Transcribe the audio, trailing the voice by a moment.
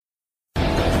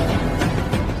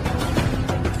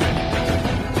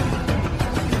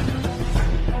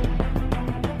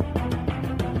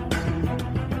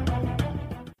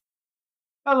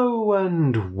Hello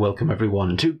and welcome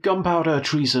everyone to Gunpowder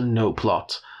Treason No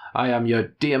Plot. I am your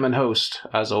DM and host,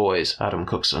 as always, Adam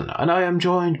Cookson, and I am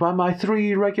joined by my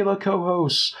three regular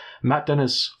co-hosts, Matt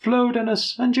Dennis, Flo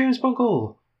Dennis, and James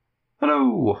Bunkle.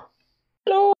 Hello!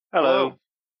 Hello! Hello.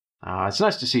 It's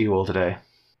nice to see you all today.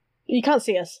 You can't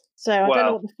see us, so I don't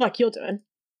know what the fuck you're doing.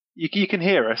 You can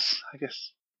hear us, I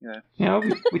guess. Yeah.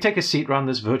 We take a seat around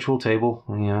this virtual table,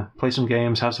 we play some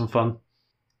games, have some fun,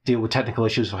 deal with technical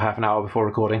issues for half an hour before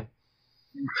recording.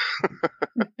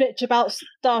 Bitch about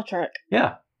Star Trek.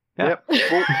 Yeah. Yep.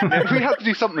 Well, we had to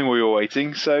do something while we were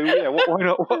waiting, so yeah,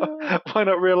 why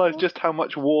not realise just how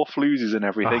much Worf loses and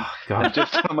everything, and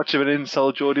just how much of an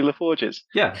insult Geordie LaForge is.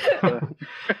 Yeah.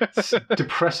 It's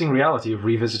depressing reality of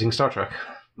revisiting Star Trek.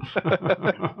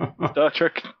 Star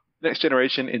Trek Next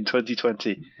Generation in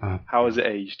 2020. How has it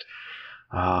aged?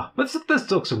 But there's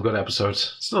still some good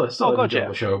episodes. Still an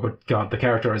enjoyable show, but God, the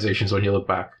characterizations when you look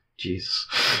back, Jesus.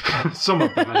 Some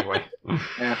of them, anyway.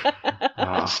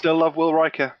 Yeah. Still love Will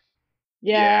Riker.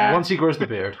 Yeah. Once he grows the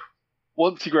beard.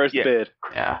 Once he grows the beard.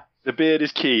 Yeah. The beard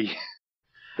is key.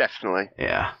 Definitely.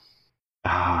 Yeah.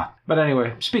 But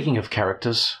anyway, speaking of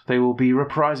characters, they will be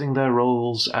reprising their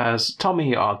roles as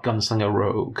Tommy, our gunslinger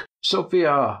rogue,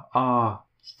 Sophia, our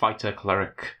fighter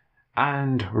cleric,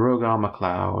 and Rogar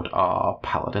MacLeod, our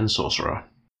paladin sorcerer.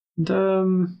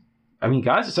 And,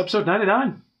 guys, it's episode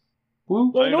 99.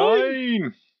 Woo!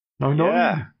 99! 99!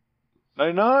 Yeah.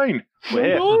 99!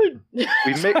 We're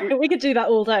here. We could do that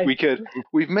all day. We could.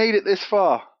 We've made it this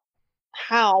far.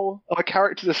 How? Our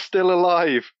characters are still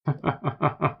alive.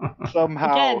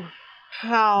 Somehow. Again,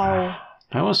 how?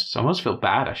 I almost feel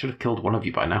bad. I should have killed one of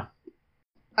you by now.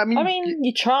 I mean,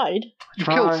 you tried. You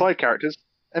killed side characters,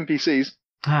 NPCs.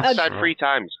 I've died 3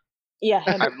 times. Yeah.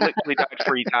 I've literally died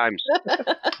 3 times.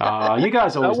 You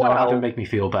guys always know how to make me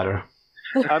feel better.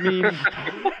 I mean,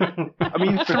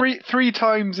 three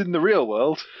times in the real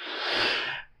world.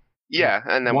 Yeah,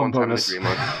 and then one bonus. time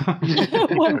in the dream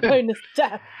world. One bonus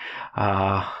death.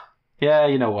 Yeah,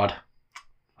 you know what?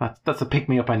 That's the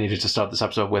pick-me-up I needed to start this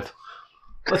episode with.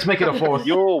 Let's make it a 4th.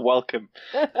 You're welcome.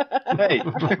 Hey.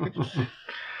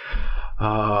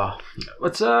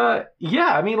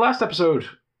 Last episode,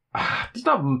 there's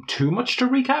not too much to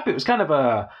recap. It was kind of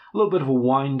a little bit of a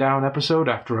wind-down episode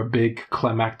after a big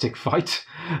climactic fight.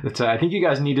 That I think you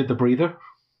guys needed the breather.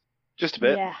 Just a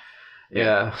bit. Yeah.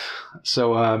 Yeah.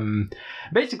 So,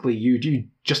 basically, you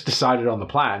just decided on the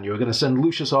plan. You were going to send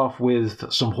Lucius off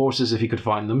with some horses, if he could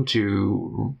find them,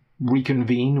 to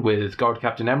reconvene with Guard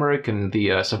Captain Emmerich and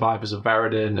the survivors of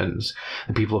Varadin and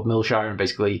the people of Millshire, and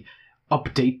basically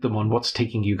update them on what's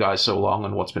taking you guys so long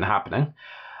and what's been happening.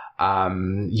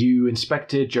 You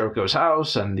inspected Jericho's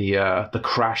house and the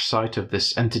crash site of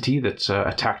this entity that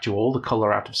attacked you all, the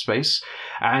Color Out of Space,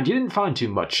 and you didn't find too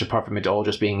much apart from it all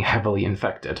just being heavily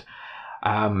infected.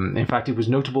 In fact, it was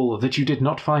notable that you did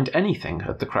not find anything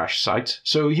at the crash site,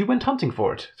 so you went hunting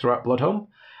for it throughout Bloodhome,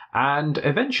 and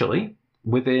eventually,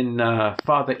 within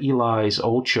Father Eli's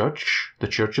old church, the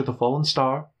Church of the Fallen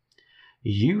Star,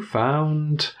 you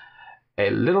found a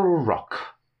little rock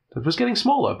that was getting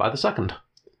smaller by the second.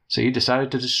 So you decided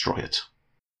to destroy it.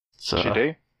 So, as you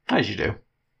do. As you do.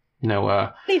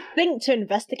 No, They think to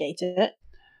investigate it.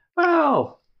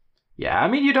 Well, yeah,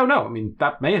 you don't know.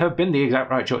 That may have been the exact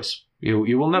right choice. You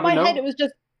will never know. In my head, it was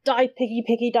just die, piggy,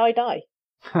 piggy, die, die.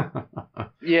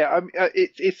 Yeah,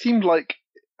 it seemed like,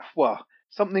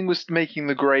 something was making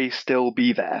the grey still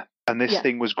be there, and this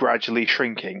thing was gradually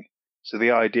shrinking. So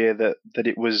the idea that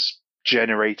it was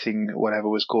generating whatever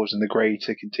was causing the grey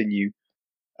to continue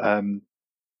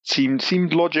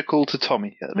seemed logical to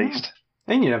Tommy, at least.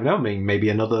 And you never know. Maybe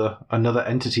another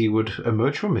entity would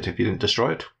emerge from it if you didn't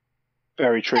destroy it.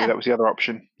 Very true. Yeah. That was the other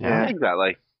option. Yeah,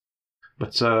 exactly.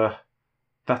 But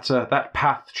that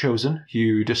path chosen,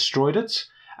 you destroyed it,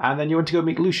 and then you went to go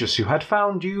meet Lucius, who had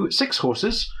found you 6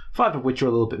 horses, 5 of which are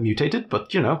a little bit mutated,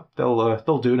 but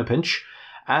they'll do in a pinch,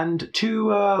 and 2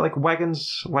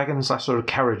 wagons / sort of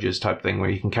carriages type thing where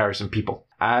you can carry some people.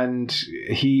 And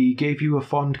he gave you a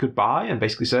fond goodbye and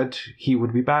basically said he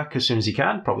would be back as soon as he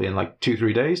can, probably in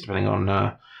 2-3 days, depending on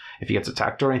if he gets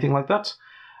attacked or anything like that.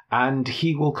 And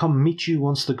he will come meet you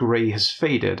once the grey has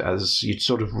faded, as you'd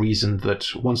sort of reasoned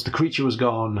that once the creature was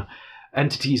gone,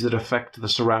 entities that affect the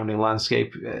surrounding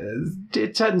landscape,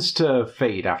 it tends to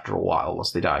fade after a while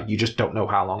once they die. You just don't know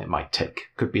how long it might take.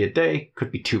 Could be a day,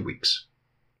 could be 2 weeks.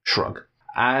 Shrug.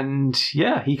 And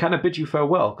yeah, he kind of bid you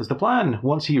farewell, because the plan,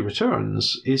 once he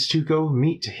returns, is to go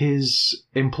meet his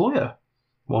employer,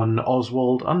 one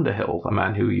Oswald Underhill, a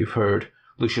man who you've heard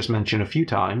Lucius mention a few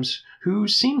times, who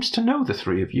seems to know the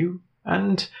 3 of you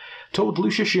and told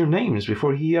Lucius your names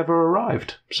before he ever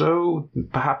arrived. So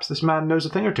perhaps this man knows a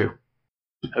thing or two.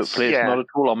 Hopefully it's not at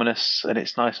all ominous, and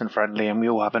it's nice and friendly, and we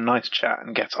all have a nice chat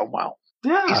and get on well.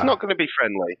 Yeah. He's not going to be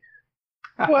friendly.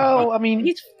 Well, I mean...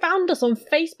 He's found us on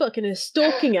Facebook and is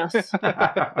stalking us.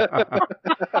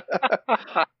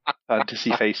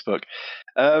 Fantasy Facebook.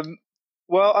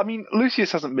 Well, I mean,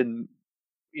 Lucius hasn't been,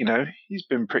 he's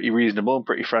been pretty reasonable and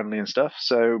pretty friendly and stuff,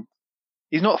 so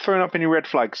he's not thrown up any red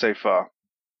flags so far.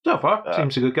 So far,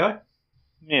 seems a good guy.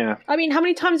 Yeah. I mean, how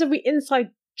many times have we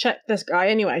inside checked this guy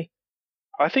anyway?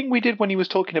 I think we did when he was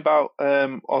talking about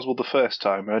Oswald the first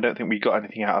time, and I don't think we got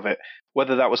anything out of it.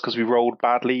 Whether that was because we rolled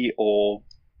badly or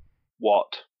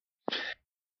what.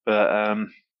 But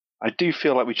I do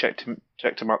feel like we checked him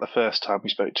out the first time we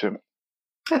spoke to him.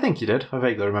 I think you did. I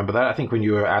vaguely remember that. I think when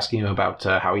you were asking him about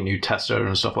how he knew Tester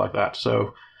and stuff like that.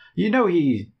 So,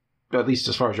 he, at least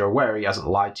as far as you're aware, he hasn't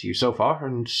lied to you so far,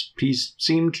 and he's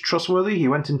seemed trustworthy. He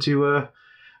went into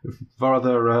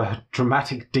rather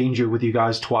dramatic danger with you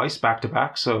guys twice, back to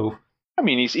back, so... I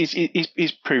mean,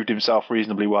 he's proved himself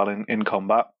reasonably well in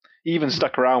combat. He even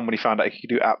stuck around when he found out he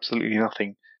could do absolutely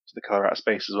nothing to the colour out of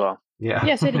space as well. Yeah.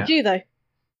 Yeah, so did you, though.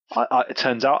 It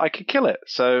turns out I could kill it,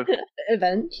 so...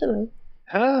 Eventually.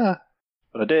 But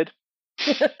I did.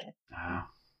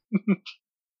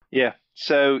 Yeah,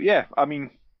 so, yeah, I mean,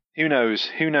 who knows?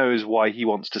 Who knows why he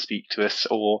wants to speak to us,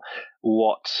 or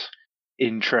what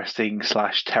interesting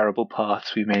 / terrible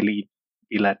paths we may be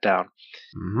led down.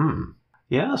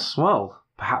 Yes, well,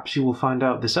 perhaps you will find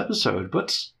out this episode,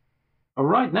 but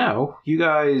right now, you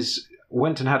guys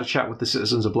went and had a chat with the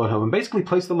citizens of Bloodhome and basically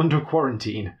placed them under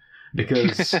quarantine,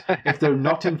 because if they're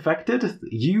not infected,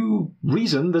 you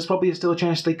reason there's probably still a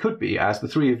chance they could be, as the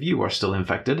three of you are still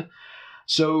infected.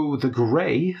 So the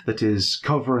grey that is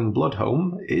covering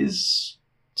Bloodhome is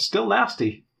still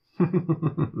nasty.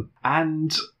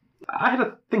 And I had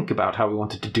to think about how we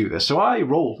wanted to do this. So I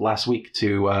rolled last week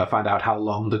to find out how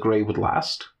long the grey would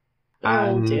last.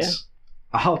 And dear.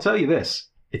 I'll tell you this,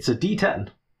 it's a D10.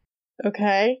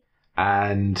 Okay.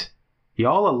 And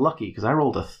y'all are lucky because I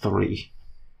rolled a 3.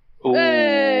 Ooh.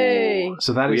 Hey!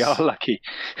 So We are lucky.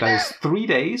 That is 3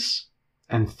 days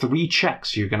and 3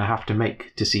 checks you're going to have to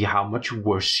make to see how much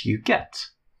worse you get.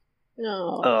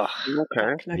 No.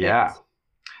 Okay. Yeah.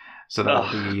 So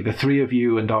that'll be the 3 of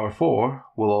you and R4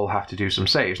 will all have to do some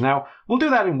saves. Now, we'll do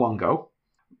that in one go.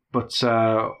 But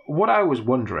what I was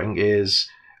wondering is,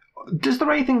 is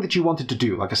there anything that you wanted to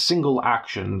do, like a single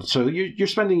action? So you're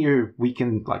spending your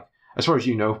weekend, like, as far as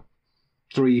you know,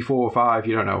 3, 4, 5,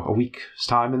 a week's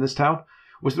time in this town.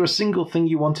 Was there a single thing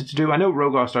you wanted to do? I know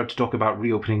Rogar started to talk about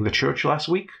reopening the church last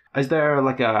week. Is there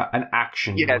like an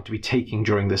action you want to be taking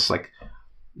during this like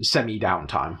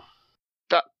semi-downtime?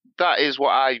 That is what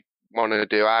I want to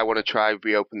do. I want to try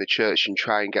reopen the church and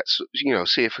try and get,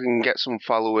 see if we can get some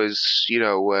followers,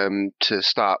 to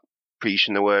start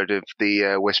preaching the word of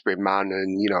the Whispering Man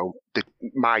and,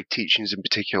 my teachings in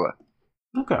particular.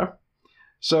 Okay.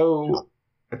 So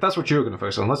if that's what you're going to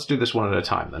focus on, let's do this one at a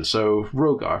time then. So,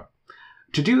 Rogar,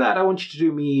 to do that, I want you to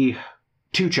do me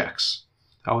 2 checks.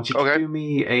 I want you to do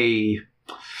me a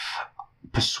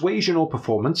persuasion or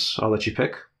performance. I'll let you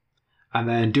pick. And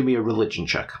then do me a religion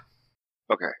check.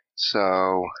 Okay,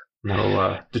 so...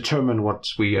 That'll determine what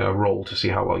we roll to see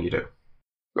how well you do.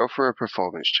 Go for a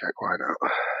performance check, why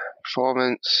not?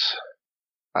 Performance...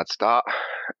 Bad start.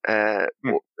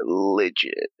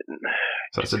 Religion.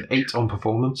 So that's an 8 on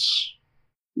performance.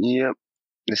 Yep.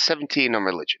 The 17 on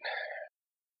religion.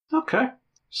 Okay.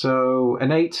 So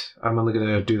an 8, I'm only going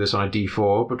to do this on a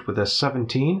d4, but with a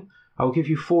 17, I'll give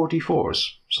you 4 d4s.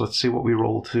 So let's see what we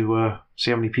roll to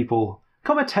see how many people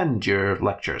come attend your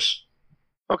lectures.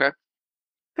 Okay.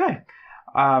 Okay.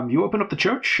 You open up the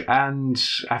church, and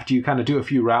after you kind of do a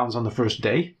few rounds on the first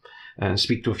day, and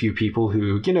speak to a few people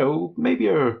who, maybe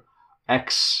are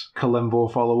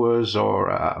ex-Kalimvor followers,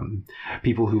 or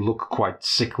people who look quite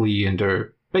sickly and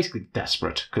are basically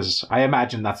desperate, because I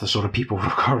imagine that's the sort of people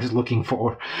Rogar is looking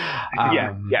for.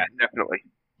 Yeah, definitely.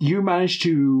 You manage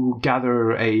to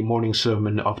gather a morning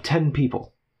sermon of 10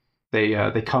 people.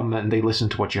 They come and they listen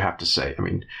to what you have to say. I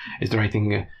mean, is there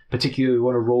anything particular you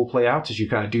want to role play out as you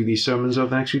kind of do these sermons over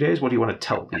the next few days? What do you want to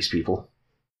tell these people?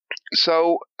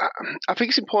 So I think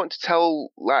it's important to tell,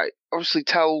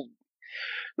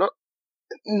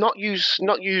 not use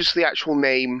the actual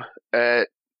name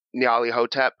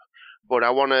Nyarlathotep, but I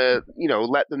want to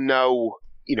let them know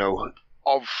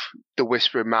of the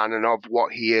Whispering Man and of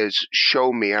what he has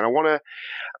shown me, and I want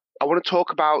to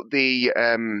talk about the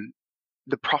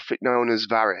prophet known as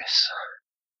Varys,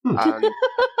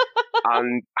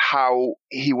 and how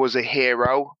he was a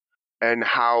hero and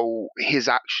how his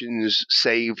actions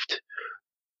saved,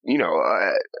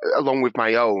 along with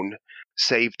my own,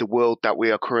 saved the world that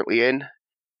we are currently in,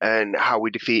 and how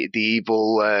we defeated the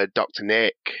evil Dr.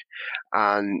 Nick,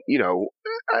 and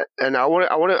and I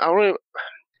don't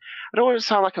want to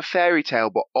sound like a fairy tale,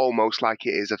 but almost like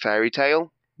it is a fairy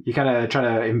tale. You kind of try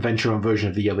to invent your own version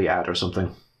of the Iliad or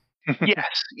something.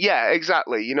 Yes, yeah,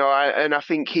 exactly.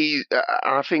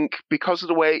 I think because of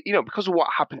the way, because of what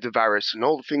happened to Varys and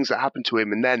all the things that happened to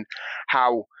him, and then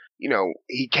how,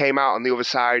 he came out on the other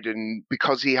side, and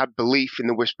because he had belief in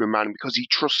the Whispering Man, because he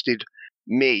trusted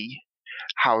me,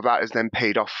 how that has then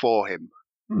paid off for him.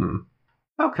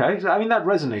 Okay, I mean, that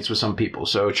resonates with some people.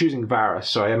 So choosing Varys,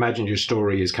 so I imagine your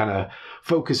story is kind of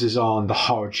focuses on the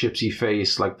hardships he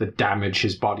faced, like the damage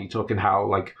his body took and how,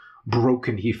 like,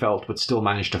 broken he felt, but still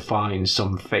managed to find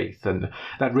some faith. And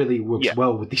that really works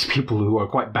well with these people who are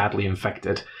quite badly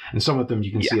infected. And some of them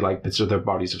you can see, like, bits of their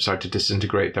bodies have started to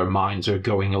disintegrate, their minds are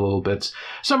going a little bit.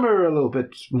 Some are a little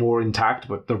bit more intact,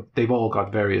 but they've all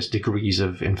got various degrees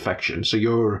of infection. So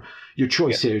your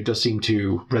choice here does seem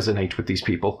to resonate with these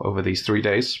people over these 3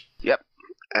 days. Yep.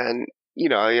 And,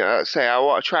 I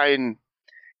want to try and...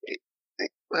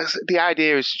 The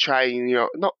idea is to try and,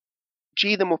 not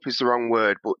G them up is the wrong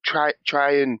word, but try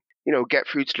and get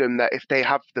through to them that if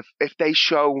they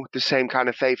show the same kind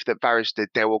of faith that Varys did,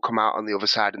 they will come out on the other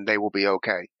side and they will be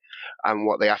okay. And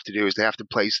what they have to do is they have to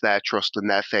place their trust and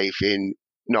their faith in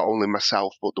not only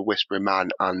myself but the Whispering Man,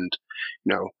 and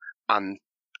and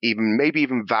maybe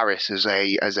even Varys as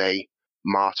a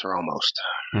martyr almost.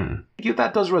 Yeah,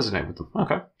 that does resonate with them.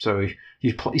 Okay, so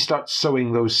you start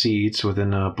sowing those seeds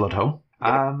within Bloodhome.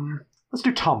 Yep. Let's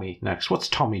do Tommy next. What's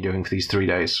Tommy doing for these 3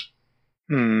 days?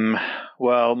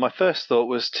 Well, my first thought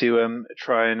was to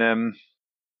try and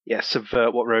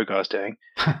subvert what Rogar's doing.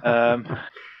 But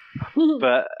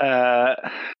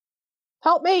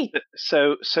help me.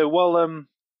 So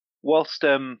whilst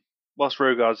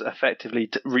Rogar's effectively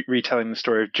retelling the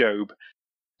story of Job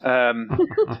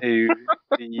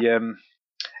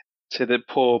to the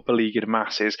poor beleaguered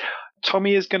masses,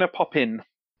 Tommy is going to pop in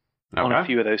on a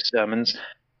few of those sermons,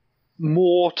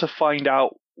 more to find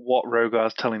out what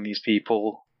Rogar's telling these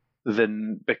people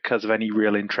than because of any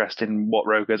real interest in what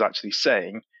Rogar's actually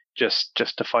saying, just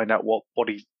to find out what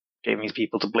he's getting these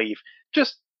people to believe,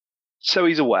 just so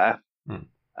he's aware.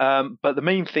 But the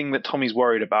main thing that Tommy's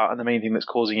worried about, and the main thing that's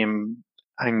causing him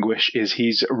anguish, is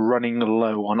he's running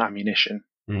low on ammunition.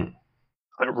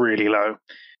 Like really low.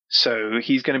 So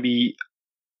he's going to be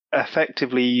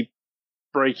effectively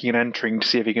breaking and entering to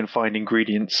see if he can find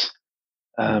ingredients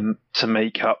to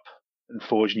make up and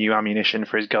forge new ammunition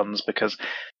for his guns, because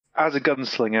as a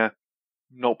gunslinger,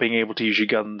 not being able to use your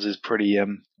guns is pretty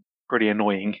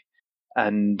annoying,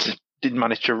 and didn't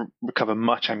manage to recover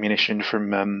much ammunition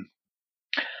from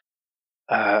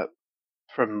town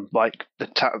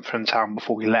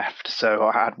before we left. So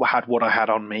I had what I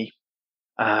had on me,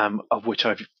 of which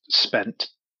I've spent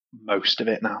most of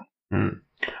it now.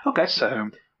 Okay. So,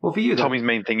 well, for you, Tommy's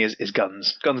main thing is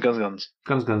guns. Guns. Guns.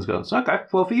 Okay.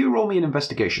 Well, for you, roll me an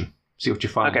investigation. See what you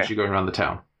find as you're going around the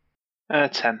town.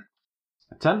 10.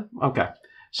 10? Okay.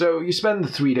 So you spend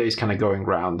the 3 days kind of going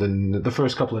around, and the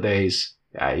first couple of days,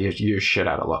 you're shit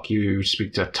out of luck. You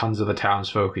speak to tons of the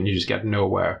townsfolk, and you just get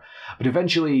nowhere. But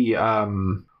eventually,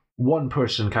 one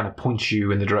person kind of points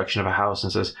you in the direction of a house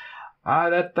and says,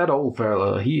 that old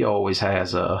fella, he always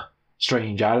has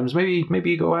strange items. Maybe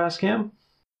you go ask him?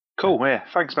 Cool, yeah.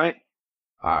 Thanks, mate.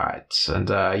 All right.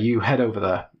 And you head over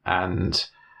there and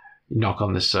knock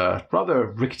on this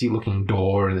rather rickety-looking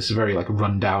door in this very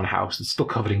run-down house that's still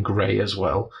covered in grey as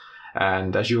well.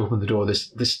 And as you open the door,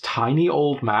 this tiny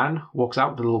old man walks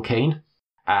out with a little cane,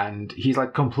 and he's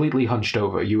completely hunched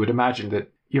over. You would imagine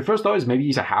that your first thought is maybe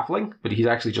he's a halfling, but he's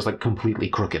actually just completely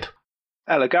crooked.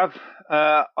 Hello, Gav.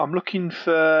 I'm looking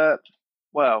for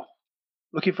a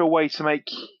way to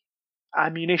make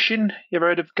ammunition. You ever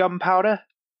heard of gunpowder?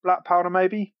 Black powder,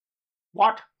 maybe?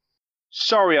 What?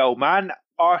 Sorry, old man.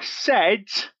 I said,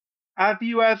 have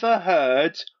you ever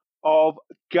heard of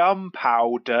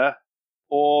gunpowder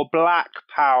or black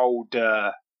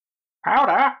powder?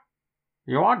 Powder?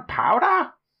 You want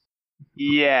powder?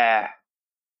 Yeah.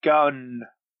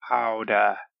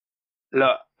 Gunpowder.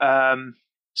 Look,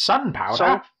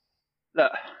 Sunpowder?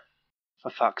 Look,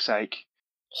 for fuck's sake.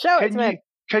 Show it to me.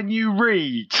 Can you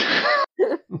read?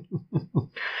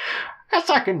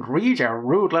 Yes, I can read, you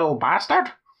rude little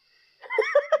bastard.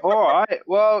 Alright,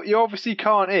 well, you obviously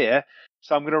can't hear,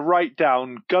 so I'm going to write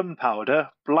down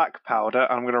gunpowder, black powder,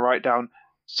 and I'm going to write down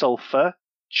sulphur,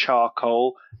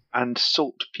 charcoal, and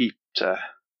saltpeter.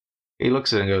 He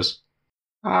looks at it and goes,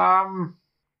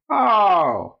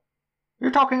 Oh,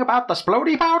 you're talking about the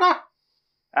splody powder?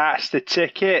 That's the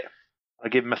ticket. I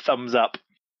give him a thumbs up.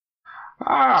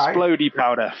 Splody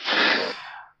powder.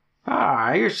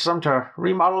 I used some to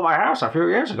remodel my house a few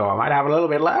years ago. I might have a little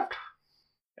bit left.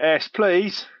 Yes,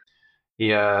 please.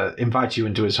 He invites you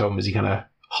into his home as he kind of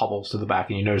hobbles to the back,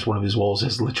 and you notice one of his walls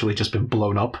has literally just been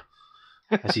blown up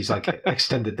as he's like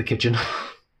extended the kitchen.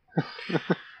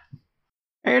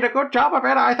 He did a good job of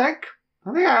it, I think.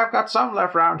 I think I've got some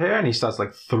left around here. And he starts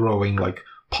like throwing like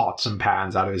pots and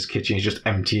pans out of his kitchen. He's just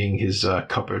emptying his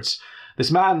cupboards.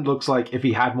 This man looks like if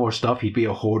he had more stuff, he'd be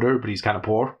a hoarder, but he's kind of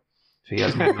poor. So he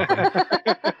has nothing.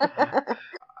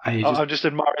 I'm just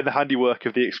admiring the handiwork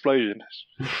of the explosion.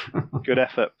 Good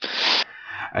effort.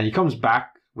 And he comes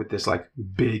back with this like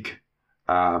big,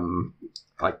 I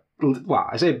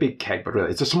say a big keg, but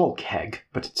really it's a small keg,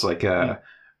 but it's like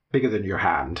bigger than your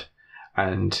hand.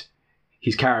 And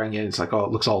he's carrying it. It's like, oh,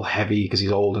 it looks all heavy because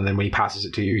he's old. And then when he passes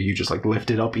it to you, you just like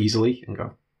lift it up easily and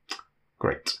go,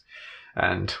 great.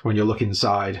 And when you look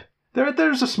inside,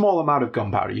 there's a small amount of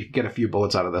gunpowder. You can get a few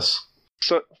bullets out of this.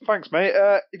 So thanks, mate.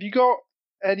 Have you got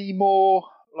any more?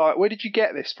 Like, where did you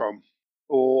get this from?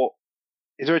 Or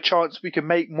is there a chance we can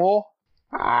make more?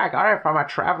 I got it from a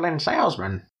traveling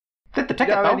salesman. Did the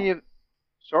ticket, though.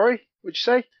 Sorry? What'd you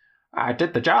say? I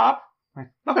did the job.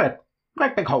 Look at it.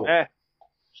 Great big hole. Yeah,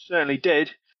 certainly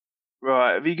did.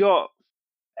 Right, have you got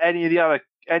any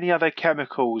other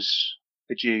chemicals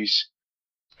could use?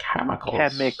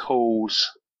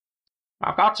 Chemicals.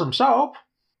 I've got some soap.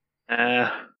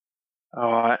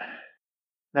 Alright.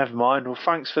 Never mind. Well,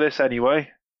 thanks for this anyway. A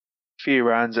few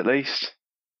rounds at least.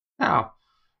 No,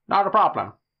 not a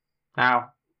problem.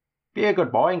 Now, be a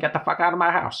good boy and get the fuck out of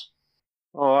my house.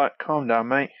 Alright, calm down,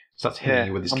 mate. Starts hitting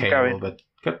you with his cane a little bit.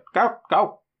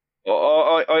 Go.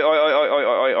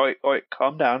 Oi,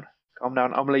 calm down.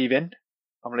 I'm leaving.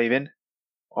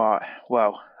 Alright,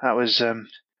 well, that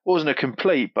wasn't a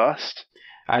complete bust.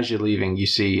 As you're leaving, you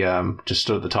see, just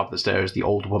stood at the top of the stairs, the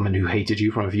old woman who hated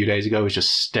you from a few days ago is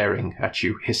just staring at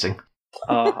you, hissing.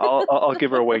 I'll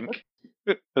give her a wink.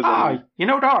 You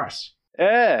know Doris?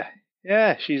 Yeah,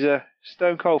 she's a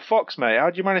stone cold fox, mate.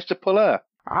 How'd you manage to pull her?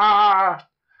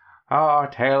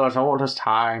 Tale as old as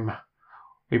time.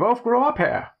 We both grew up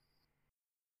here.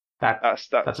 That's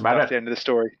about it. That's the end of the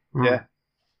story. Yeah.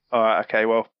 All right. Okay.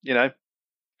 Well,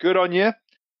 good on you.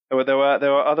 There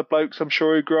were other blokes, I'm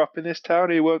sure, who grew up in this town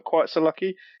who weren't quite so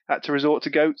lucky, had to resort to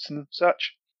goats and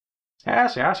such.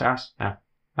 Yes.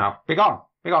 Now, be gone,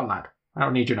 lad. I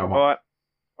don't need you no more.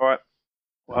 All right.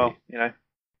 Well,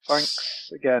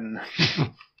 thanks again.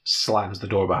 Slams the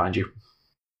door behind you.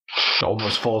 It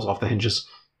almost falls off the hinges.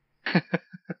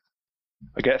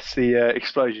 I guess the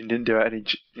explosion didn't do it any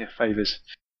favours.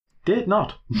 Did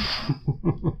not.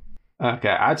 Okay,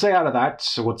 I'd say out of that,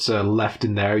 what's left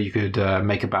in there, you could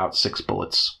make about 6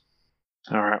 bullets.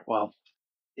 All right, well,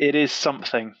 it is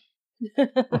something.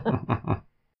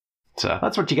 So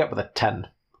that's what you get with a 10.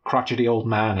 Crotchety old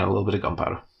man and a little bit of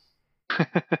gunpowder.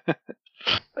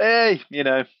 Hey,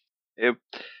 it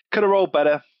could have rolled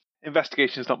better.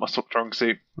 Investigation's not my strong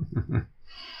suit.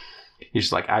 You're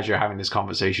just like, as you're having this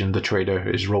conversation, the trader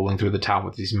is rolling through the town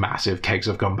with these massive kegs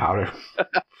of gunpowder.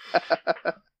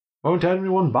 Won't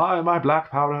anyone buy my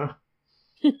black powder?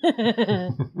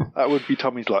 That would be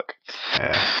Tommy's luck.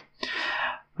 Yeah.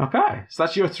 Okay, so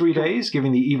that's your 3 days,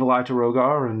 giving the evil eye to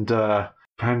Rogar and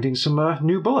finding some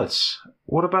new bullets.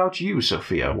 What about you,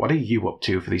 Sophia? What are you up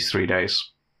to for these 3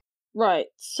 days? Right,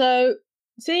 so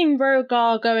seeing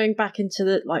Rogar going back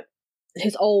into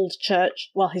his old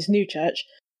church, his new church,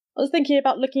 I was thinking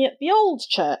about looking at the old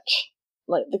church,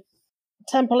 like the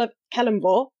Temple of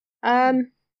Kellenvor,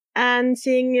 and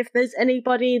seeing if there's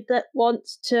anybody that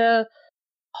wants to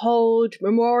hold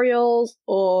memorials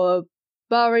or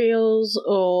burials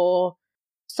or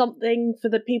something for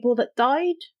the people that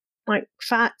died. Like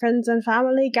friends and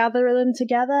family, gather them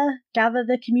together, gather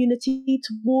the community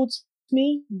towards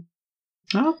me.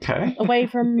 Okay. Away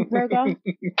from Rogar.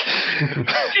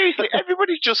 Seriously,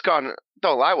 everybody's just gone,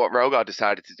 don't like what Rogar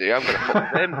decided to do, I'm going to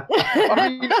fuck with him.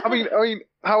 I mean,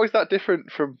 how is that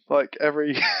different from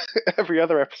every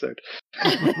other episode?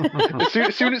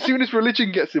 as soon as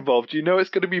religion gets involved, it's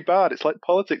going to be bad. It's like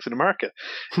politics in America.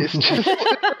 It's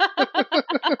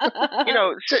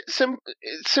just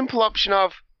simple option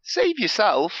of save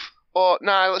yourself, or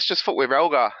let's just fuck with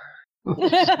Rogar.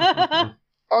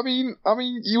 I mean,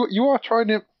 you are trying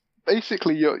to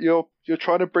basically you're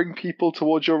trying to bring people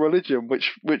towards your religion,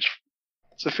 which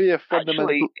Sophia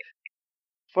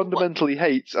fundamentally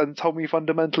hates, and Tommy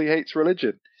fundamentally hates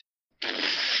religion.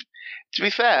 To be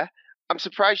fair, I'm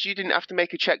surprised you didn't have to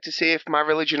make a check to see if my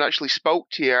religion actually spoke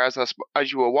to you as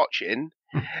you were watching.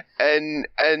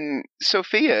 and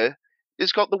Sophia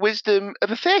has got the wisdom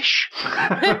of a fish.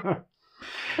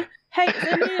 Hey, it's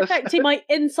only affecting my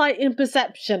insight and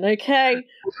perception, okay?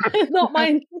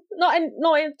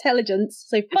 not intelligence.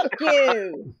 So fuck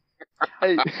you.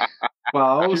 Hey,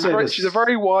 Well, I will say this. she's a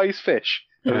very wise fish.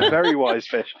 A very wise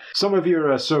fish. Some of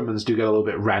your sermons do get a little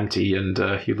bit ranty, and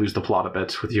you lose the plot a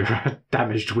bit with your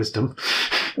damaged wisdom.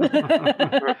 But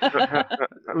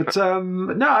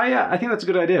no, I think that's a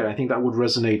good idea. I think that would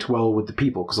resonate well with the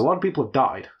people, because a lot of people have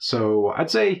died. So I'd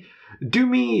say do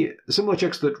me similar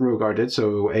checks that Rogar did,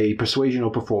 so a persuasion or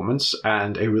performance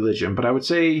and a religion. But I would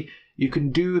say you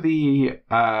can do the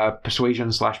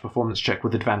persuasion/performance check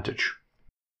with advantage.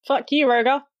 Fuck you,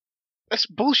 Rogar. That's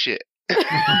bullshit.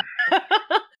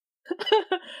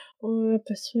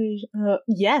 Persuasion.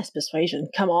 Yes, persuasion.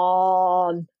 Come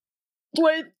on.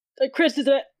 Wait, Chris is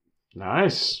it?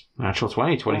 Nice. Natural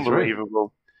 20, 23.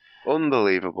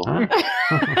 Unbelievable.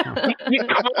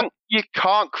 You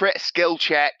can't crit a skill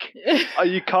check.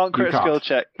 You can't crit a skill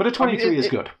check. But a 23 is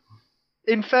good.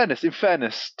 In fairness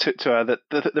to her, that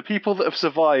the people that have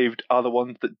survived are the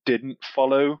ones that didn't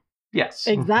follow. Yes.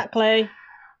 Exactly.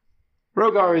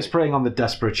 Rogar is preying on the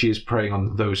desperate. She is preying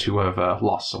on those who have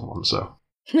lost someone, so.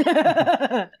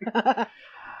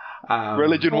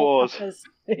 Religion wars.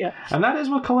 Yeah. And that is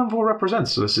what Kalimvor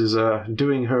represents. So this is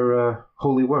doing her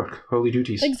holy work, holy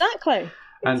duties. Exactly.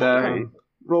 And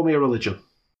roll me a religion.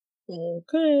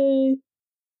 Okay.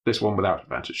 This one without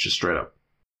advantage, just straight up.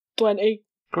 20.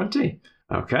 20.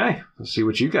 Okay, let's see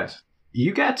what you get.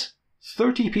 You get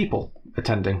 30 people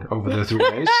attending over the 3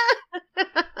 days.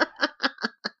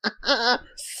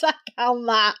 Suck on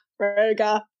that,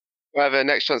 Rogar. Whatever,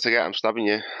 next chance I get, I'm stabbing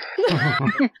you.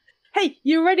 Hey,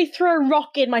 you already threw a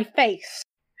rock in my face.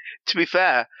 To be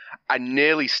fair, I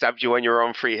nearly stabbed you when you were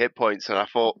on 3 hit points, and I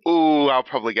thought, ooh, I'll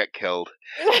probably get killed.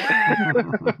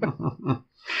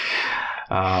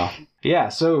 Yeah,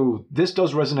 so this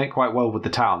does resonate quite well with the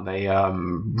town. They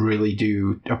really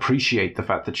do appreciate the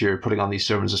fact that you're putting on these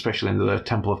sermons, especially in the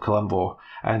Temple of Kalimvor.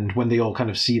 And when they all kind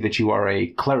of see that you are a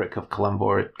cleric of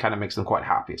Kalimvor, it kind of makes them quite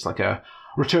happy. It's like a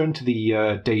return to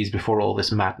the days before all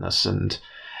this madness, and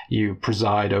you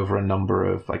preside over a number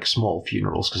of like small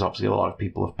funerals, because obviously a lot of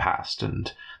people have passed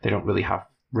and they don't really have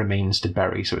remains to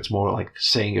bury, so it's more like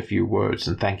saying a few words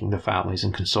and thanking the families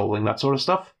and consoling, that sort of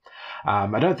stuff. I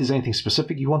don't know if there's anything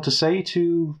specific you want to say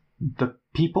to the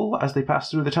people as they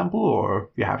pass through the temple, or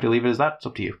you have to leave it as that. It's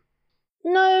up to you.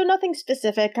 No, nothing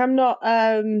specific. I'm not,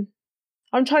 I'm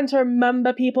trying to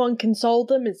remember people and console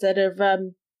them instead of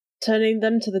turning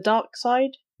them to the dark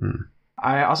side.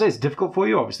 I'll say it's difficult for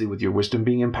you, obviously, with your wisdom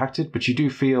being impacted, but you do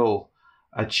feel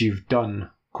that you've done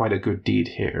quite a good deed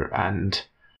here. And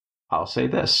I'll say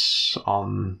this,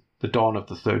 on the dawn of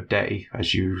the 3rd day,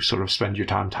 as you sort of spend your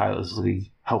time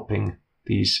tirelessly helping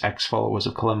these ex-followers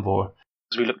of Kalimvor.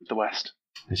 As we look to the west.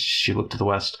 As she looked to the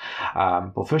west.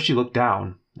 Well, first you look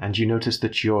down, and you notice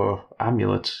that your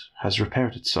amulet has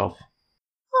repaired itself.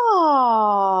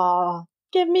 Ah,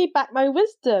 give me back my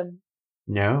wisdom.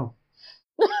 No.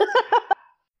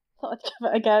 Thought I'd give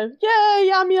it a go.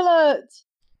 Yay, amulet!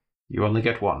 You only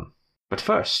get one. But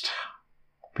first,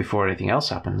 before anything else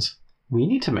happens, we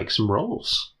need to make some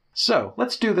rolls. So,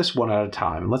 let's do this one at a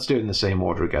time. Let's do it in the same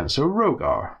order again. So,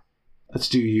 Rogar, let's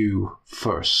do you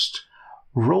first.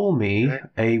 Roll me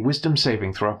a wisdom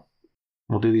saving throw.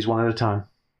 We'll do these one at a time.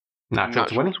 Natural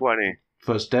 20.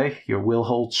 First day, your will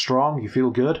holds strong, you feel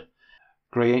good.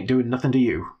 Grey ain't doing nothing to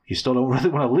you. You still don't really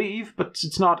want to leave, but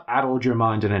it's not addled your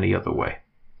mind in any other way.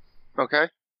 Okay.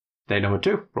 Day number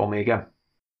 2, roll me again.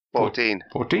 14.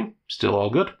 14, still all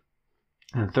good.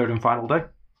 And third and final day.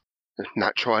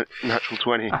 Natural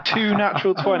 20. 2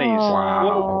 natural 20s.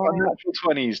 Wow. What natural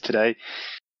 20s today?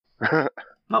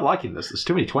 Not liking this. There's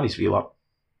too many 20s for you lot.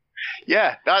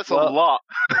 Yeah, that's a lot.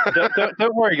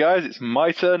 don't worry, guys. It's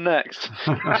my turn next.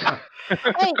 Hey,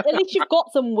 at least you've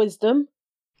got some wisdom.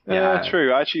 Yeah,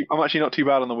 true. I'm actually not too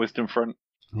bad on the wisdom front.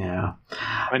 Yeah.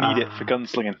 I need it for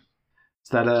gunslinging. Is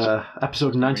that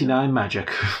episode 99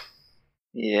 magic?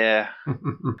 Yeah.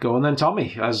 Go on then,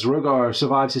 Tommy. As Rogar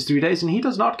survives his 3 days, and he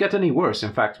does not get any worse.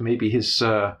 In fact, maybe his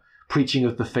preaching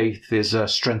of the faith is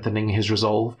strengthening his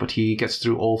resolve, but he gets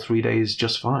through all 3 days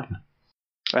just fine.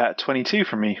 22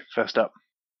 from me, first up.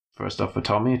 First up for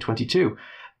Tommy, 22.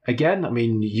 Again, I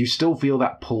mean, you still feel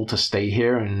that pull to stay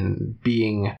here, and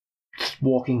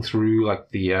walking through like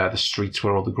the streets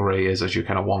where all the grey is as you're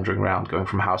kind of wandering around, going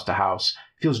from house to house,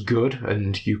 feels good.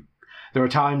 And there are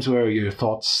times where your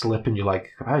thoughts slip and you're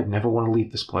like, I never want to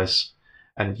leave this place.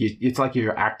 And it's like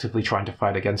you're actively trying to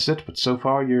fight against it, but so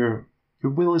far your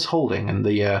will is holding, and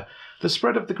the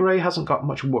spread of the grey hasn't got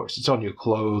much worse. It's on your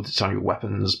clothes, it's on your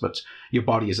weapons, but your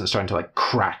body isn't starting to like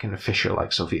crack and fissure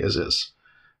like Sophia's is.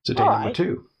 So day number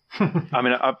 2. I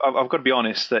mean, I've got to be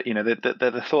honest that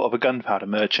the thought of a gunpowder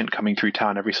merchant coming through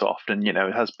town every so often,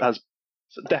 has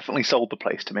definitely sold the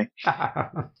place to me.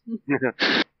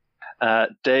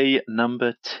 Day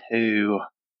number 2,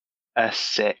 a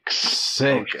 6.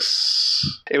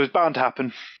 6. It was bound to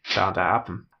happen. Bound to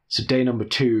happen. So day number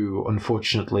 2,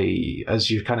 unfortunately, as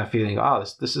you're kind of feeling,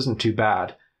 this isn't too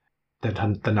bad,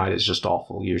 then the night is just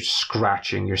awful. You're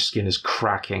scratching, your skin is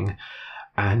cracking,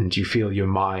 and you feel your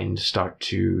mind start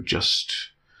to just,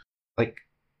 like,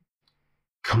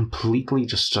 completely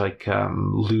just, like,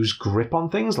 lose grip on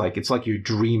things. Like, it's like you're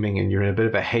dreaming and you're in a bit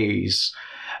of a haze,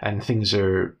 and things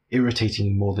are irritating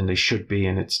you more than they should be,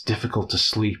 and it's difficult to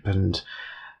sleep, and,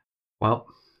 well,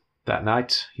 that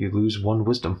night, you lose 1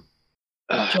 wisdom.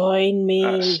 Join me.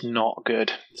 That's not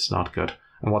good. It's not good.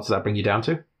 And what does that bring you down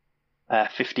to?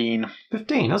 15.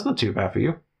 15, that's not too bad for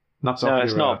you. Knocks no, off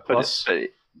it's your not, plus. But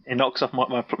it knocks off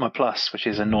my plus, which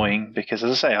is annoying, because,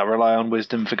 as I say, I rely on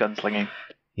wisdom for gunslinging.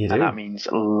 You do. And that means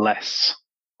less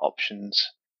options.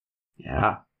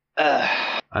 Yeah.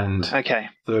 And okay.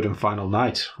 Third and final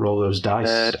night. Roll those dice.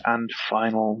 Third and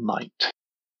final night.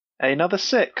 Another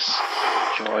 6.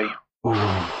 Joy.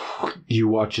 Ooh. You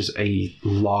watch as a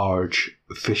large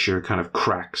fissure kind of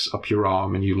cracks up your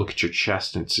arm, and you look at your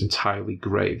chest, and it's entirely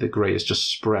grey. The grey is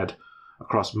just spread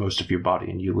across most of your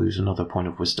body, and you lose another point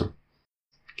of wisdom.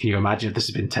 Can you imagine if this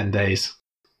had been 10 days?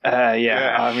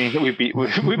 Yeah. I mean, we'd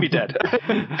be dead.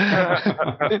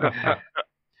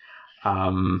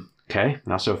 Okay,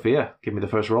 now Sophia, give me the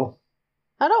first roll.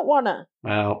 I don't wanna.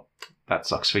 Well, that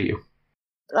sucks for you.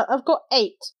 I've got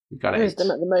 8 You got 8. wisdom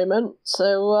at the moment,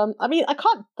 so I mean I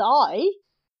can't die,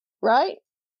 right?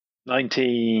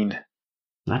 19.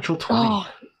 Natural 20.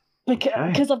 Oh,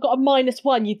 because I've got a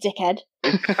 -1, you dickhead.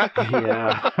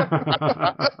 Yeah.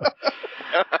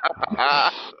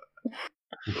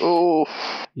 Oh.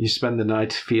 You spend the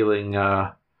night feeling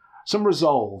some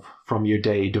resolve from your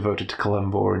day devoted to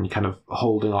Kalimvor, and kind of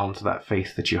holding on to that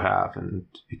faith that you have, and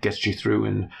it gets you through.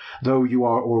 And though you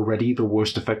are already the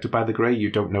worst affected by the grey,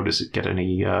 you don't notice it get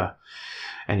any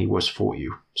worse for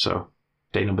you. So,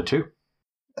 day number 2.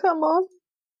 Come on.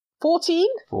 14?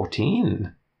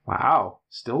 14. Wow.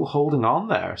 Still holding on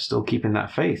there. Still keeping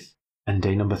that faith. And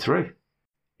day number 3.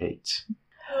 8.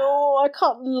 Oh, I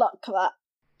can't luck that.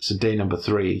 So day number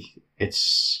 3,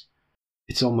 it's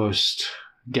almost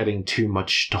getting too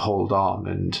much to hold on,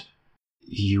 and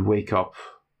you wake up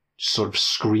sort of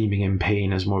screaming in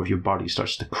pain as more of your body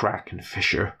starts to crack and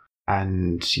fissure.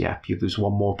 And yeah, you lose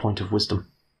 1 more point of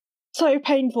wisdom. So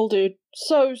painful, dude.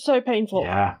 So painful.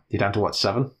 Yeah. You're down to what,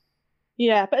 7?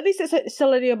 Yeah, but at least it's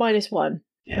still only a -1.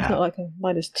 Yeah. It's not like a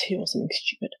 -2 or something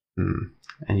stupid.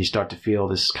 And you start to feel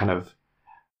this kind of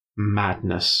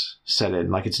madness set in.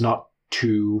 Like, it's not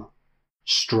too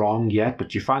strong yet,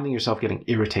 but you're finding yourself getting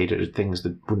irritated at things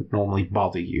that wouldn't normally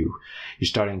bother you. You're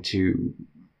starting to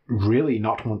really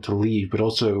not want to leave, but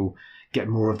also get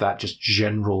more of that just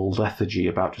general lethargy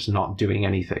about just not doing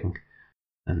anything.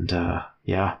 And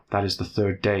yeah, that is the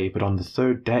 3rd day. But on the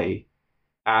 3rd day,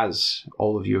 as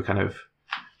all of you are kind of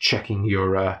checking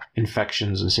your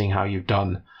infections and seeing how you've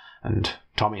done, and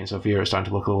Tommy and Sophia are starting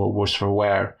to look a little worse for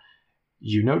wear,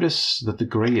 you notice that the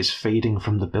grey is fading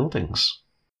from the buildings.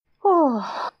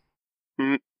 Oh.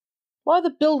 Why the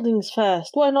buildings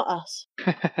first? Why not us?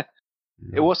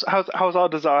 How's our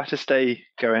desire to stay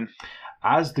going?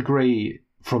 As the grey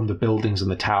from the buildings in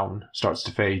the town starts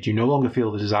to fade, you no longer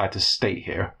feel the desire to stay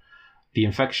here. The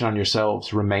infection on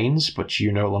yourselves remains, but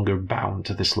you're no longer bound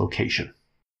to this location.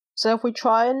 So if we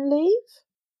try and leave?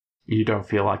 You don't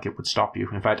feel like it would stop you.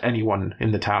 In fact, anyone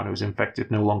in the town who's infected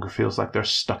no longer feels like they're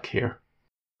stuck here.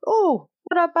 Oh,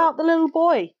 what about the little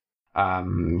boy?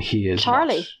 He is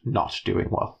Charlie. not doing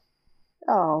well.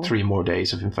 Oh. 3 more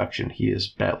days of infection. He is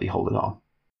barely holding on.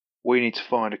 We need to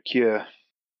find a cure.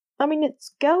 I mean,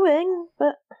 it's going,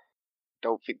 but...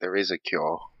 Don't think there is a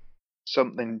cure.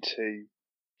 Something to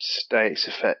stay its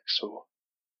effects or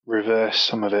reverse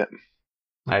some of it.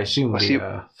 I assume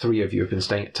the 3 of you have been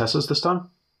staying at Tessa's this time?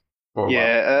 Or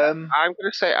yeah. I'm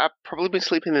going to say I've probably been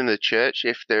sleeping in the church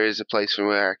if there is a place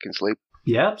where I can sleep.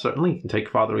 Yeah, certainly. You can take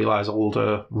Father Eli's old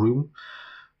room.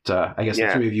 But, I guess the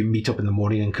 3 of you meet up in the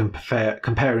morning and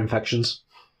compare infections.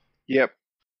 Yep.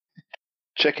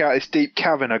 Check out this deep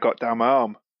cavern I got down my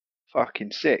arm.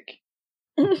 Fucking sick.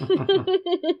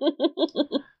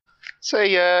 So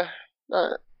you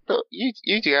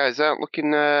guys aren't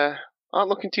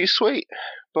looking too sweet,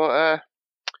 but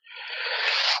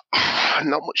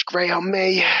not much grey on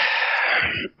me.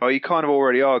 Oh, you kind of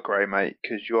already are grey, mate,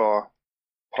 because you are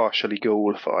partially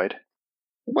ghoulified.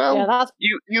 Well, Yeah,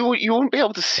 you won't be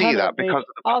able to see that because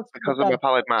of my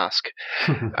pallid mask,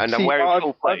 and I'm wearing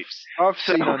full plates. I've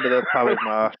seen under the pallid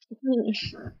mask.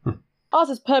 Ours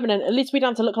is permanent. At least we don't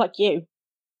have to look like you.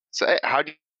 So how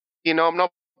do you know I'm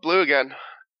not blue again?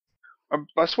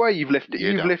 I swear you've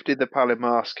lifted the pallid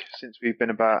mask since we've been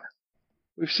about.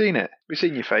 We've seen it. We've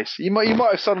seen your face. You might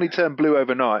have suddenly turned blue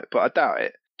overnight, but I doubt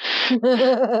it.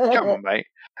 Come on, mate.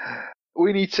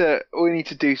 We need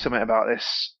to do something about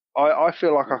this. I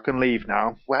feel like I can leave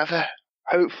now. Whether.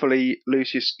 Hopefully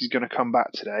Lucius is going to come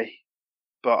back today,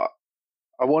 but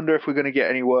I wonder if we're going to get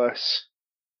any worse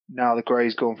now the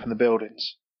grey's gone from the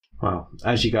buildings. Well,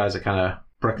 as you guys are kind of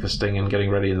breakfasting and getting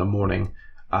ready in the morning,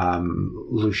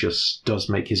 Lucius does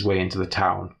make his way into the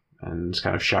town and is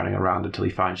kind of shouting around until he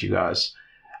finds you guys,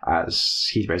 as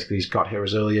he basically got here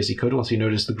as early as he could once he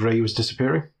noticed the grey was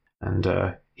disappearing.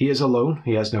 And he is alone.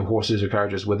 He has no horses or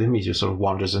carriages with him. He just sort of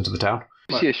wanders into the town.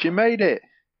 Yes, you made it.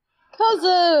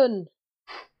 Cousin!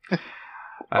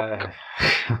 I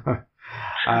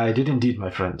did indeed,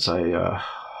 my friends. I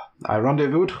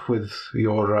rendezvoused with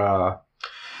your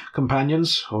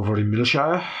companions over in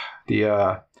Millshire.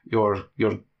 Your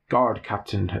guard,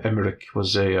 Captain Emmerich,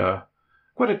 was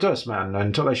quite a terse man.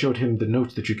 Until I showed him the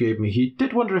note that you gave me, he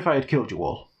did wonder if I had killed you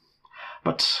all.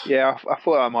 But yeah, I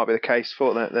thought that might be the case.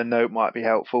 Thought that the note might be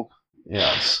helpful.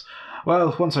 Yes.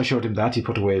 Well, once I showed him that, he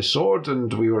put away his sword,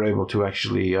 and we were able to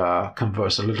actually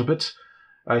converse a little bit.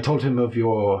 I told him of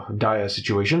your dire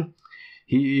situation.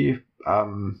 He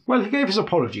gave his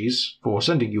apologies for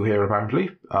sending you here,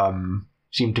 apparently.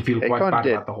 Seemed to feel quite bad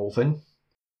about the whole thing.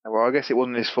 Well, I guess it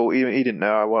wasn't his fault. He didn't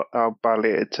know how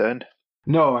badly it had turned.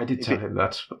 No, I did tell him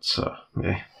that, but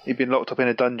yeah. He'd been locked up in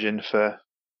a dungeon for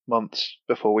months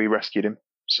before we rescued him.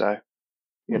 So,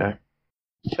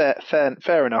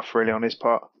 fair enough, really, on his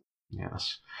part.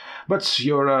 Yes. But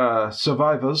your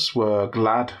survivors were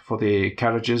glad for the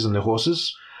carriages and the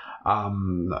horses.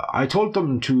 I told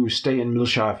them to stay in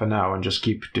Millshire for now and just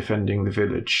keep defending the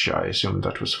village. I assumed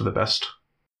that was for the best.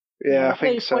 Yeah, I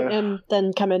think so. Point him,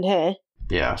 then come in here.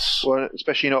 Yes. Well,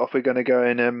 especially not if we're going to go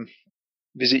and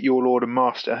visit your lord and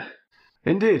master.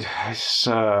 Indeed. I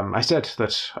said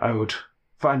that I would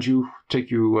find you,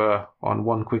 take you on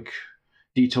one quick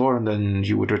detour, and then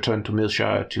you would return to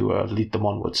Millshire to lead them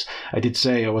onwards. I did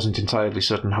say I wasn't entirely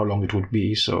certain how long it would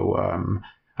be, so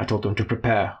I told them to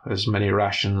prepare as many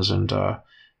rations and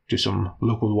do some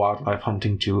local wildlife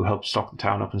hunting to help stock the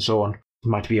town up and so on. It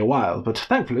might be a while, but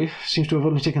thankfully it seems to have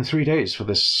only taken 3 days for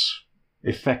this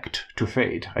effect to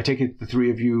fade. I take it the three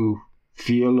of you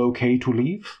feel okay to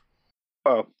leave?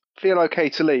 Well, feel okay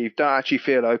to leave. Don't actually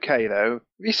feel okay, though. Have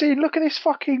you seen? Look at this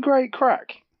fucking great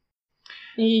crack.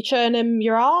 Are you showing him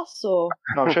your ass, or?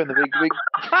 No, I'm showing the big.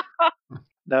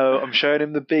 No, I'm showing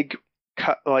him the big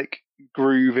cut,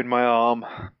 groove in my arm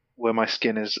where my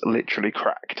skin is literally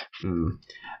cracked.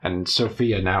 And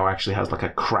Sophia now actually has a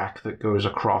crack that goes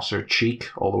across her cheek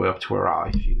all the way up to her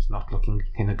eye. She's not looking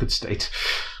in a good state.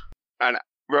 And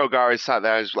Rogar is sat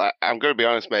there and is like, I'm going to be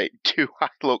honest, mate, do I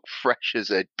look fresh as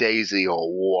a daisy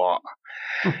or what?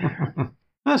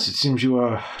 Yes, it seems you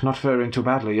are not faring too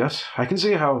badly yet. I can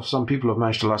see how some people have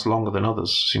managed to last longer than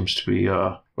others. Seems to be,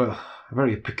 a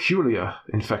very peculiar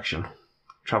infection.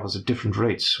 Travels at different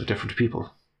rates for different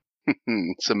people.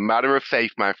 It's a matter of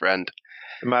faith, my friend.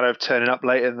 A matter of turning up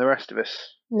later than the rest of us.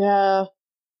 Yeah.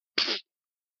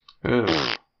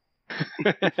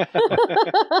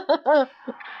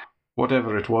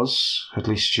 Whatever it was, at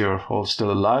least you're all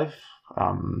still alive.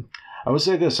 I would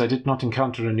say this, I did not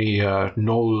encounter any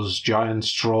gnolls,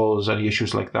 giants, trolls, any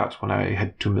issues like that when I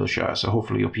head to Millshire, so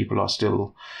hopefully your people are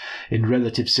still in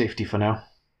relative safety for now.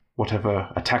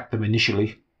 Whatever attacked them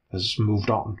initially has moved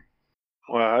on.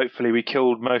 Well, hopefully we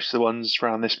killed most of the ones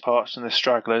around this part and the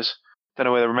stragglers. Don't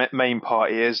know where the main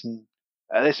party is, and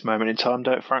at this moment in time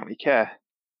don't frankly care.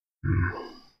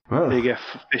 Well, bigger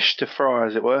fish to fry,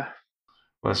 as it were.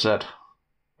 Well said.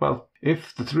 Well,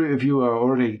 if the three of you are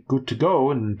already good to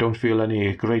go and don't feel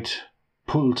any great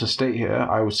pull to stay here,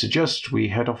 I would suggest we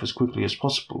head off as quickly as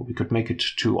possible. We could make it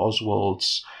to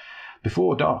Oswald's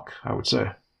before dark, I would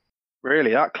say.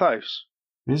 Really? That close?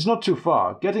 It's not too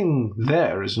far. Getting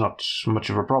there is not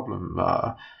much of a problem.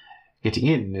 Getting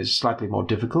in is slightly more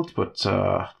difficult, but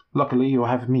luckily you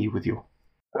have me with you.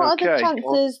 What are the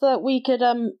chances that we could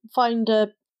find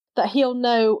that he'll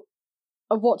know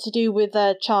of what to do with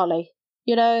Charlie?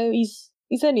 You know, he's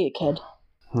only a kid.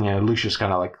 Yeah, Lucius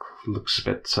kind of looks a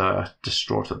bit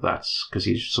distraught at that because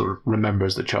he sort of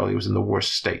remembers that Charlie was in the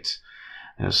worst state.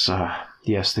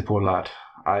 Yes, the poor lad.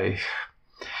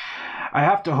 I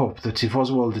have to hope that if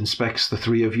Oswald inspects the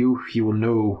three of you, he will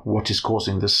know what is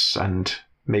causing this and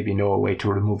maybe know a way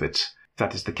to remove it. If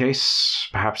that is the case,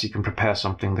 perhaps he can prepare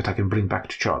something that I can bring back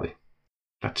to Charlie.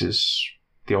 That is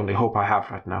the only hope I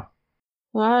have right now.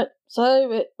 Right,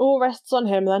 so it all rests on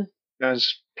him then.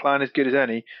 As plan as good as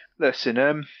any.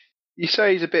 Listen, you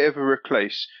say he's a bit of a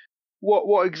recluse.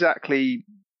 What exactly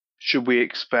should we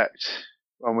expect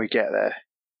when we get there?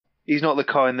 He's not the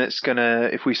kind that's gonna,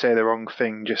 if we say the wrong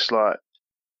thing, just like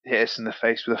hit us in the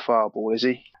face with a fireball, is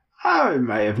he? I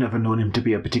have never known him to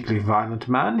be a particularly violent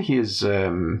man. He is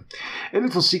a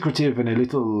little secretive and a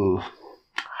little,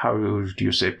 how do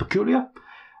you say, peculiar?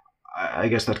 I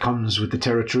guess that comes with the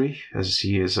territory, as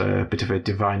he is a bit of a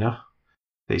diviner.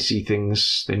 They see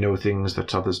things, they know things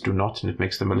that others do not, and it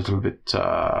makes them a little bit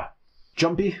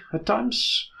jumpy at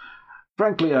times.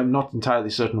 Frankly, I'm not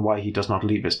entirely certain why he does not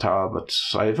leave his tower, but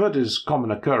I have heard it is common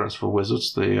occurrence for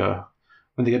wizards. They,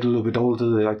 when they get a little bit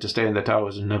older, they like to stay in their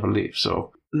towers and never leave,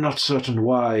 so not certain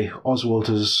why Oswald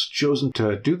has chosen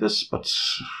to do this, but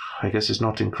I guess it's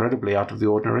not incredibly out of the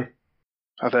ordinary.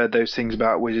 I've heard those things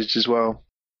about wizards as well.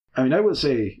 I mean, I will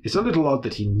say, it's a little odd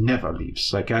that he never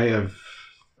leaves. Like, I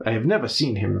have never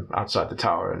seen him outside the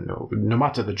tower, and no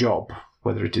matter the job,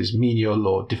 whether it is menial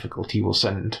or difficult, he will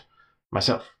send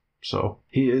myself. So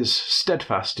he is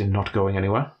steadfast in not going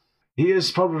anywhere. He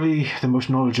is probably the most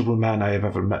knowledgeable man I have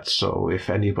ever met, so if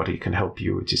anybody can help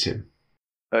you, it is him.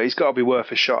 He's got to be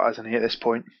worth a shot, hasn't he, at this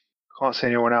point? Can't see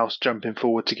anyone else jumping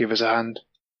forward to give us a hand.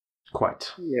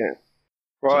 Quite. Yeah.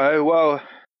 Right, well,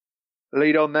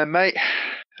 lead on then, mate.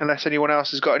 Unless anyone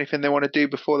else has got anything they want to do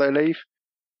before they leave.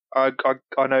 I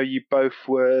know you both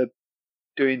were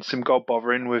doing some god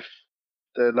bothering with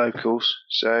the locals,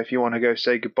 so if you want to go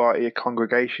say goodbye to your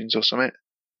congregations or something.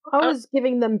 I was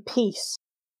giving them peace.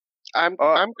 I'm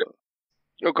go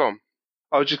on.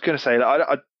 I was just going to say that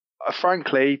I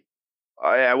frankly,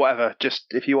 yeah, whatever. Just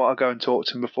if you want to go and talk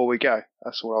to them before we go,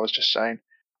 that's what I was just saying.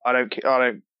 I don't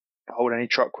hold any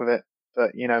truck with it,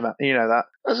 but you know that.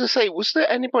 As I say, was there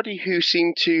anybody who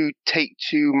seemed to take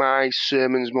to my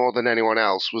sermons more than anyone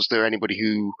else? Was there anybody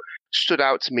who stood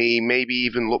out to me, maybe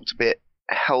even looked a bit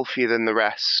healthier than the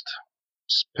rest,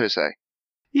 per se?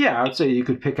 Yeah, I'd say you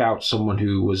could pick out someone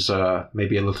who was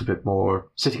maybe a little bit more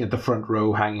sitting at the front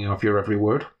row, hanging off your every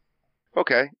word.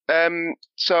 Okay.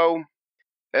 So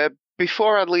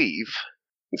before I leave,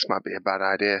 this might be a bad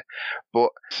idea, but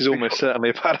this is almost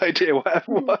certainly a bad idea.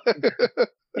 Whatever.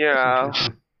 Yeah.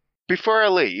 Before I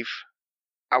leave,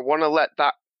 I want to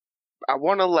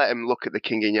let him look at the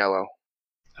King in Yellow.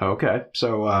 Okay,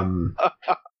 so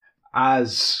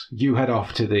as you head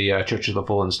off to the Church of the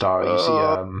Fallen Star, you see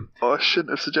I shouldn't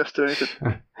have suggested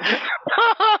anything.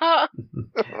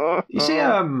 You see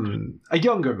a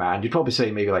younger man, you'd probably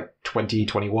say maybe like 20,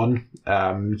 21.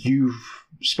 You've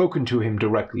spoken to him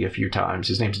directly a few times.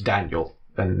 His name's Daniel,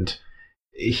 and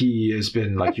he has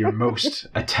been like your most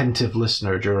attentive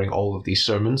listener during all of these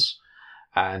sermons,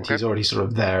 and he's already sort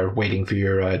of there waiting for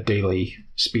your daily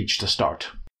speech to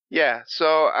start. Yeah,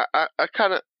 so I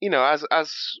kind of, as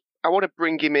I want to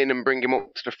bring him in and bring him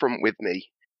up to the front with me,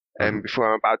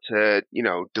 before I'm about to,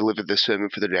 deliver the sermon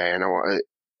for the day,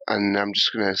 and I'm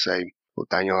just gonna say, well,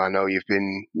 Daniel, I know you've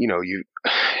been,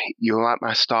 you're like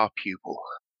my star pupil,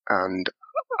 and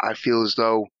I feel as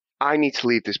though I need to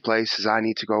leave this place, as I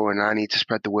need to go and I need to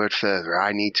spread the word further.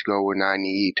 I need to go and I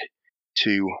need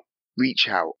to reach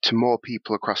out to more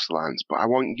people across the lands. But I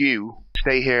want you to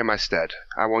stay here in my stead.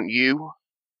 I want you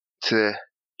to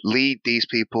lead these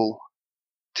people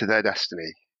to their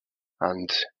destiny and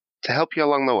to help you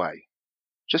along the way.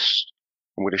 I'm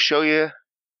going to show you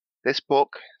this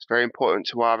book. It's very important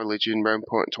to our religion, very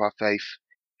important to our faith.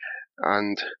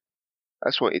 And I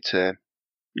just want you to,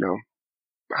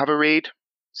 have a read,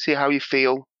 see how you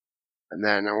feel, and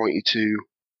then I want you to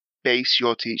base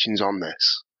your teachings on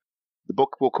this. The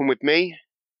book will come with me,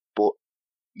 but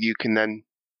you can then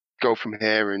go from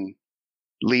here and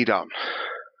lead on.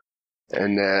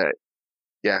 And I'm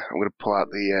going to pull out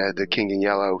the King in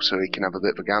Yellow so he can have a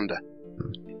bit of a gander.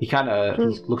 He kind of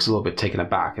looks a little bit taken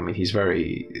aback. I mean, he's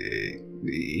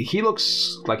he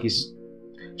looks like he's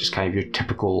just kind of your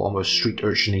typical, almost street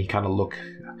urchin-y kind of look.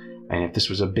 And if this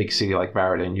was a big city like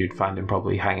Varadin, you'd find him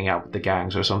probably hanging out with the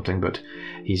gangs or something, but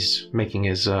he's making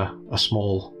his a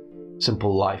small,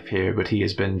 simple life here, but he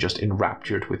has been just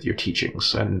enraptured with your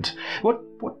teachings. And what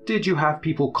did you have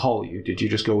people call you? Did you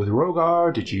just go with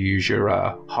Rogar? Did you use your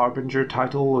Harbinger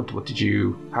title? Or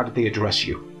how did they address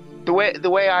you? The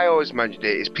way I always imagined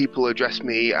it is people address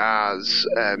me as,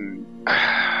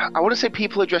 I want to say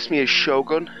people address me as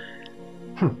Shogun.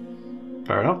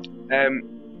 Fair enough.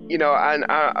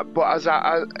 but as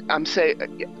I'm saying,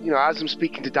 as I'm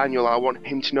speaking to Daniel, I want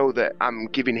him to know that I'm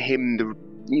giving him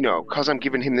because I'm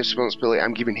giving him this responsibility,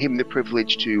 I'm giving him the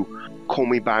privilege to call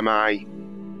me by my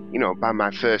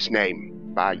first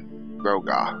name, by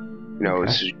Rogar.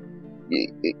 Okay.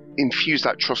 Infuse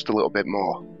that trust a little bit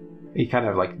more. He kind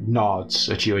of nods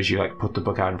at you as you put the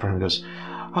book out in front of him and goes,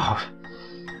 "Oh,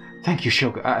 thank you,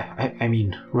 Shoga. I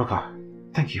mean, Rogar.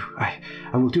 Thank you. I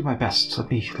will do my best. Let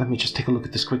me just take a look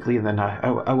at this quickly, and then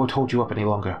I won't hold you up any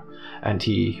longer." And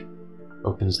he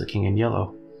opens The King in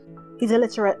Yellow. He's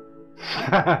illiterate.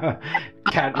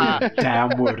 Can't read a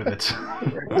damn word of it.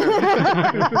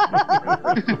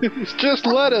 It's just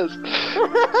letters.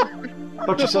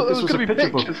 Thought you said this was a picture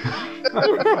book.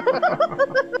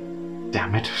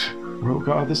 Damn it,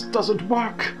 Rogar, this doesn't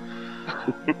work.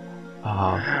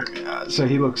 So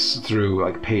he looks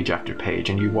through page after page,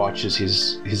 and you watch as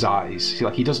his eyes,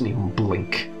 he doesn't even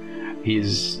blink.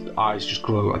 His eyes just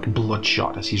glow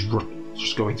bloodshot as he's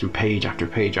just going through page after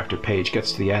page after page,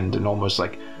 gets to the end and almost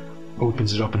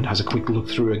opens it up and has a quick look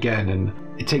through again, and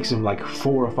it takes him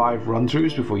 4 or 5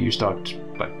 run-throughs before you start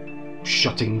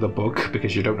shutting the book,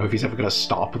 because you don't know if he's ever going to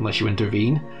stop unless you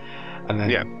intervene. And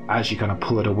then as you kind of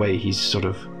pull it away, he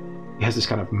has this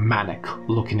kind of manic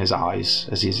look in his eyes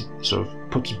as he sort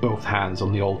of puts both hands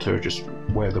on the altar just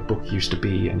where the book used to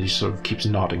be, and he sort of keeps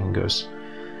nodding and goes,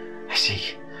 I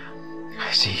see,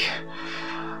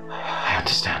 I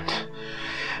understand.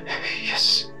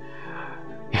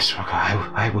 Yes,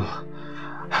 Rogar, I will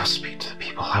speak to the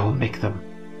people. I will make them.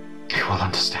 They will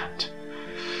understand.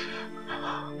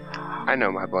 I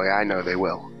know, my boy. I know they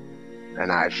will.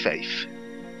 And I have faith.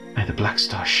 May the Black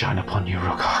Star shine upon you,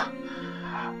 Rogar.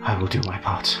 I will do my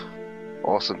part.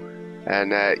 Awesome.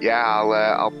 And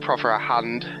I'll proffer a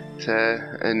hand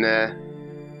and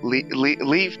leave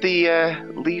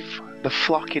the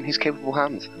flock in his capable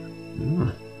hands.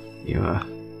 You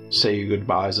say your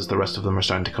goodbyes as the rest of them are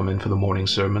starting to come in for the morning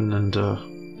sermon, and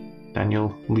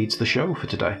Daniel leads the show for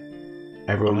today.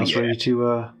 Everyone else ready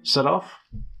to set off?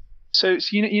 So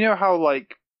you know how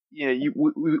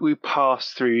we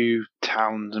pass through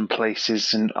towns and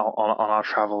places and on our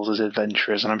travels as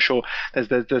adventurers, and I'm sure there's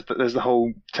the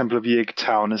whole Temple of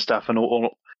Yig-Town and stuff, and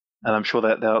I'm sure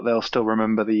that they'll still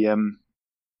remember the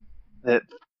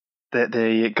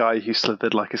guy who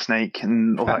slithered like a snake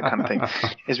and all that kind of thing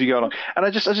as we go along. And I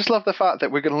just love the fact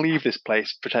that we're going to leave this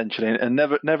place potentially and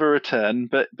never return.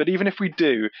 But even if we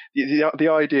do, the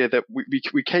idea that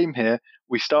we came here,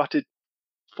 we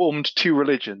formed 2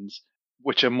 religions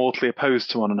which are mortally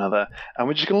opposed to one another, and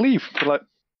we're just going to leave. We're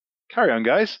carry on,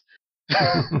 guys.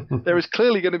 There is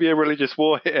clearly going to be a religious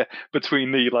war here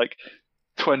between the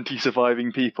 20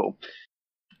 surviving people.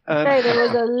 Hey, there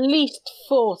was at least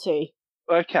 40.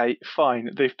 Okay, fine.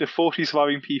 The 40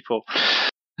 surviving people.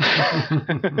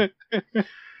 And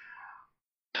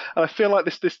I feel like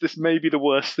this may be the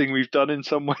worst thing we've done in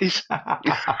some ways.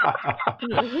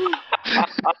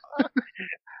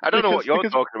 I don't know what you're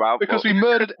talking about. Because we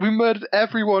murdered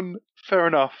everyone, fair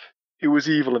enough, who was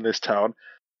evil in this town,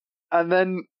 and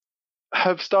then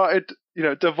have started,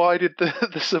 divided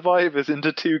the survivors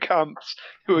into 2 camps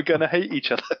who are going to hate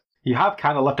each other. You have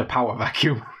kind of left a power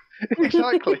vacuum.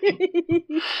 Exactly.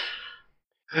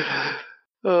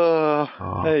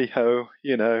 Hey ho,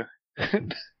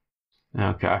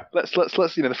 Okay. Let's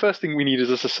the first thing we need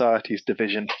as a society is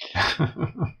division.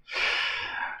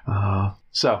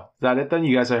 So, is that it then?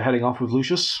 You guys are heading off with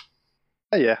Lucius?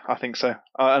 Yeah, I think so.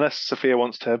 Unless Sophia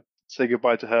wants to say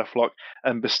goodbye to her flock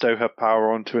and bestow her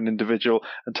power onto an individual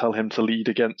and tell him to lead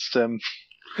against...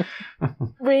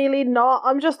 Really not.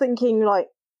 I'm just thinking,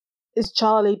 is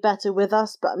Charlie better with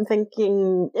us? But I'm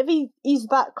thinking, if he's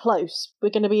that close,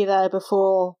 we're going to be there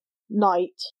before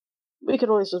night. We could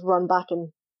always just run back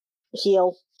and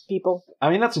heal people. I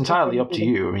mean, that's entirely up to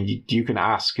you. I mean, you can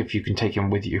ask if you can take him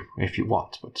with you if you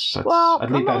want, but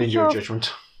I'd leave that in your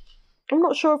judgment. I'm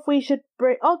not sure if we should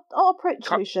bring... I'll approach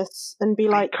Lucius and be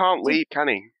like... He can't leave, can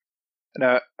he?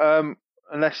 No,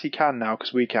 unless he can now,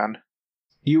 because we can.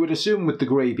 You would assume with the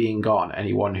Grey being gone,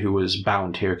 anyone who was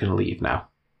bound here can leave now.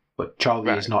 But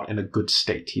Charlie is not in a good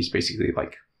state. He's basically,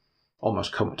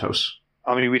 almost comatose.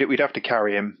 I mean, we'd have to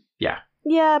carry him. Yeah.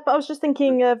 Yeah, but I was just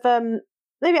thinking of...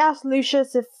 maybe ask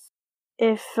Lucius if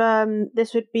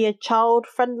this would be a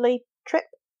child-friendly trip.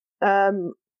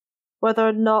 Whether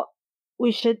or not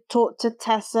we should talk to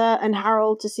Tessa and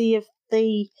Harold to see if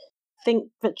they think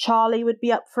that Charlie would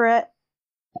be up for it.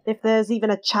 If there's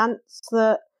even a chance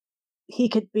that he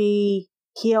could be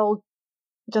healed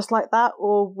just like that,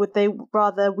 or would they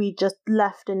rather we just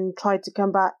left and tried to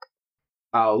come back?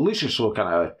 Lucius will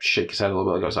kind of shake his head a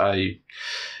little bit and goes,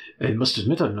 I must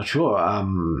admit, I'm not sure.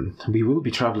 We will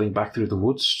be travelling back through the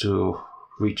woods to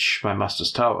reach my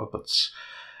master's tower, but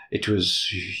it was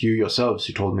you yourselves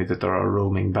who told me that there are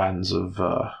roaming bands of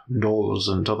gnolls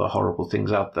and other horrible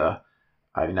things out there.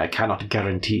 I mean, I cannot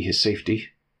guarantee his safety.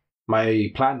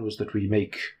 My plan was that we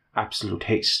make absolute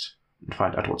haste and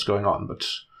find out what's going on, but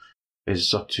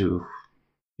it's up to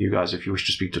you guys if you wish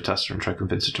to speak to Tessa and try to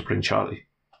convince her to bring Charlie.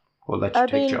 Or let you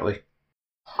take Charlie.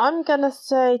 I'm going to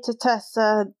say to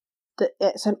Tessa that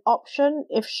it's an option.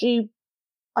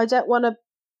 I don't want to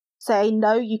say,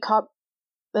 no, you can't,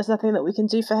 there's nothing that we can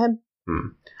do for him.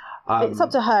 It's up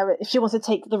to her if she wants to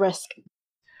take the risk.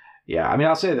 Yeah, I mean,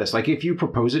 I'll say this. Like, if you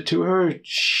propose it to her,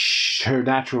 her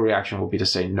natural reaction will be to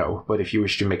say no. But if you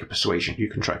wish to make a persuasion, you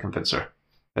can try to convince her.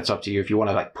 That's up to you if you want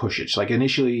to, like, push it. So, like,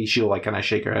 initially, she'll, like, kind of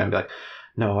shake her head and be like,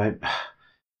 no,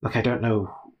 I don't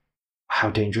know how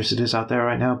dangerous it is out there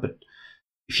right now, but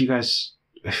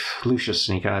if Lucius,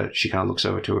 and she kind of looks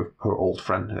over to her old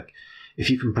friend, like, if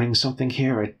you can bring something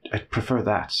here, I'd prefer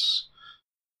that.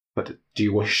 But do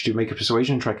you wish to make a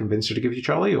persuasion and try to convince her to give you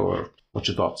Charlie, or what's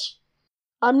your thoughts?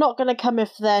 I'm not going to come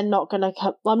if they're not going to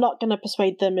come. I'm not going to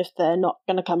persuade them if they're not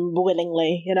going to come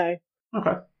willingly, you know.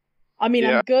 Okay. I mean,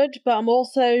 yeah. I'm good, but I'm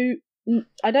also...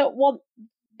 I don't want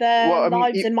their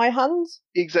lives in my hands.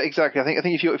 Exactly. I think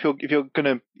if you're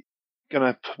gonna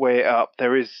weigh it up,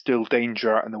 there is still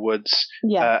danger out in the woods.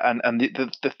 Yeah. And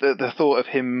the thought of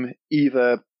him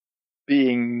either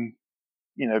being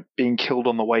killed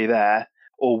on the way there,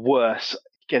 or worse,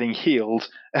 getting healed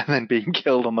and then being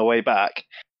killed on the way back.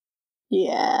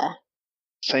 Yeah.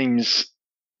 Seems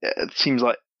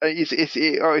like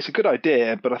it's a good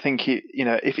idea, but I think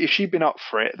if she'd been up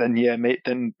for it, then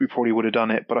then we probably would have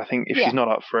done it. But I think if she's not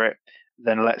up for it,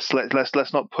 then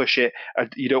let's not push it.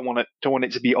 You don't want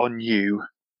it to be on you.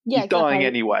 Yeah, he's dying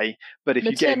anyway. But if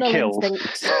you get him killed,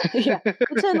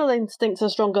 maternal instincts are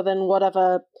stronger than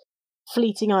whatever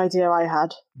fleeting idea I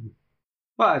had.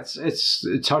 Well,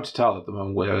 it's hard to tell at the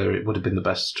moment whether it would have been the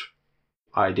best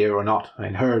idea or not. I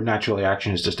mean, her natural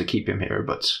reaction is just to keep him here,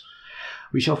 but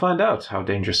we shall find out how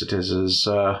dangerous it is as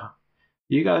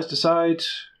you guys decide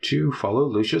to follow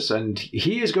Lucius, and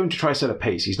he is going to try to set a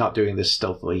pace. He's not doing this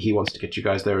stealthily. He wants to get you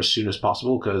guys there as soon as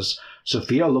possible because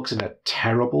Sophia looks in a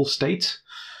terrible state.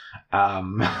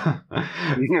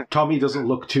 Tommy doesn't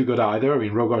look too good either. I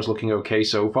mean, Rogar's looking okay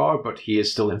so far, but he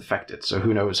is still infected, so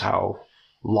who knows how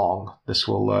long this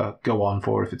will go on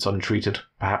for if it's untreated.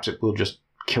 Perhaps it will just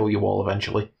kill you all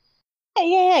eventually.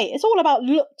 Hey, it's all about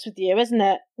looks with you, isn't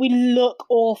it? We look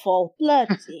awful.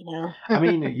 Bloody now. I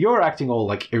mean, you're acting all,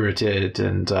 like, irritated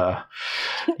and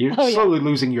you're slowly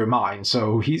losing your mind,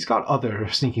 so he's got other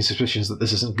sneaking suspicions that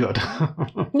this isn't good.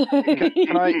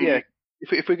 Can I,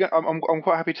 if we go, I'm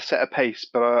quite happy to set a pace,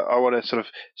 but I want to sort of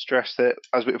stress that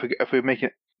if we're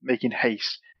making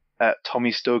haste,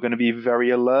 Tommy's still going to be very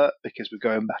alert because we're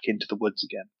going back into the woods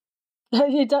again.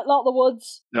 You don't like the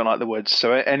woods? Don't like the woods.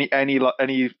 So any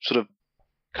sort of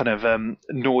kind of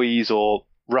noise or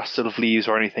rustle of leaves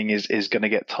or anything is going to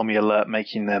get Tommy alert,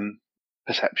 making them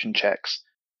perception checks.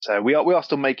 So we are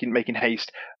still making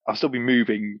haste. I'll still be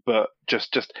moving, but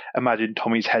just imagine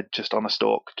Tommy's head just on a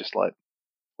stalk, just like,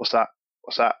 what's that?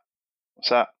 What's that? What's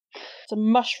that? It's a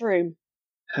mushroom.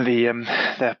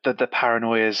 The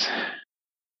paranoia's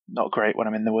not great when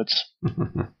I'm in the woods.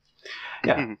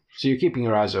 Yeah. So you're keeping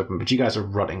your eyes open, but you guys are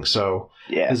running. So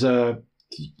yeah,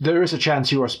 there is a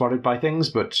chance you are spotted by things,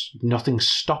 but nothing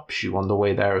stops you on the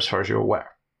way there, as far as you're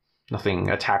aware. Nothing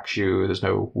attacks you. There's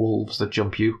no wolves that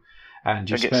jump you, and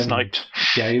you get sniped.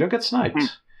 Yeah, you don't get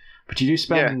sniped, but you do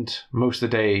spend most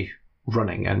of the day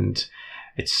running, and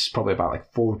it's probably about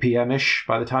like 4 p.m.-ish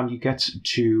by the time you get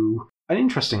to an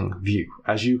interesting view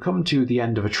as you come to the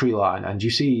end of a tree line, and you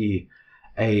see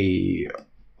a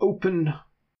open.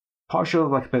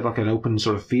 Partial, like a bit like an open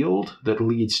sort of field that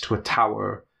leads to a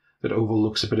tower that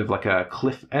overlooks a bit of like a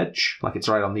cliff edge, like it's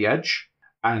right on the edge.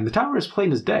 And the tower is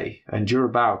plain as day, and you're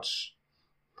about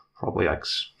probably like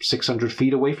 600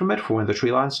 feet away from it for when the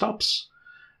tree line stops.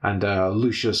 And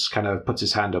Lucius kind of puts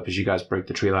his hand up as you guys break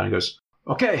the tree line and goes,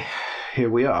 "Okay, here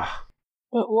we are."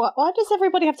 Why does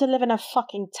everybody have to live in a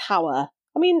fucking tower?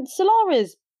 I mean,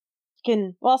 Solari's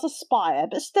it's a spire,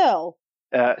 but still.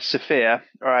 Sophia,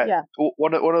 right? Yeah.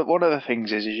 One of the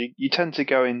things is you tend to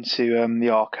go into the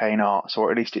arcane arts,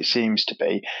 or at least it seems to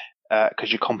be,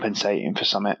 because you're compensating for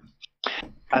something.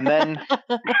 And then,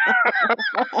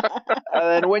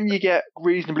 when you get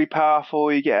reasonably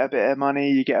powerful, you get a bit of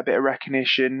money, you get a bit of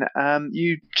recognition,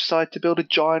 you decide to build a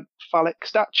giant phallic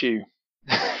statue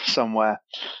somewhere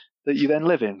that you then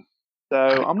live in. So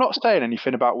I'm not saying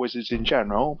anything about wizards in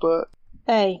general, but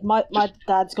Hey, my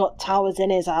dad's got towers in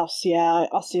his house. Yeah,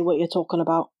 I see what you're talking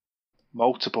about.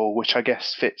 Multiple, which I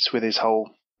guess fits with his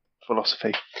whole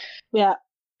philosophy. Yeah.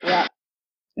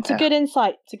 It's a good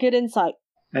insight.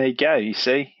 There you go, you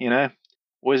see,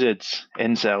 wizards,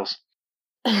 incels.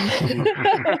 I'm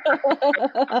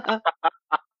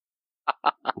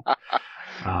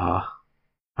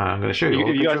going to show you a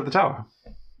picture of the tower.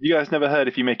 You guys never heard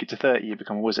if you make it to 30, you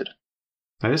become a wizard?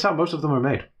 That is how most of them are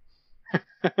made.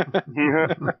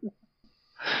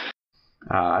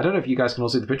 I don't know if you guys can all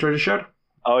see the picture I just showed.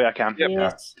 Oh, yeah, I can. Yep.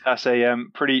 Yes. That's a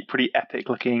pretty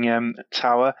epic-looking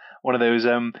tower. One of those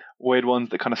weird ones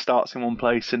that kind of starts in one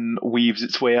place and weaves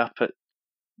its way up at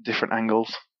different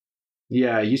angles.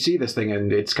 Yeah, you see this thing,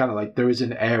 and it's kind of like there is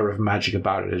an air of magic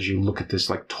about it as you look at this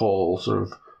like tall, sort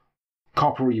of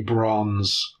coppery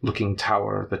bronze-looking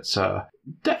tower that's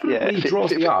definitely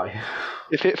draws the eye.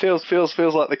 If it feels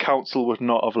like the council would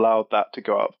not have allowed that to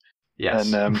go up.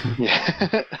 Yes. And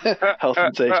health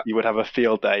and safety would have a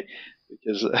field day,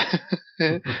 because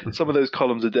some of those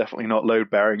columns are definitely not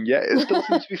load-bearing, yet it still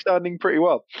seems to be standing pretty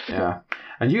well. Yeah.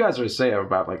 And you guys are, say,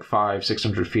 about like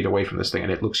 500-600 feet away from this thing,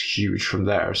 and it looks huge from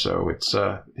there, so it's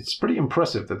pretty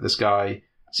impressive that this guy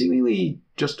seemingly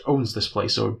just owns this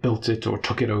place, or built it, or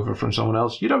took it over from someone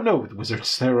else. You don't know with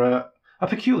wizards. They're a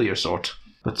peculiar sort.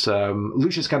 But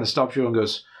Lucius kind of stops you and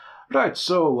goes, right,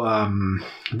 so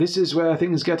this is where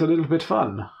things get a little bit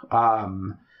fun.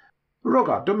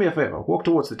 Rogar, do me a favor. Walk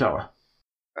towards the tower.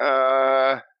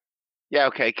 Yeah,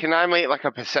 okay. Can I make like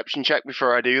a perception check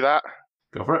before I do that?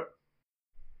 Go for it.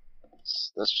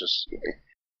 That's just...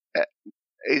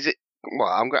 is it... Well,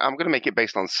 I'm going to make it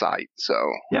based on sight, so...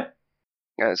 Yeah.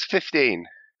 It's 15.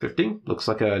 15. Looks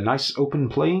like a nice open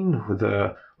plain with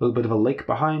a little bit of a lake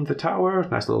behind the tower.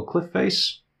 Nice little cliff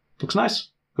face. Looks nice.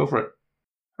 Go for it.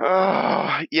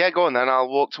 Yeah, go on then. I'll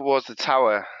walk towards the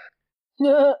tower.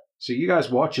 So you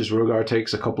guys watch as Rogar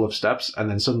takes a couple of steps, and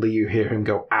then suddenly you hear him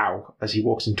go, ow, as he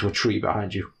walks into a tree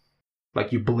behind you.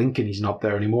 Like you blink and he's not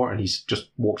there anymore, and he's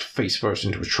just walked face first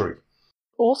into a tree.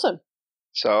 Awesome.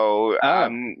 So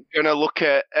I'm going to look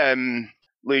at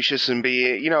Lucius and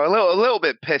be, a little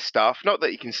bit pissed off. Not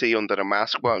that you can see under the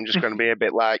mask, but I'm just going to be a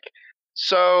bit like,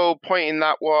 so pointing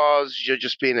that was, you're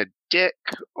just being a dick,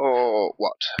 or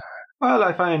what? Well,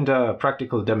 I find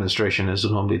practical demonstration is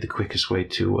normally the quickest way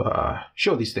to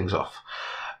show these things off.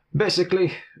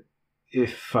 Basically,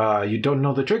 if you don't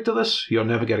know the trick to this, you're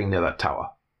never getting near that tower.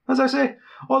 As I say,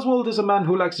 Oswald is a man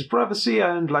who likes his privacy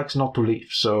and likes not to leave,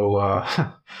 so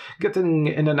getting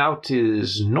in and out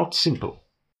is not simple.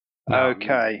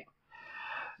 Okay.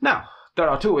 Now, there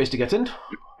are two ways to get in.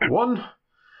 One,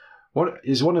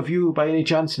 is one of you by any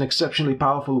chance an exceptionally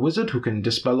powerful wizard who can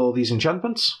dispel all these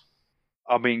enchantments?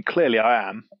 I mean, clearly I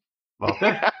am.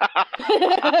 Okay.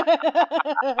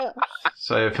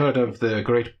 So I've heard of the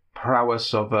great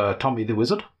prowess of Tommy the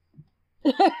Wizard.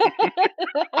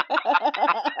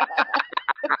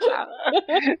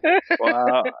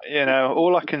 Well,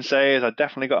 all I can say is I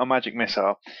definitely got a magic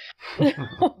missile.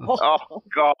 Oh,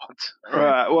 God.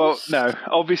 Right, well, no,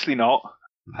 obviously not.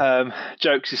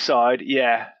 Jokes aside,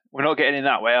 yeah, we're not getting in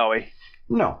that way, are we?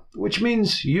 No, which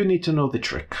means you need to know the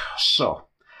trick. So,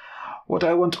 what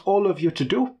I want all of you to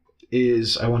do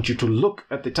is I want you to look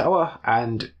at the tower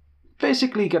and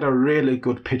basically get a really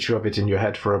good picture of it in your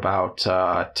head for about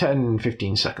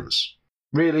 10-15 seconds.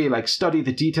 Really, study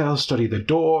the details, study the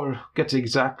door, get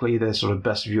exactly the sort of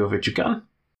best view of it you can.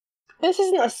 This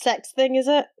isn't a sex thing, is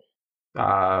it?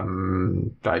 I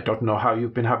don't know how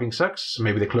you've been having sex.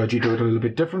 Maybe the clergy do it a little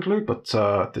bit differently, but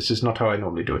this is not how I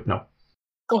normally do it, no.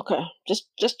 Okay,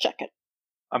 just check it.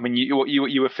 I mean,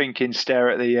 you were thinking stare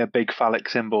at the big phallic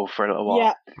symbol for a little while.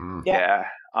 Yeah. Yeah.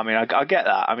 I mean, I get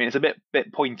that. I mean, it's a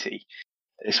bit pointy,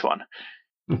 this one.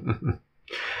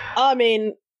 I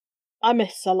mean, I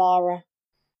miss Solara.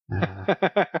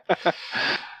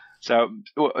 So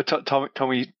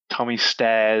Tommy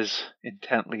stares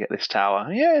intently at this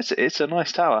tower. Yeah, it's a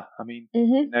nice tower. I mean,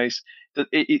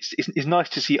 it's nice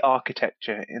to see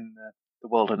architecture in the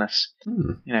wilderness.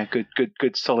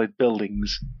 Good solid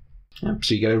buildings. Yep,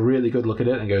 so you get a really good look at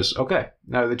it and goes, okay,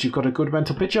 now that you've got a good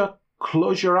mental picture,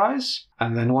 close your eyes,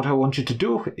 and then what I want you to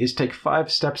do is take 5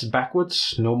 steps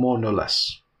backwards, no more, no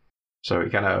less. So he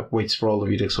kind of waits for all of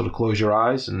you to sort of close your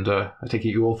eyes, and I take it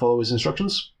you all follow his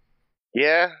instructions?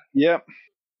 Yeah. Yep.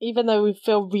 Even though we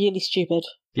feel really stupid.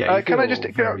 Yeah, you feel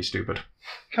very stupid.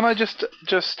 Can I just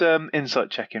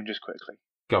insight check him just quickly?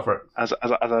 Go for it. As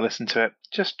I listen to it,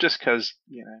 just because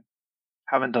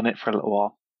haven't done it for a little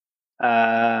while.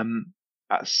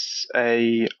 That's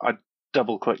I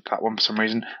double clicked that one for some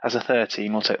reason. As a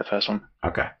 13, we'll take the first one.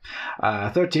 Okay.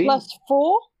 13. +4?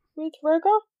 with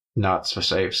Rogar? No, it's for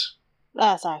saves.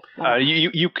 Sorry.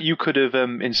 You could have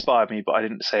inspired me, but I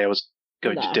didn't say I was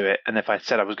going to do it. And if I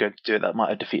said I was going to do it, that might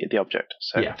have defeated the object.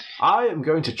 So yeah, I am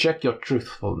going to check your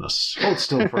truthfulness. Hold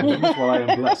still for a moment while I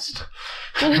am blessed.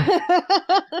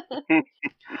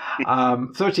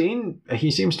 13. He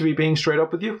seems to be being straight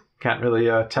up with you. Can't really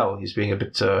tell. He's being a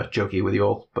bit jokey with you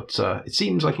all, but it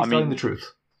seems like he's telling the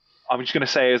truth. I'm just going to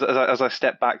say, as I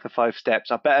step back the 5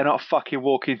 steps, I better not fucking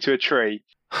walk into a tree.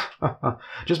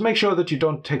 Just make sure that you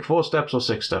don't take 4 steps or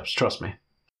 6 steps. Trust me.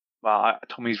 Well,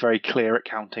 Tommy's very clear at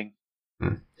counting.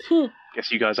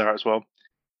 Guess you guys are as well.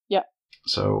 Yeah.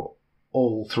 So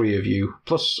all 3 of you,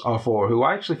 plus R4, who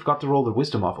I actually forgot to roll the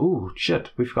wisdom off. Ooh, shit,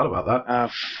 we forgot about that. Oh,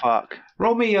 fuck.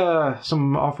 Roll me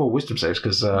some R4 wisdom saves,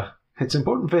 because it's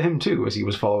important for him too, as he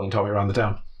was following Tommy around the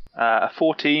town. A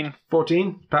 14.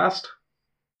 14, passed.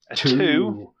 A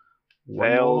 2.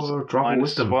 Fails. Drop of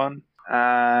wisdom. 1.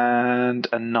 And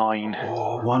a 9.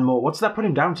 Oh, 1 more. What's that put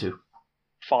him down to?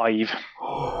 5.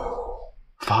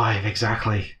 5,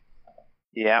 exactly.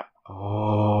 Yeah.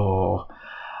 Oh.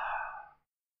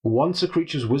 Once a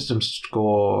creature's wisdom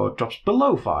score drops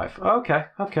below 5. Okay.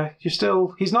 He's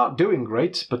not doing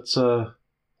great, but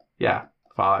yeah,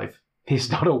 5.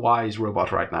 He's not a wise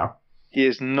robot right now. He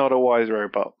is not a wise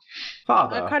robot.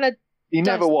 Father. He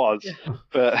never was,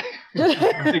 but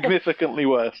significantly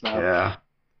worse now. Yeah.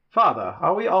 Father,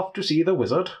 are we off to see the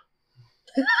wizard?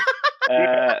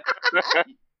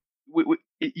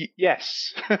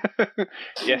 Yes.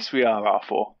 Yes, we are,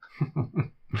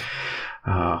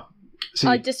 R4.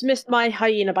 I dismissed my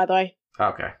hyena, by the way.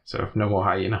 Okay, so no more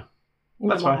hyena.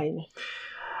 That's fine.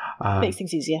 Makes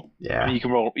things easier. Yeah. You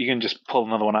can just pull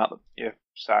another one out of your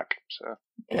sack. So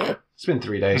it's been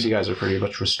 3 days. You guys are pretty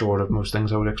much restored of most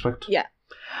things, I would expect. Yeah.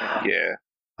 Yeah.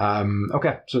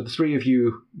 Okay, so the 3 of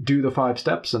you do the 5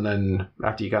 steps, and then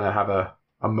after you kind of have a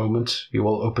moment, you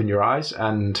will open your eyes,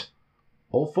 and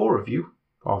all 4 of you,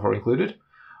 R4 included,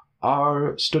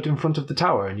 are stood in front of the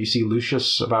tower, and you see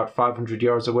Lucius about 500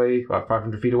 yards away, about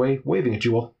 500 feet away, waving at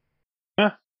you all.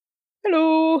 Huh.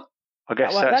 Hello. I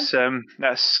guess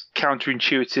that's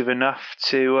counterintuitive enough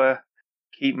to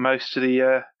keep most of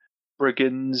the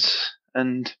brigands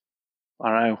and, I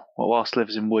don't know, what else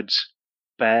lives in woods?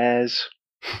 Bears,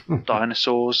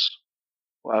 dinosaurs,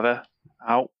 whatever,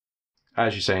 out.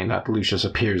 As you're saying that, Lucius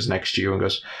appears next to you and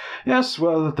goes, yes,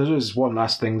 well, there is one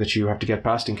last thing that you have to get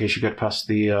past in case you get past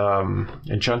the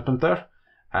enchantment there.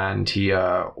 And he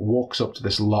walks up to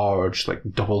this large,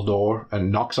 double door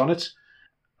and knocks on it,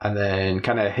 and then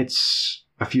kind of hits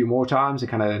a few more times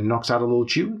and kind of knocks out a little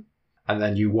tune. And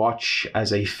then you watch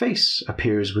as a face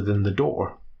appears within the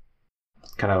door,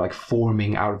 kind of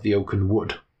forming out of the oaken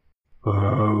wood.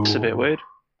 Oh. It's a bit weird.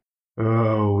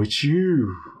 Oh, it's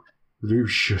you,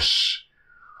 Lucius.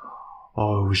 I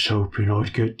was hoping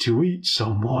I'd get to eat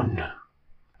someone.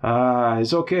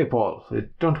 It's okay, Paul.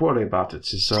 Don't worry about it.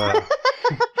 It's,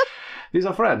 these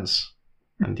are friends.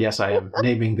 And yes, I am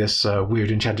naming this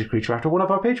weird enchanted creature after one of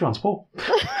our patrons, Paul.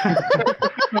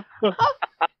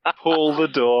 Pull the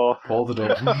door. Pull the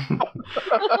door.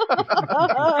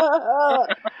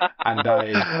 And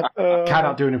I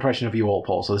cannot do an impression of you all,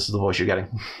 Paul, so this is the voice you're getting.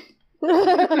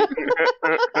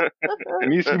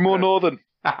 And you see more northern.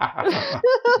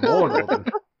 More northern.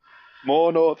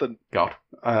 More northern. God.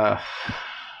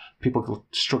 People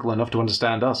struggle enough to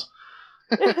understand us.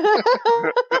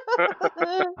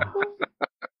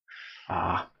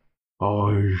 I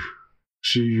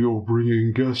see you're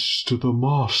bringing guests to the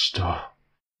master.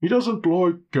 He doesn't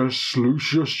like guests,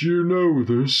 Lucius, you know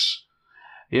this.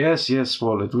 Yes,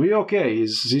 well, it'll be okay.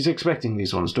 He's expecting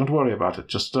these ones. Don't worry about it.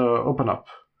 Just open up.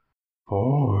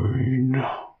 Fine.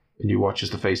 And you watch as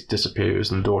the face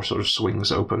disappears and the door sort of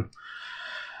swings open.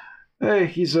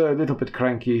 He's a little bit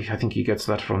cranky. I think he gets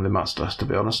that from the master, to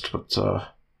be honest, but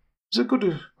he's a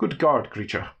good guard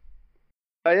creature.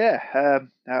 Oh yeah,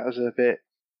 that was a bit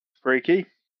freaky.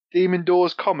 Demon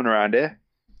doors common around here?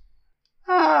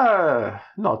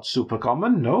 Not super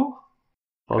common, no.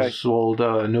 Okay. Oswald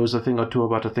knows a thing or two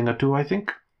about a thing or two, I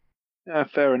think.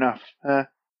 Fair enough.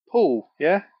 Paul,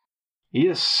 yeah?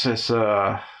 Yes,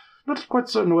 not quite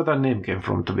certain where that name came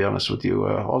from, to be honest with you.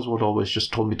 Oswald always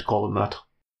just told me to call him that.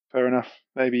 Fair enough.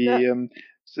 Maybe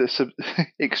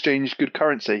exchanged good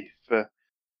currency for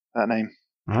that name.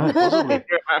 Possibly.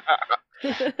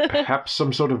 Perhaps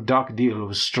some sort of dark deal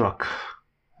was struck.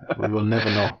 We will never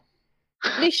know.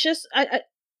 Lucius,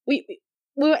 we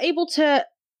were able to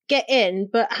get in,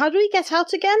 but how do we get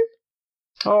out again?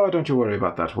 Oh, don't you worry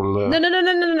about that. We'll.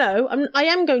 No. I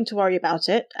am going to worry about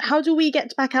it. How do we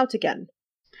get back out again?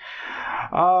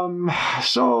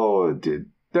 So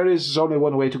there is only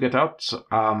one way to get out.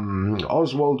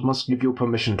 Oswald must give you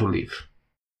permission to leave.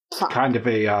 Kind of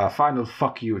a final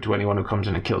fuck you to anyone who comes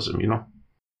in and kills him, you know?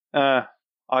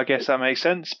 I guess that makes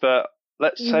sense, but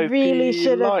let's hope really he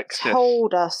should have likes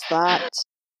told us that.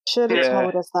 Should have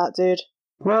told us that, dude.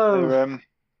 Well, So,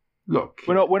 look.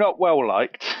 we're not well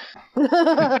liked.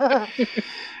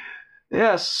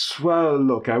 Yes, well,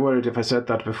 look, I worried if I said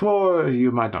that before,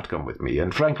 you might not come with me,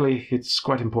 and frankly, it's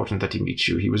quite important that he meets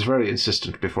you. He was very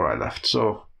insistent before I left,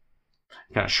 so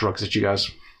he kind of shrugs at you guys.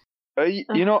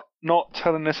 You're not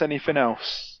telling us anything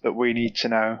else that we need to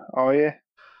know, are you?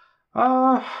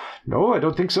 No, I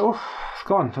don't think so.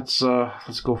 Come on, let's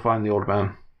go find the old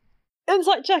man.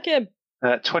 Insight check him.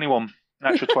 21,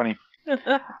 natural 20.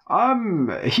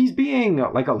 He's being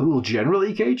like a little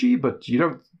generally cagey, but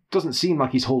doesn't seem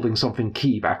like he's holding something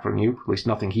key back from you. At least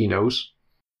nothing he knows.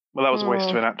 Well, that was a waste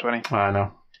of a nat 20. I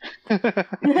know.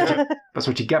 That's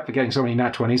what you get for getting so many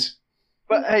nat 20s.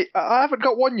 But hey, I haven't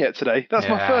got one yet today. That's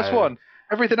my first one.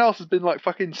 Everything else has been like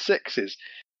fucking 6s.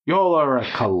 Y'all are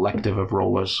a collective of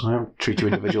rollers. I don't treat you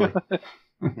individually.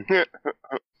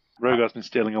 Rogar's been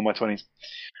stealing all my 20s.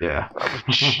 Yeah.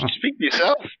 Speak for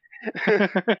yourself.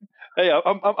 Hey,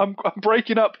 I'm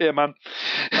breaking up here, man.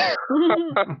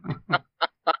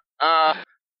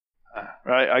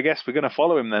 Right, I guess we're going to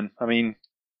follow him then. I mean,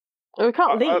 we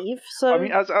can't leave, so... I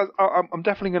mean, I'm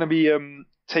definitely going to be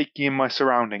taking in my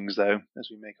surroundings, though, as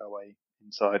we make our way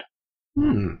inside.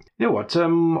 You know what?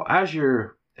 As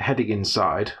you're heading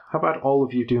inside, how about all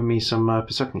of you do me some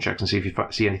perception checks and see if you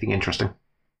see anything interesting?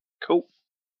 Cool.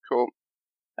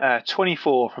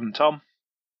 24 from Tom.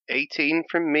 18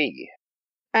 from me.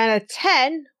 And a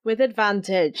 10 with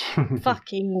advantage.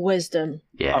 Fucking wisdom.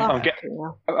 Yeah.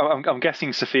 I'm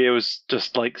guessing Sophia was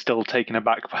just like still taken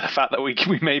aback by the fact that we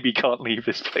maybe can't leave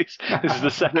this place. This is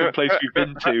the second place we've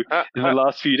been to in the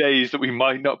last few days that we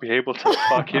might not be able to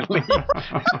fucking leave.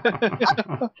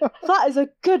 That is a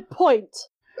good point.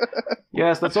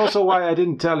 Yes, that's also why I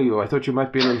didn't tell you. I thought you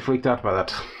might be a little freaked out by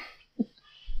that.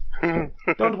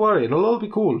 Don't worry, it'll all be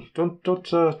cool.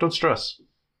 Don't stress.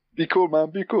 Be cool,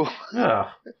 man. Be cool. Yeah.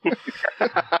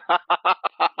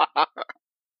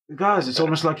 Guys, it's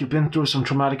almost like you've been through some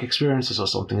traumatic experiences or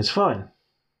something. It's fine.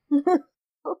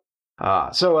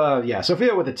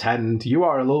 Sophia with a 10, you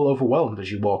are a little overwhelmed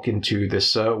as you walk into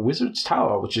this wizard's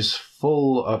tower, which is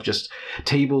full of just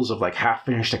tables of like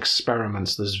half-finished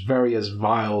experiments. There's various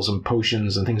vials and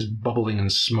potions and things bubbling and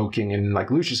smoking, and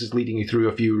like Lucius is leading you through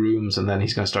a few rooms, and then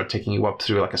he's going to start taking you up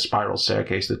through like a spiral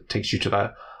staircase that takes you to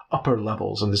the upper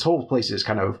levels, and this whole place is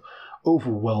kind of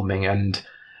overwhelming, and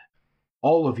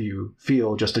all of you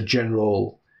feel just a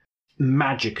general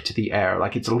magic to the air.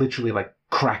 Like it's literally like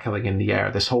crackling in the air.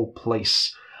 This whole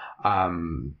place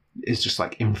is just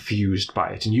like infused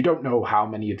by it, and you don't know how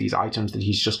many of these items that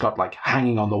he's just got like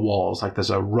hanging on the walls. Like there's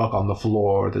a rug on the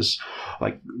floor, there's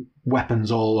like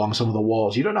weapons all along some of the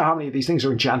walls. You don't know how many of these things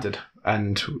are enchanted,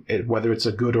 and whether it's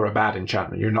a good or a bad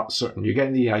enchantment, you're not certain. You're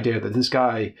getting the idea that this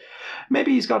guy,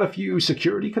 maybe he's got a few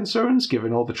security concerns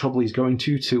given all the trouble he's going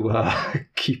to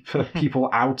keep people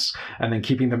out and then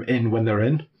keeping them in when they're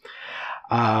in.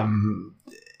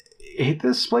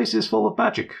 This place is full of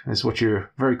magic, is what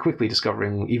you're very quickly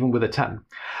discovering, even with a 10.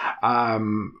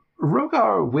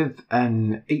 Rogar with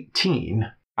an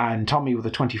 18 and Tommy with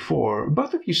a 24,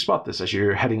 both of you spot this as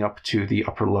you're heading up to the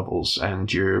upper levels,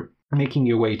 and you're making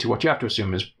your way to what you have to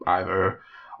assume is either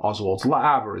Oswald's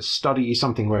lab or his study,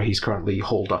 something where he's currently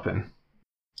holed up in.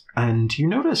 And you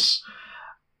notice,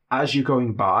 as you're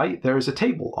going by, there is a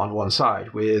table on one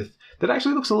side that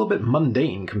actually looks a little bit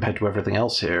mundane compared to everything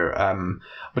else here.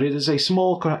 But it is a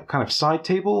small kind of side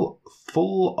table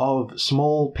full of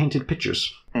small painted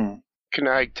pictures. Can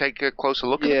I take a closer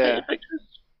look at the painted pictures?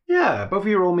 Yeah, both of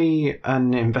you roll me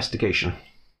an investigation.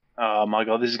 Oh my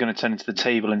god, this is going to turn into the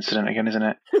table incident again, isn't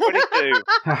it? 22.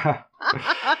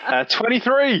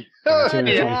 23!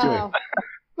 22.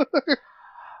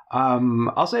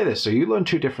 I'll say this, so you learn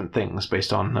two different things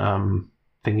based on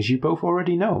things you both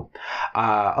already know.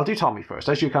 I'll do Tommy first.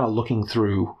 As you're kind of looking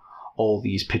through all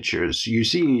these pictures, you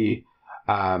see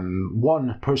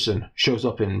one person shows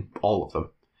up in all of them.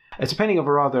 It's a painting of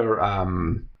a rather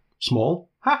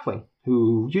small halfling,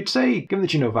 who you'd say, given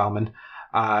that you know Valman,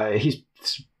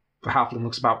 halfling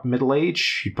looks about middle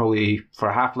age. You'd probably, for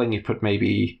a halfling, you'd put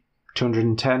maybe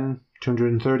 210,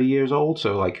 230 years old,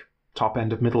 so like top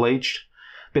end of middle aged.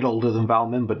 Bit older than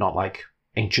Valman, but not like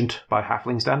ancient by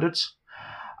halfling standards.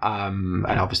 And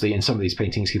obviously in some of these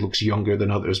paintings he looks younger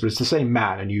than others, but it's the same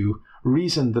man, and you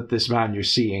reason that this man you're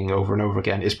seeing over and over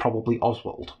again is probably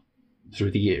Oswald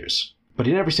through the years. But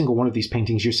in every single one of these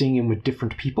paintings you're seeing him with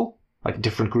different people. like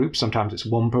different groups. Sometimes it's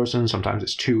one person, sometimes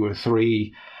it's 2 or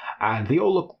 3, and they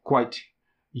all look quite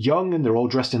young, and they're all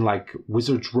dressed in like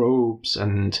wizard's robes,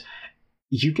 and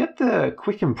you get the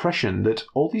quick impression that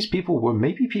all these people were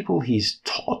maybe people he's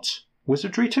taught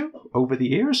wizardry to over the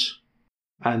years.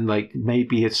 And like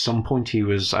maybe at some point he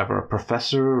was either a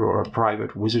professor or a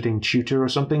private wizarding tutor or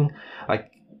something.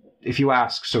 Like if you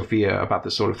ask Sophia about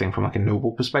this sort of thing from like a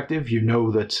noble perspective, you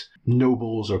know that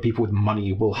nobles or people with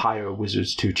money will hire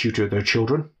wizards to tutor their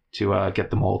children to get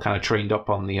them all kind of trained up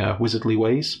on the wizardly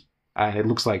ways. And it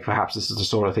looks like perhaps this is the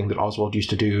sort of thing that Oswald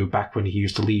used to do back when he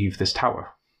used to leave this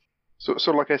tower. So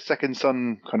sort of like a second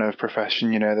son kind of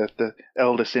profession, the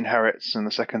eldest inherits and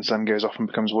the second son goes off and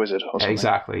becomes a wizard or something.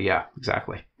 Exactly, yeah,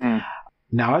 exactly.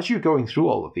 Now, as you're going through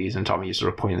all of these, and Tommy, you're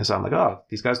sort of pointing this out, like, oh,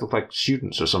 these guys look like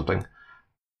students or something.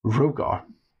 Rogar,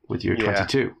 with your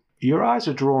 22, your eyes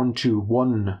are drawn to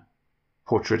one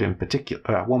portrait in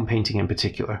particular, one painting in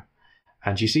particular,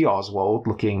 and you see Oswald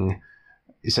looking,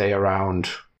 say, around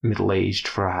middle-aged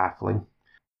for a halfling,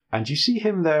 and you see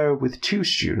him there with 2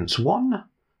 students, one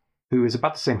who is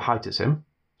about the same height as him,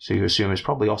 so you assume is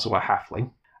probably also a halfling,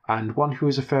 and one who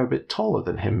is a fair bit taller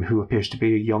than him, who appears to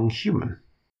be a young human.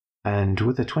 And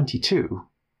with a 22,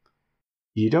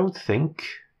 you don't think,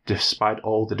 despite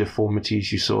all the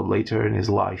deformities you saw later in his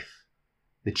life,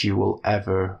 that you will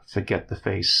ever forget the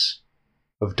face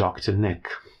of Dr. Nick.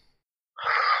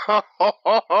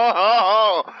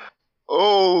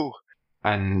 Oh!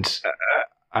 And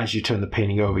as you turn the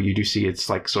painting over, you do see it's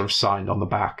like sort of signed on the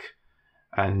back.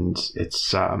 And it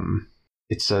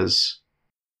says,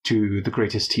 "To the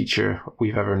greatest teacher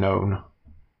we've ever known,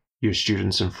 your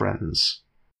students and friends,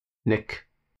 Nick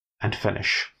and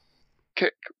Finish."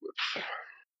 Can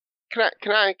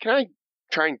I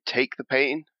try and take the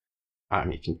painting?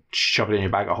 You can shove it in your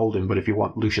bag of holding, but if you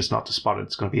want Lucius not to spot it,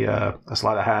 it's going to be a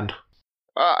sleight of hand.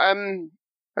 I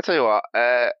tell you what.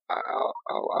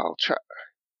 I'll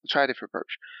try a different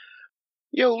approach.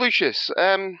 Yo, Lucius.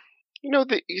 You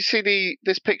see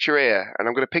this picture here, and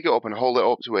I'm going to pick it up and hold it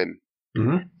up to him.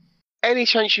 Mm-hmm. Any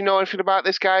chance you know anything about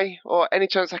this guy, or any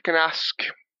chance I can ask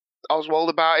Oswald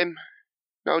about him?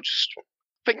 No, just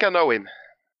think I know him.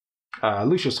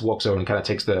 Lucius walks over and kind of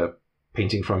takes the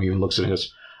painting from you and looks at it and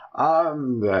goes,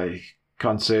 I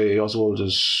can't say Oswald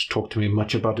has talked to me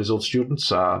much about his old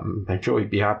students. I'm sure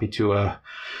he'd be happy to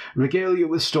regale you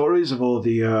with stories of all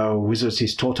the wizards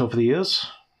he's taught over the years.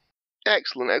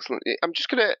 Excellent. I'm just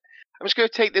gonna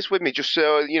take this with me, just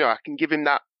so I can give him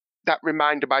that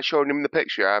reminder by showing him the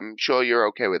picture. I'm sure you're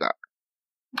okay with that.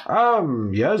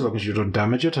 Yeah, as long as you don't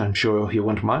damage it, I'm sure he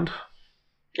won't mind.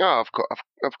 Oh, of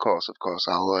course.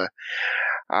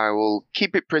 I will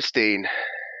keep it pristine.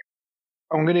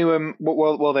 I'm going to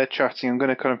while they're chatting, I'm going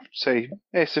to kind of say,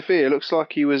 "Hey, Sophia, it looks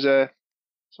like he was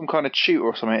some kind of tutor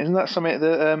or something. Isn't that something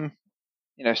that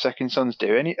second sons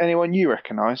do? Anyone you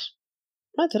recognise?"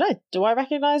 I don't know. Do I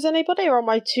recognise anybody, or am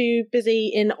I too busy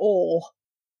in awe?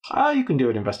 You can do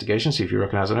an investigation, see if you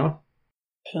recognise anyone.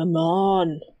 Come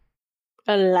on.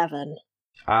 11.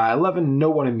 11, no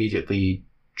one immediately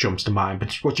jumps to mind,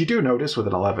 but what you do notice with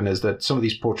an 11 is that some of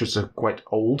these portraits are quite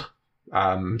old,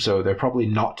 so they're probably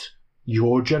not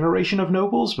your generation of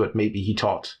nobles, but maybe he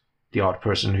taught the odd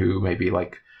person who maybe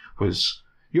was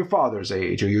your father's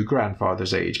age or your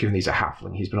grandfather's age, given he's a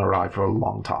halfling. He's been alive for a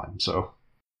long time, so...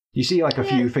 You see a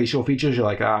few facial features, you're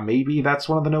like, maybe that's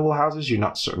one of the noble houses, you're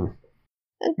not certain.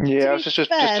 Yeah, to be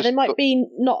fair, they might be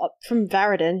not from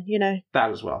Varadin,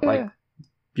 That as well. Yeah.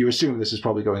 You assume this is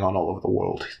probably going on all over the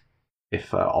world,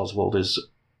 if Oswald is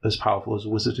as powerful as a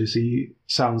wizard as he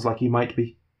sounds like he might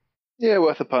be. Yeah,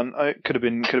 worth a punt. It could have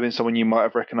been someone you might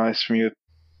have recognised from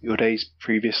your days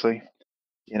previously.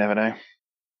 You never know.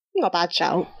 Not a bad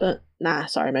shout, but nah,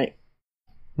 sorry, mate.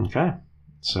 Okay,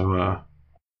 so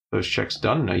those checks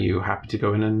done. Are you happy to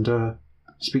go in and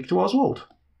speak to Oswald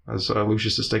as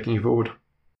Lucius is taking you forward?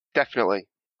 Definitely.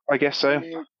 I guess so.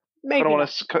 Maybe.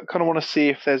 Kind of want to see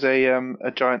if there's a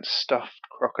giant stuffed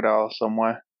crocodile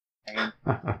somewhere. I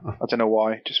don't know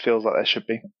why. It just feels like there should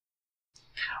be.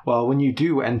 Well, when you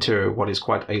do enter what is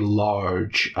quite a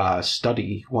large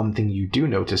study, one thing you do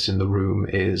notice in the room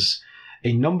is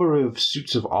a number of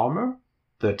suits of armor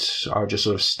that are just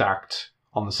sort of stacked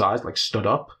on the sides, like stood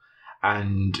up,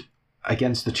 and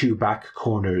against the 2 back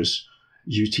corners,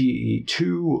 you see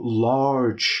 2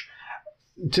 large...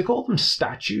 To call them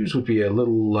statues would be a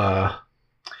little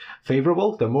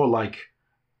favorable. They're more like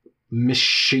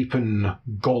misshapen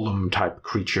golem-type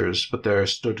creatures, but they're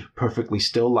stood perfectly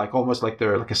still, almost like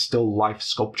they're like a still life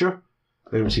sculpture.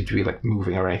 They don't seem to be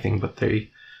moving or anything, but they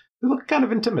look kind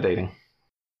of intimidating.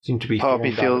 Seem to be. Part of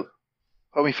me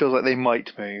feels like they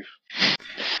might move.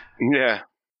 Yeah.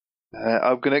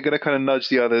 I'm gonna kind of nudge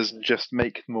the others and just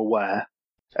make them aware.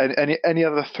 And any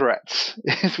other threats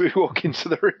as we walk into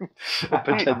the room, or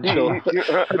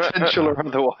potential or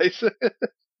otherwise.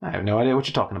 I have no idea what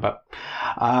you're talking about.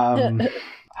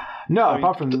 No,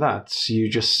 apart from that, you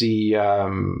just see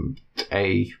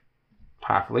a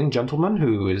halfling gentleman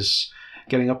who is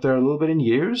getting up there a little bit in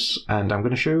years, and I'm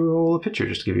going to show you all a picture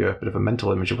just to give you a bit of a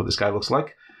mental image of what this guy looks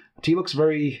like. But he looks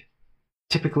very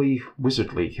typically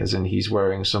wizardly, as in he's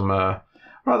wearing some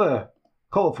rather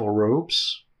colourful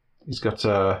robes. He's got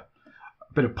a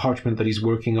bit of parchment that he's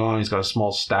working on. He's got a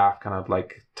small staff kind of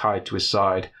like tied to his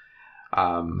side.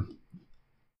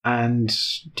 And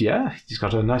yeah, he's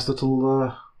got a nice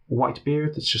little white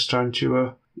beard that's just trying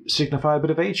to signify a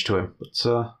bit of age to him. But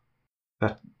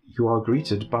that you are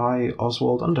greeted by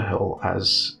Oswald Underhill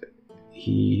as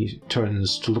he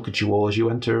turns to look at you all as you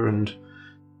enter and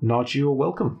nods you a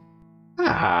welcome.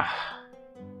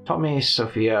 Tommy,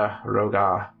 Sophia,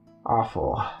 Rogar,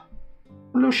 Arthur,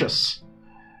 Lucius.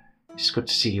 It's good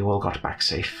to see you all got back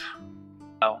safe.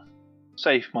 Well,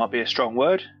 safe might be a strong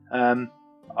word.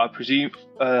 I presume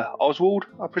Oswald,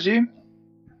 I presume?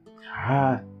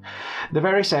 The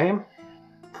very same.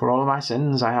 For all my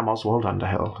sins, I am Oswald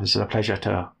Underhill. It's a pleasure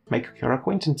to make your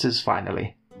acquaintances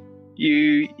finally.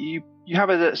 You have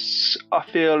I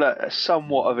feel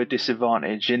somewhat of a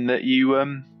disadvantage in that you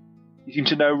seem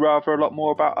to know rather a lot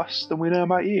more about us than we know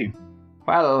about you.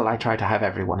 Well, I try to have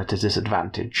everyone at a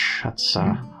disadvantage. That's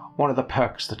one of the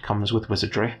perks that comes with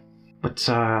wizardry. But,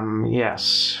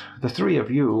 yes, the three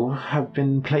of you have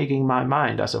been plaguing my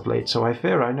mind as of late, so I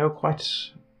fear I know quite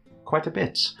a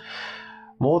bit.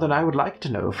 More than I would like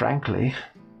to know, frankly.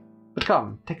 But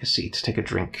come, take a seat, take a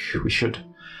drink. We should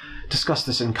discuss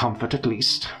this in comfort at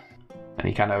least. And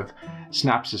he kind of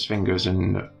snaps his fingers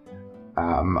and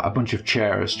a bunch of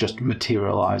chairs just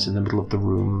materialize in the middle of the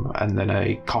room, and then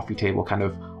a coffee table kind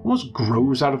of almost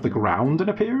grows out of the ground and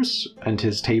appears, and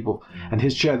his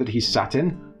chair that he's sat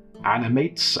in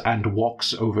animates and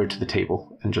walks over to the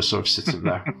table and just sort of sits in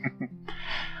there.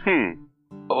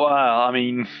 Well, I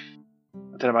mean,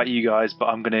 I don't know about you guys, but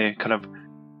I'm going to kind of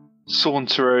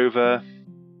saunter over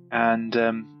and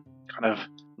kind of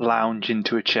lounge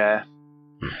into a chair.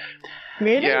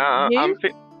 Really? Yeah,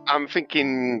 I'm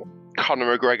thinking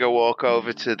Conor McGregor walk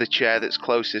over to the chair that's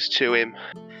closest to him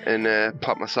and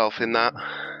pop myself in that.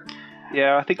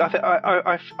 Yeah,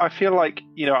 I feel like,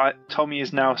 Tommy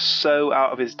is now so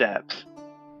out of his depth,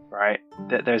 right,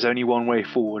 that there's only one way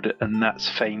forward, and that's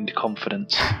feigned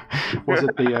confidence. Was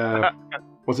it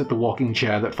the walking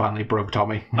chair that finally broke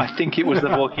Tommy? I think it was the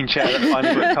walking chair that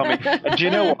finally broke Tommy. And do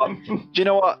you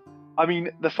know what? I mean,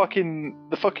 the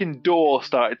fucking door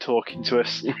started talking to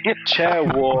us. Chair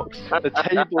walked. The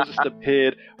table just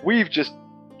appeared. We've just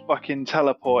fucking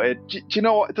teleported. Do you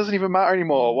know what? It doesn't even matter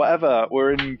anymore. Whatever.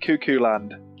 We're in Cuckoo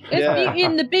Land. It's Beauty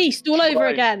and the Beast all over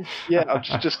again. Yeah,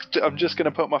 I'm just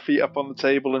gonna put my feet up on the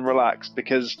table and relax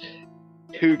because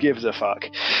who gives a fuck?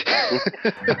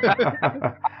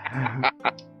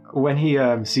 When he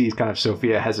sees kind of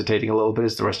Sophia hesitating a little bit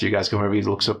as the rest of you guys come over, he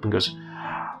looks up and goes,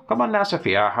 "Come on now,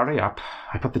 Sophia, hurry up.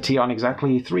 I put the tea on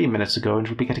exactly 3 minutes ago and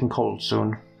it'll be getting cold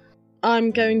soon."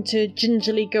 I'm going to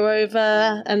gingerly go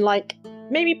over and,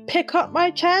 maybe pick up my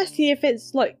chair, see if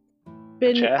it's,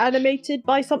 been animated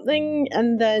by something,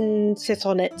 and then sit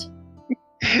on it.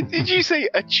 Did you say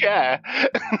a chair?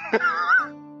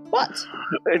 What?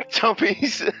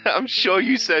 Tommy's, I'm sure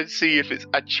you said see if it's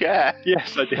a chair.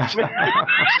 Yes, I did.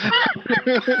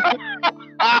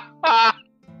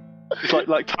 It's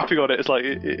like tapping on it. It's like,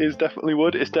 it is definitely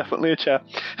wood. It's definitely a chair.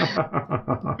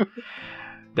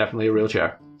 Definitely a real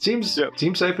chair. Seems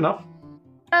safe enough.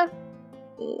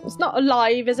 It's not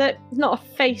alive, is it? It's not a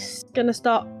face gonna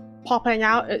start popping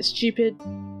out at stupid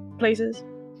places.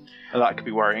 That could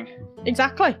be worrying.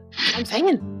 Exactly. I'm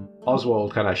saying.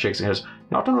 Oswald kind of shakes his head.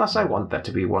 "Not unless I want there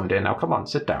to be one day. Now come on,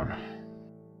 sit down."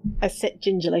 I sit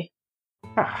gingerly.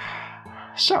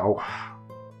 So,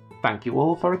 thank you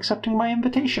all for accepting my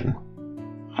invitation.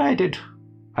 I did,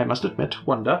 I must admit,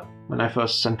 wonder when I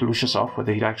first sent Lucius off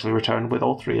whether he'd actually return with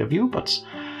all three of you, but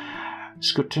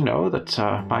it's good to know that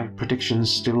my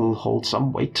predictions still hold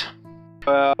some weight.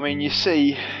 I mean, you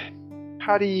see,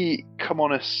 had he come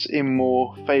on us in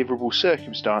more favourable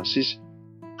circumstances,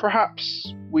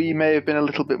 perhaps we may have been a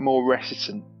little bit more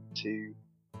reticent to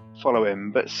follow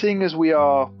him, but seeing as we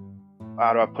are,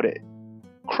 how do I put it,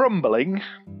 crumbling,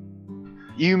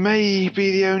 you may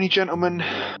be the only gentleman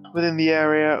within the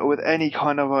area with any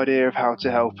kind of idea of how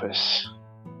to help us.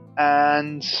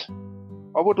 And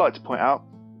I would like to point out,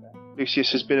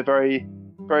 Lucius has been a very,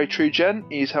 very true gent.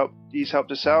 He's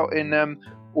helped us out in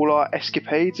all our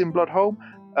escapades in Bloodholm,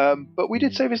 but we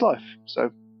did save his life,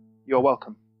 so you're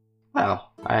welcome.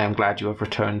 Well, I am glad you have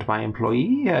returned my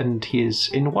employee, and he is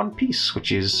in one piece,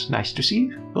 which is nice to see.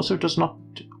 He also does not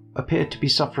appear to be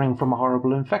suffering from a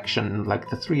horrible infection like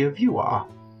the three of you are,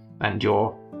 and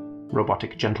your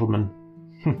robotic gentleman.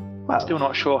 Well, still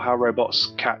not sure how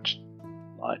robots catch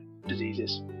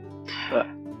diseases, but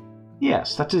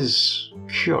yes, that is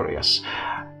curious.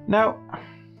 Now,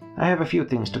 I have a few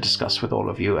things to discuss with all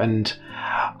of you, and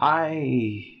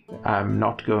I am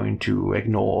not going to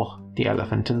ignore the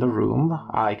elephant in the room.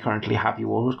 I currently have you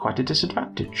all at quite a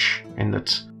disadvantage, in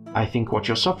that I think what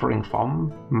you're suffering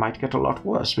from might get a lot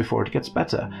worse before it gets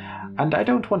better, and I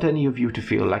don't want any of you to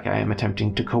feel like I am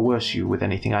attempting to coerce you with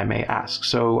anything I may ask,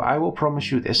 so I will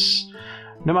promise you this.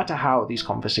 No matter how these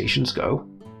conversations go,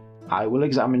 I will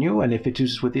examine you, and if it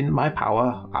is within my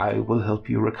power, I will help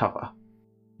you recover.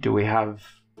 Do we have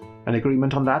an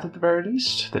agreement on that at the very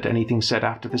least? That anything said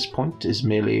after this point is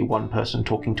merely one person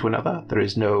talking to another? There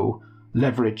is no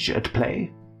leverage at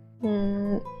play?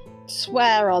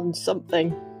 Swear on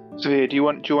something. Severe, do you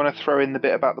want to throw in the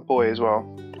bit about the boy as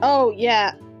well? Oh,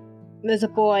 yeah. There's a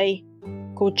boy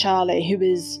called Charlie who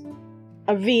is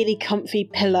a really comfy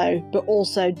pillow, but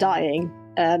also dying.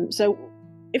 So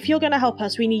if you're going to help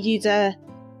us, we need you to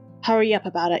hurry up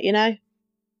about it, you know?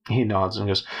 He nods and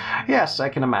goes, yes, I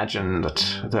can imagine that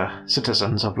the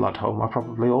citizens of Bloodholm are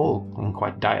probably all in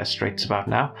quite dire straits about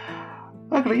now.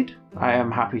 Agreed. I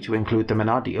am happy to include them in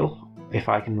our deal. If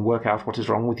I can work out what is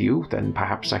wrong with you, then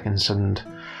perhaps I can send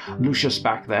Lucius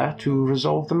back there to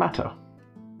resolve the matter.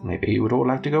 Maybe you would all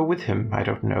like to go with him. I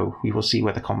don't know. We will see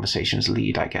where the conversations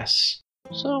lead, I guess.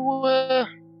 So,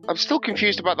 I'm still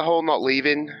confused about the whole not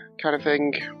leaving kind of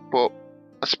thing, but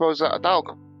I suppose that'll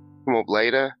come up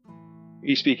later. Are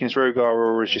you speaking as Rogar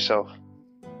or as yourself?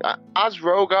 As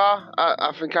Rogar,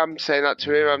 I think I'm saying that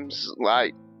to him. I'm just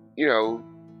like, you know,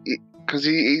 because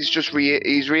he's just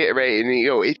reiterating, you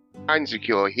know, if he finds a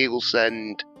cure, he'll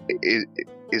send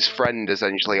his friend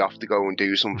essentially off to go and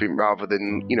do something rather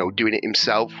than, you know, doing it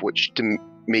himself, which to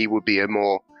me would be a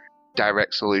more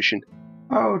direct solution.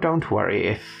 Oh, don't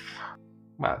worry.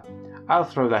 Well, I'll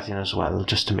throw that in as well,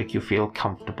 just to make you feel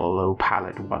comfortable, oh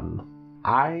pallid one.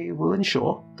 I will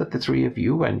ensure that the three of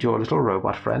you and your little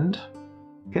robot friend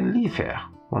can leave here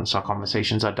once our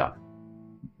conversations are done.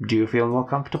 Do you feel more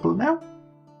comfortable now?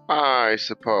 I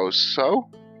suppose so.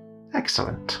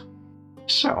 Excellent.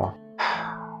 So,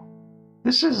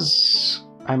 this is,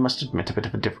 I must admit, a bit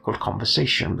of a difficult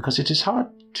conversation, because it is hard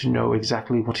to know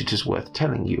exactly what it is worth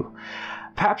telling you.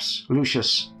 Perhaps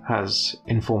Lucius has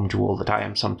informed you all that I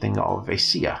am something of a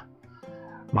seer.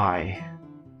 My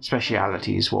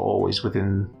specialities were always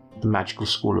within the magical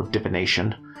school of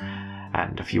divination,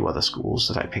 and a few other schools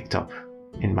that I picked up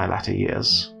in my latter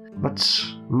years. But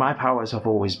my powers have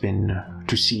always been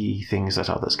to see things that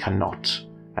others cannot,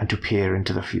 and to peer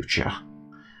into the future.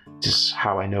 It is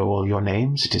how I know all your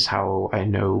names, it is how I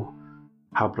know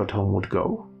how Bloodholm would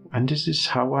go, and it is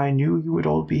how I knew you would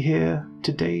all be here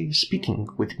today speaking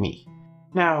with me.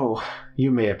 Now,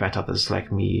 you may have met others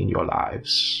like me in your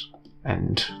lives,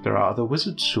 and there are other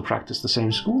wizards who practice the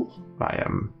same school. I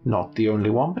am not the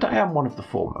only one, but I am one of the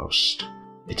foremost.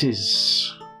 It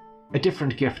is a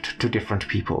different gift to different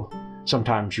people.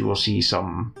 Sometimes you will see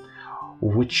some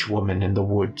witch woman in the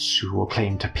woods who will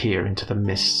claim to peer into the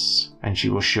mists, and she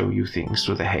will show you things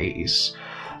through the haze.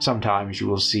 Sometimes you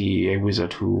will see a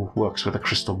wizard who works with a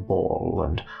crystal ball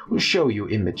and will show you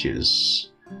images,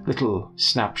 little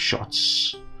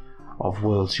snapshots of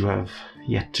worlds you have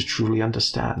yet to truly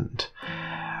understand.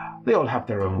 They all have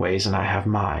their own ways, and I have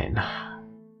mine.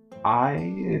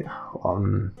 I,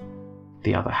 on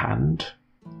the other hand,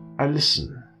 I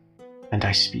listen, and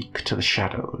I speak to the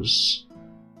shadows,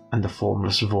 and the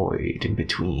formless void in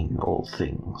between all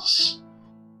things.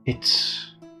 It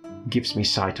gives me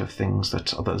sight of things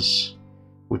that others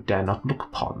would dare not look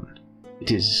upon.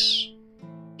 It is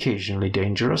occasionally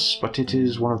dangerous, but it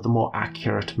is one of the more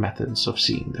accurate methods of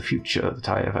seeing the future that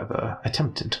I have ever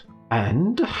attempted.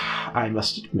 And, I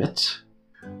must admit,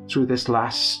 through this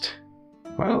last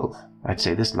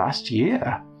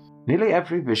year, nearly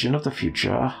every vision of the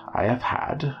future I have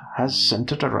had has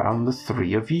centered around the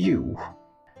three of you.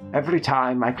 Every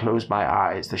time I close my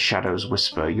eyes, the shadows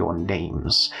whisper your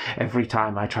names. Every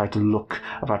time I try to look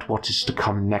about what is to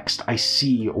come next, I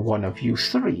see one of you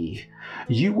three.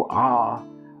 You are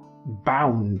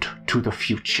bound to the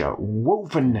future,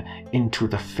 woven into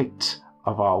the fate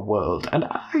of our world, and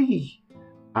I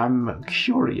am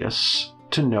curious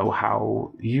to know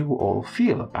how you all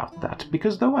feel about that,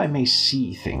 because though I may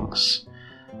see things,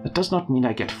 that does not mean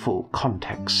I get full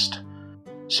context.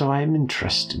 So I am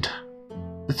interested.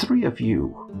 The three of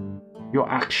you, your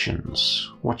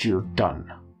actions, what you have done,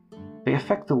 they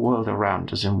affect the world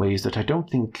around us in ways that I don't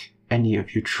think any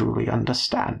of you truly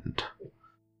understand.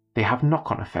 They have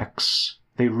knock-on effects.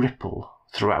 They ripple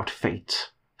throughout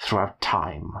fate, throughout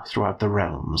time, throughout the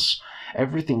realms.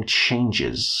 Everything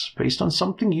changes based on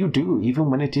something you do, even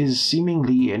when it is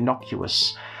seemingly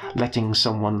innocuous, letting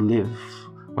someone live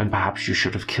when perhaps you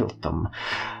should have killed them,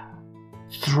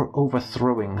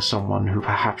 overthrowing someone who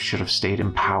perhaps should have stayed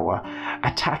in power,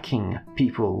 attacking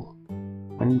people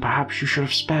when perhaps you should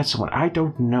have spared someone. I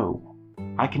don't know.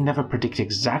 I can never predict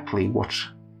exactly what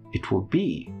it will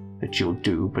be that you'll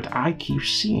do, but I keep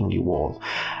seeing you all.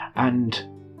 And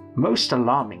most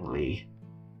alarmingly,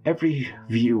 every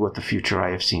view of the future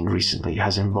I have seen recently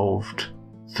has involved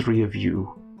three of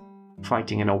you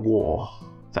fighting in a war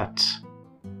that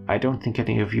I don't think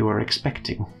any of you are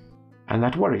expecting. And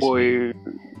that worries me.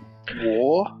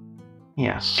 War?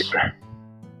 Yes.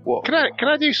 What? Can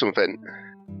I do something?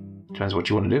 Depends what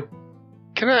you want to do.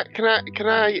 Can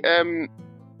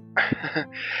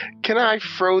I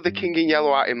throw the King in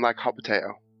Yellow at him like hot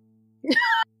potato?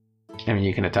 I mean,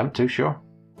 you can attempt to, sure.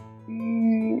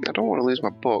 I don't want to lose my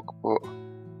book, but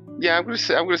yeah, I'm gonna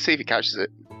see if he catches it.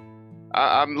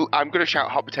 I'm gonna shout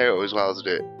hot potato as well as I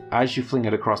do it. As you fling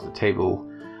it across the table,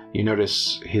 you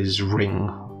notice his ring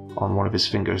on one of his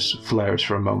fingers flares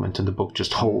for a moment, and the book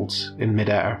just holds in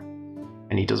midair,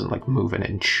 and he doesn't move an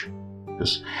inch.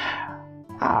 Just,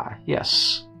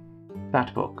 yes,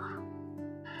 that book.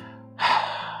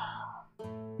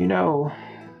 You know,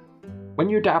 when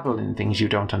you dabble in things you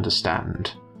don't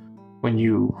understand, when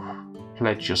you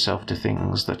pledge yourself to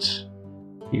things that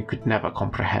you could never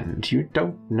comprehend, you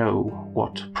don't know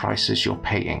what prices you're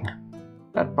paying.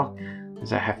 That book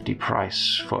is a hefty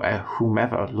price for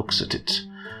whomever looks at it.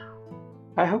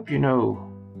 I hope you know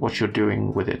what you're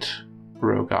doing with it,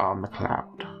 Rogar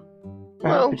MacLeod. I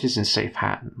hope it is in safe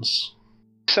hands.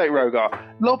 Say, Rogar,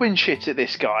 lobbing shit at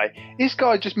this guy. This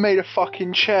guy just made a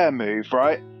fucking chair move,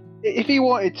 right? If he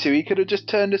wanted to, he could have just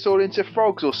turned us all into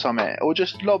frogs or something, or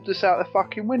just lobbed us out the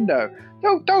fucking window.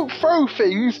 Don't throw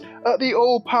things at the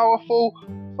all-powerful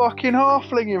fucking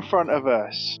halfling in front of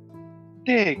us.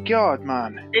 Dear God,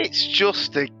 man. It's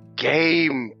just a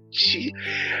game.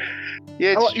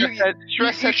 Yeah,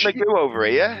 stress sets my glue over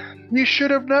here. You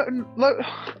should have known. Look,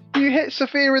 you hit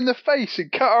Sophia in the face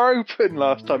and cut her open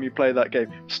last time you played that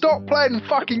game. Stop playing the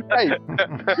fucking game.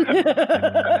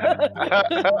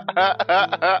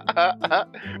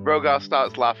 Rogar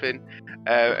starts laughing.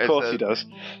 Of course he does.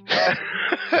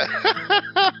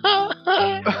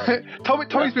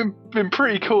 Tommy's been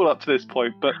pretty cool up to this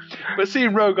point, but seeing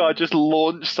Rogar just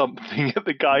launch something at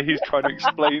the guy who's trying to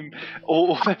explain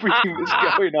all everything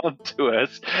that's going on to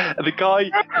us, and the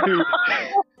guy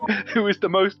who is the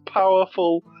most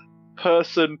powerful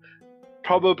person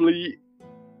probably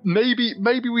maybe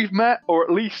we've met, or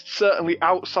at least certainly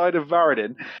outside of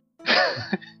Varadin.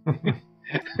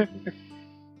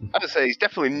 I'd say he's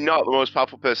definitely not the most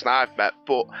powerful person I've met,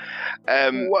 but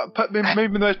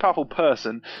maybe the most powerful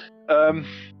person. How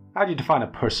do you define a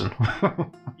person?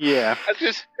 Yeah, I was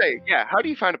just saying, yeah. How do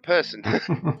you find a person?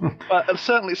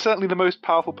 certainly the most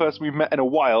powerful person we've met in a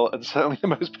while, and certainly the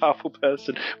most powerful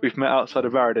person we've met outside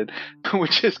of Varadin. We're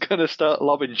just gonna start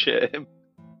lobbing shit at him.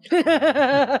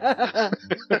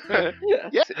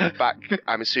 Yes. In fact,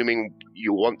 I'm assuming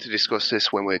you want to discuss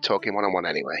this when we're talking one-on-one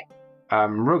anyway.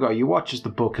 Rogar, you watch as the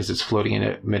book, as it's floating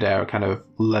in midair, kind of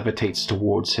levitates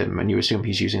towards him, and you assume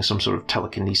he's using some sort of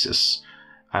telekinesis,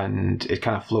 and it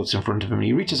kind of floats in front of him, and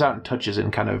he reaches out and touches it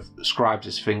and kind of scribes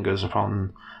his fingers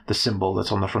upon the symbol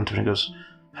that's on the front of it and goes,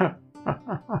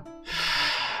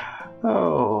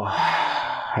 Oh,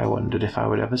 I wondered if I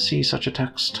would ever see such a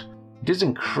text. It is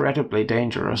incredibly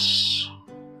dangerous.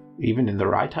 Even in the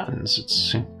right hands,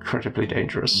 it's incredibly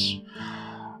dangerous.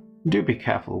 Do be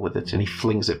careful with it. And he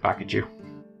flings it back at you.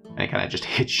 And he kind of just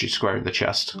hits you square in the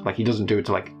chest. Like, he doesn't do it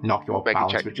to, knock you off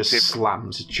balance, but just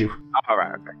slams at you.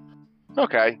 Alright, okay.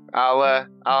 Okay,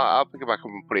 I'll pick it back up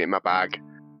and put it in my bag.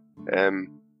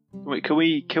 Can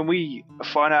we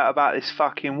find out about this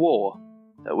fucking war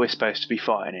that we're supposed to be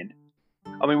fighting in?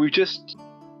 I mean, we've just,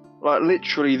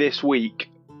 literally this week,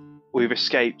 we've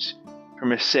escaped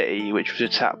from a city which was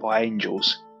attacked by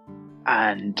angels,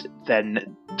 and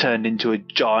then turned into a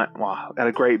giant, had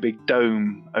a great big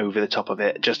dome over the top of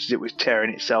it, just as it was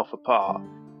tearing itself apart.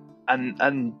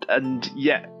 And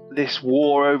yet this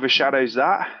war overshadows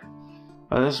that.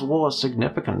 This war's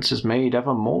significance is made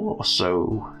ever more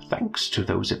so thanks to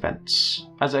those events.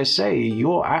 As I say,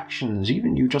 your actions,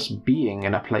 even you just being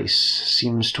in a place,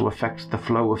 seems to affect the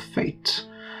flow of fate.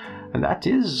 and that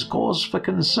is cause for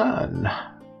concern.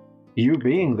 You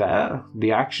being there,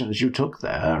 the actions you took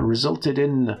there, resulted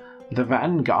in the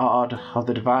vanguard of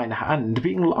the Divine Hand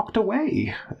being locked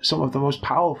away, some of the most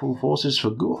powerful forces for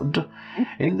good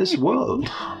in this world.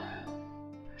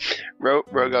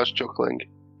 Rogar's chuckling.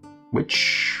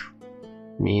 Which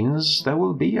means there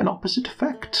will be an opposite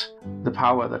effect. The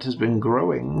power that has been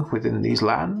growing within these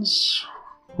lands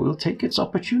will take its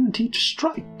opportunity to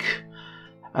strike.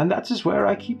 And that is where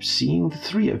I keep seeing the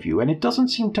three of you, and it doesn't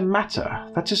seem to matter.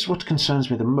 That is what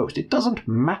concerns me the most. It doesn't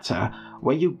matter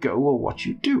where you go or what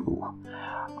you do.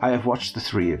 I have watched the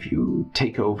three of you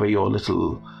take over your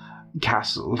little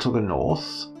castle to the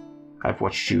north. I've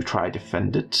watched you try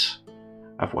defend it.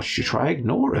 I've watched you try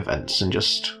ignore events and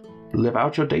just live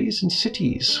out your days in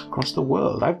cities across the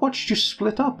world. I've watched you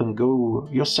split up and go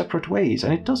your separate ways,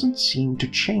 and it doesn't seem to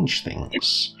change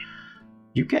things.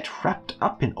 You get wrapped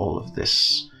up in all of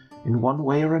this, in one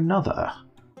way or another.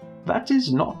 That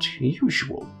is not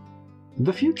usual.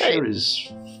 The future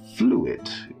is fluid.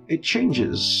 It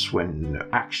changes when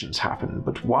actions happen,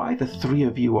 but why the three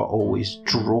of you are always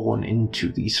drawn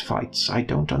into these fights, I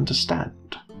don't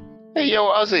understand. Hey, yo,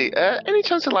 Ozzy, any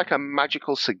chance of like a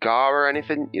magical cigar or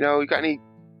anything? You know, you got any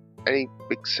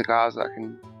big cigars that I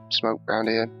can smoke around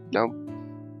here? No?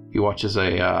 You watch as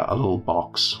a little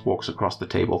box walks across the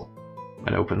table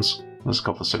and opens. There's a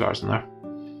couple of cigars in there.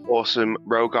 Awesome.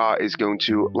 Rogar is going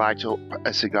to light up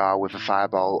a cigar with a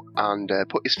fireball and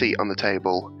put his feet on the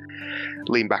table,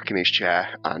 lean back in his chair,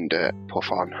 and puff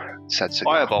on said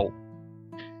cigar. Fireball.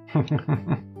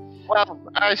 Well,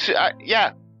 I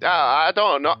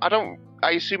don't know.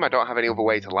 I assume I don't have any other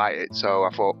way to light it, so I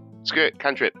thought, screw it,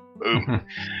 cantrip. Boom.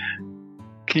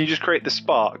 Can you just create the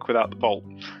spark without the bolt?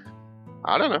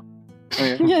 I don't know.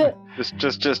 Yeah.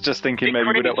 Just thinking maybe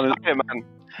we don't want to. Man.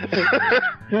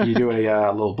 You do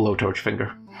a little blowtorch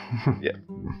finger.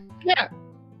 Yeah.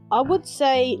 I would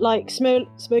say, like,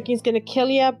 smoking's going to kill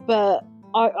you, but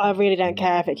I really don't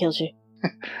care if it kills you.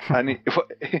 Can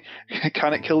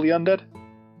it kill the undead?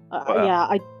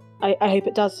 Yeah, I hope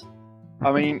it does.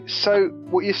 I mean, so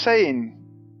what you're saying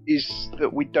is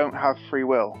that we don't have free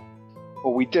will.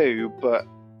 Or we do, but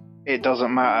it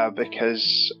doesn't matter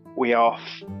because we are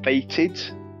fated.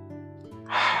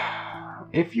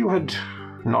 If you had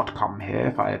not come here,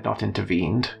 if I had not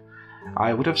intervened,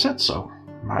 I would have said so.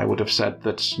 I would have said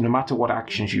that no matter what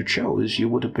actions you chose, you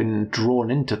would have been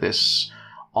drawn into this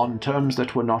on terms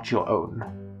that were not your own.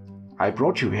 I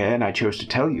brought you here and I chose to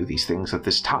tell you these things at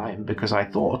this time because I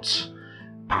thought,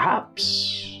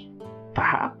 perhaps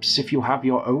if you have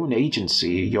your own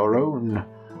agency, your own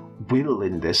will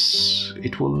in this,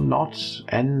 it will not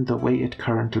end the way it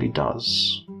currently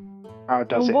does. How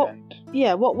does it end?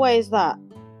 Yeah, what way is that?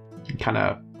 He kind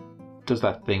of does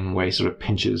that thing where he sort of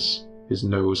pinches his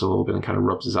nose a little bit and kind of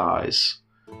rubs his eyes.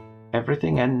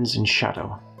 Everything ends in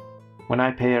shadow. When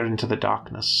I peer into the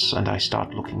darkness and I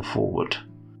start looking forward,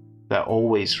 there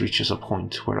always reaches a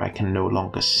point where I can no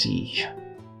longer see.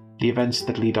 The events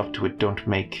that lead up to it don't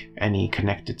make any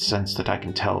connected sense that I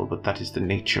can tell, but that is the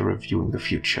nature of viewing the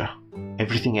future.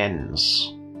 Everything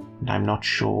ends, and I'm not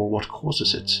sure what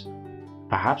causes it.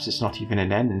 Perhaps it's not even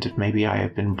an end, maybe I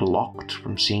have been blocked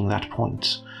from seeing that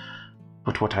point.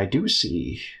 But what I do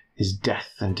see is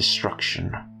death and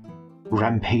destruction,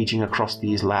 rampaging across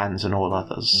these lands and all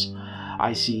others.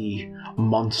 I see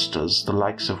monsters the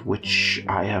likes of which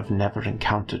I have never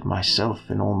encountered myself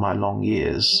in all my long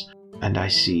years, and I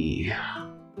see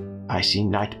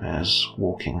nightmares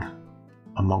walking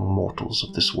among mortals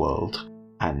of this world,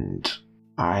 and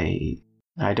I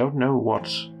don't know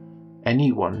what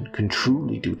anyone can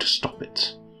truly do to stop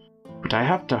it. But I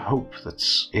have to hope that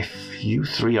if you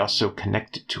three are so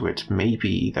connected to it,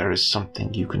 maybe there is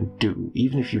something you can do,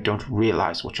 even if you don't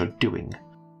realize what you're doing.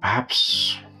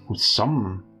 Perhaps with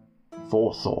some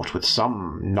forethought, with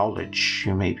some knowledge,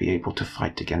 you may be able to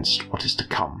fight against what is to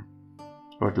come.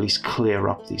 Or at least clear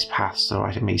up these paths so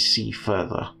I may see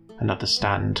further and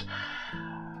understand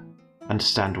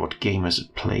what game is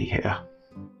at play here.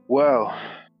 Well,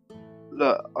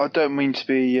 look, I don't mean to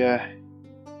be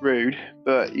rude,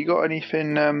 but you got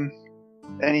anything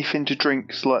to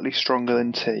drink slightly stronger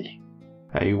than tea?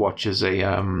 He watches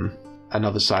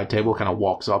another side table kind of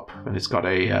walks up, and it's got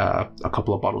a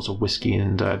couple of bottles of whiskey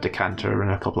and a decanter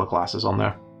and a couple of glasses on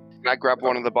there. Can I grab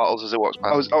one of the bottles as it walks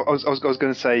past? I was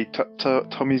going to say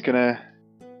Tommy's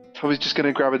just going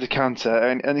to grab a decanter,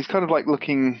 and he's kind of like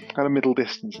looking at a middle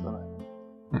distance at the moment.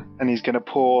 And he's going to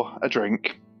pour a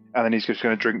drink, and then he's just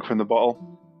going to drink from the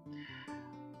bottle,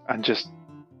 and just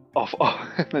off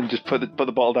and then just put the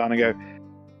bottle down and go,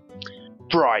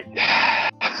 right.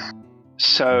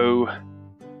 So,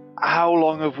 How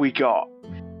long have we got?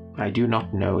 I do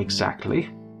not know exactly.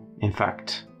 In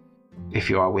fact, if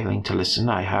you are willing to listen,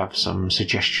 I have some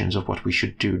suggestions of what we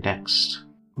should do next.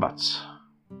 But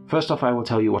first off, I will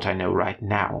tell you what I know right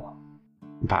now.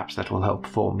 Perhaps that will help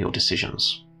form your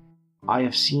decisions. I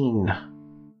have seen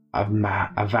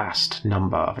a vast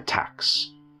number of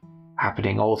attacks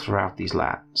happening all throughout these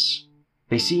lands.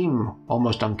 They seem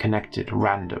almost unconnected,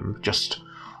 random, just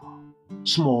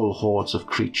small hordes of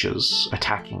creatures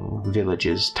attacking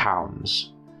villages,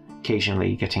 towns,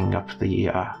 occasionally getting up the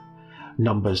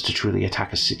numbers to truly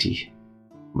attack a city.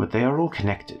 But they are all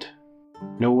connected.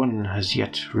 No one has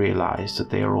yet realized that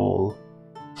they are all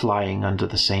flying under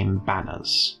the same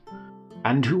banners.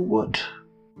 And who would?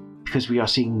 Because we are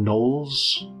seeing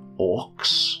gnolls,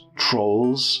 orcs,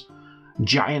 trolls,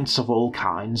 giants of all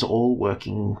kinds all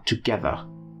working together.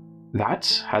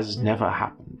 That has never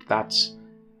happened. That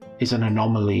is an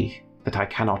anomaly that I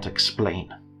cannot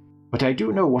explain. But I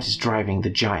do know what is driving the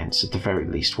giants at the very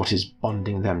least, what is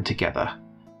bonding them together.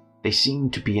 They seem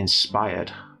to be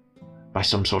inspired by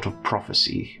some sort of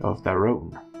prophecy of their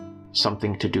own,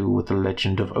 something to do with the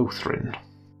legend of Othrin.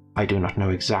 I do not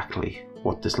know exactly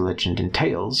what this legend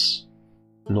entails,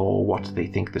 nor what they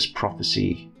think this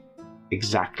prophecy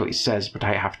exactly says, but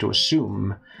I have to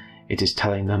assume it is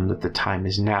telling them that the time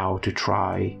is now to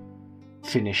try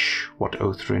finish what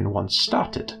Othrin once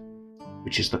started,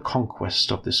 which is the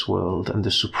conquest of this world and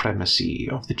the supremacy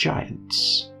of the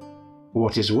giants.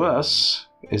 What is worse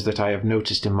is that I have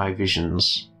noticed in my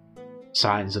visions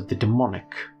signs of the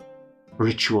demonic,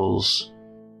 rituals,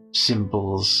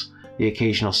 symbols, the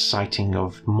occasional sighting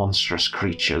of monstrous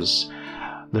creatures.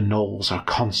 The gnolls are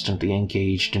constantly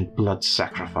engaged in blood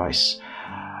sacrifice.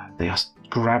 They are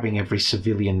grabbing every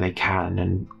civilian they can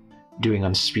and doing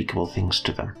unspeakable things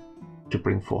to them, to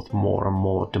bring forth more and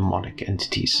more demonic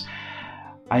entities.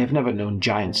 I have never known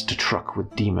giants to truck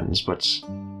with demons, but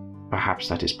perhaps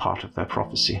that is part of their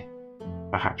prophecy.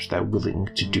 Perhaps they're willing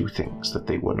to do things that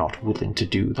they were not willing to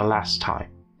do the last time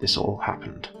this all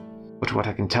happened. But what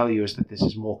I can tell you is that this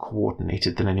is more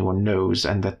coordinated than anyone knows,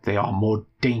 and that they are more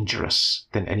dangerous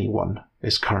than anyone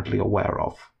is currently aware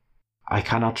of. I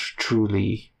cannot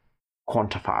truly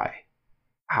quantify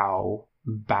how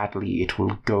badly it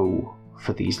will go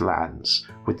for these lands,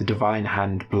 with the divine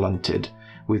hand blunted,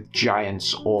 with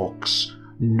giants, orcs,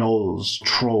 gnolls,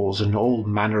 trolls, and all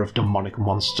manner of demonic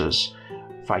monsters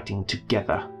fighting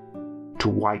together to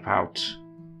wipe out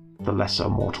the lesser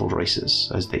mortal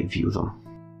races as they view them.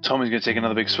 Tommy's going to take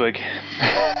another big swig,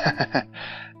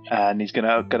 and he's going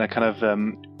to kind of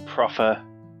proffer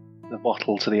the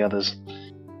bottle to the others.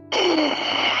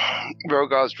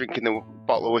 Rogar's drinking the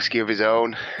bottle of whiskey of his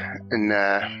own, and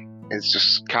it's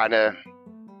just kind of,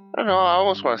 I don't know, I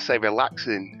almost want to say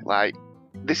relaxing. Like,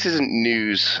 this isn't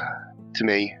news to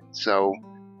me, so,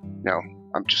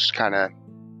 I'm just kind of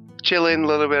chilling, a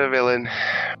little bit of villain.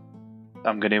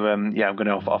 I'm going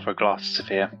to offer a glass to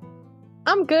Sophia.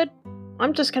 I'm good.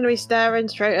 I'm just going to be staring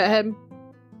straight at him,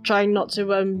 trying not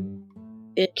to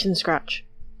itch and scratch.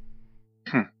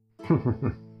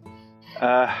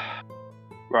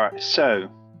 Right, so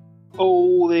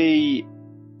all the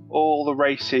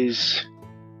races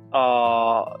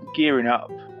are gearing up.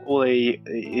 All the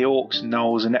orcs and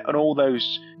gnolls and all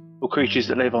those creatures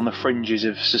that live on the fringes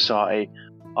of society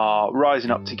are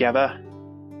rising up together,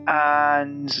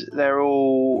 and they're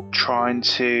all trying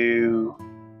to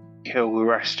kill the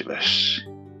rest of us.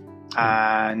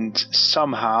 And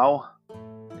somehow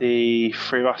the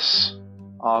three of us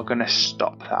are going to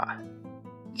stop that.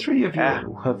 Three of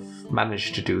you have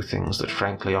managed to do things that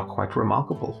frankly are quite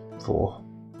remarkable for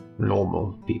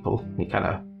normal people. He kind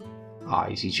of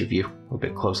eyes each of you a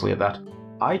bit closely at that.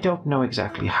 I don't know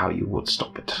exactly how you would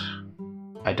stop it.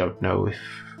 I don't know if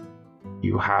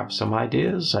you have some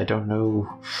ideas. I don't know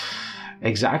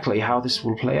exactly how this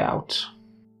will play out.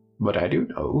 But I do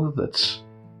know that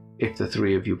if the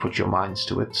three of you put your minds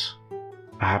to it,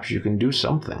 perhaps you can do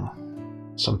something.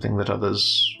 Something that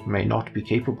others may not be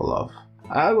capable of.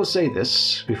 I will say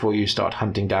this before you start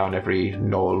hunting down every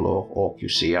gnoll or orc you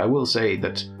see. I will say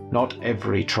that not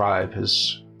every tribe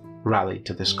has rallied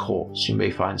to this cause. You may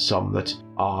find some that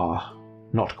are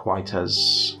not quite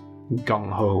as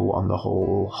gung-ho on the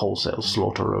whole wholesale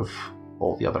slaughter of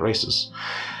all the other races.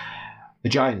 The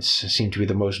giants seem to be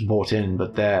the most bought in,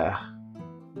 but their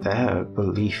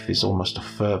belief is almost a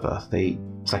fervor.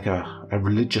 It's like a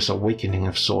religious awakening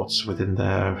of sorts within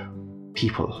their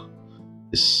people.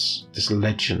 This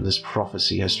legend, this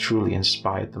prophecy has truly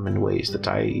inspired them in ways that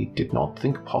I did not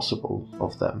think possible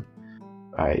of them.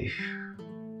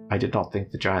 I I did not think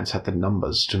the giants had the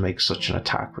numbers to make such an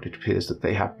attack, but it appears that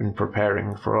they have been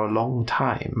preparing for a long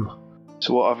time.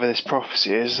 So whatever this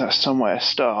prophecy is, that's somewhere to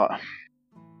start.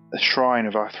 The shrine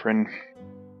of Uthrin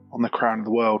on the crown of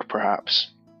the world,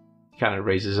 perhaps. He kind of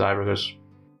raises his eyebrows and goes,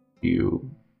 "You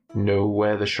know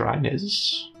where the shrine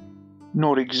is?"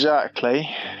 Not exactly,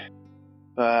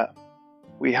 but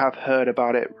we have heard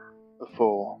about it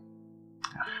before.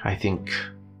 I think,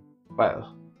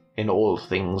 well, in all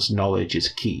things, knowledge is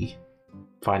key.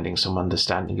 Finding some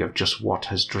understanding of just what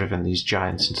has driven these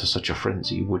giants into such a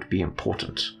frenzy would be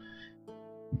important.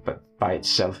 But by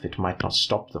itself, it might not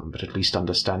stop them, but at least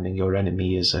understanding your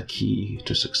enemy is a key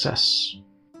to success.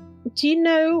 Do you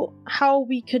know how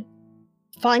we could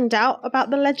find out about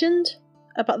the legend?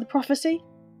 About the prophecy?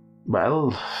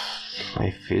 Well,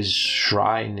 if his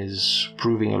shrine is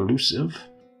proving elusive,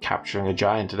 capturing a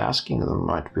giant and asking them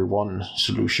might be one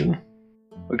solution.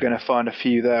 We're going to find a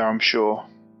few there, I'm sure.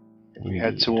 We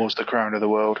head towards the crown of the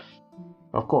world.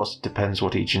 Of course, it depends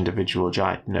what each individual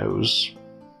giant knows.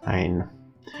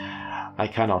 I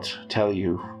cannot tell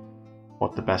you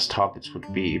what the best targets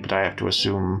would be, but I have to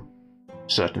assume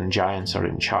certain giants are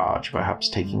in charge. Perhaps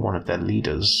taking one of their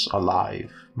leaders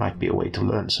alive might be a way to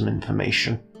learn some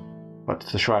information. But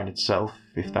the shrine itself,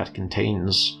 if that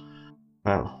contains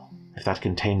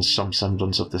some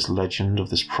semblance of this legend, of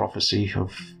this prophecy,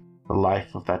 of the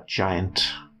life of that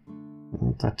giant,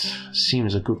 that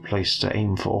seems a good place to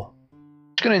aim for.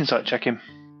 Just going to insight check him.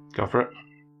 Go for it.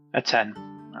 A 10.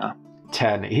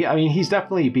 10. He's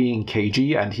definitely being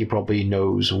cagey, and he probably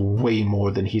knows way more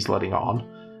than he's letting on,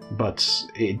 but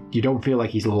you don't feel like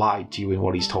he's lied to you in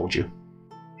what he's told you.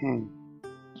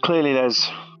 Clearly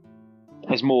there's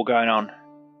more going on,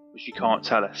 which you can't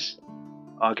tell us.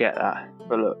 I get that.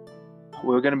 But look,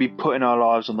 we're going to be putting our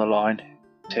lives on the line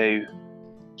to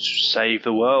save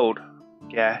the world, I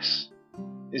guess.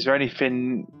 Is there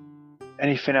anything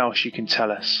else you can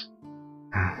tell us?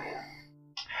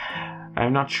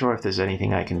 I'm not sure if there's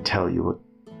anything I can tell you,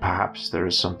 but perhaps there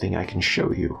is something I can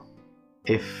show you.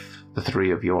 If the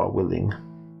three of you are willing,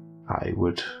 I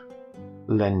would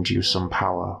lend you some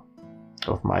power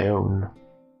of my own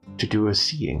to do a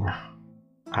seeing.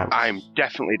 I'm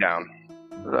definitely down.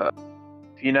 Look,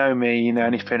 if you know me, you know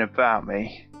anything about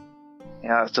me.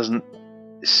 That doesn't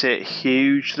sit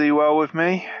hugely well with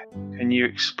me. Can you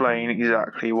explain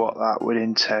exactly what that would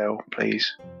entail,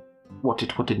 please? What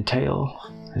it would entail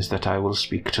is that I will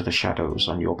speak to the shadows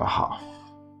on your behalf.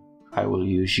 I will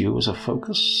use you as a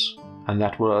focus, and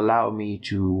that will allow me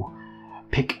to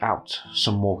pick out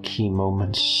some more key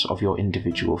moments of your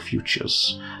individual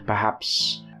futures,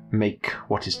 perhaps make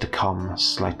what is to come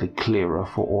slightly clearer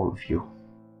for all of you.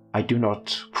 I do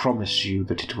not promise you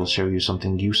that it will show you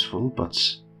something useful, but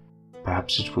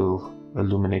perhaps it will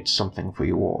illuminate something for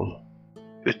you all.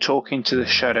 You're talking to the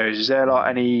shadows. Is there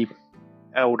any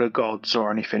elder gods or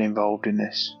anything involved in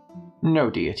this? No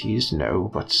deities, no,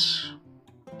 but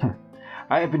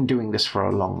I have been doing this for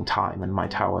a long time, and my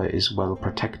tower is well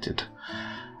protected.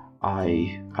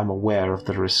 I am aware of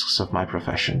the risks of my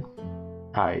profession.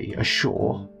 I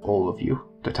assure all of you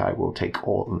that I will take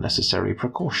all necessary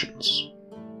precautions.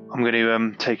 I'm going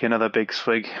to take another big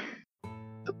swig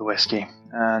of the whiskey,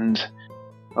 and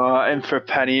in for a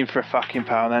penny, in for a fucking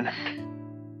pound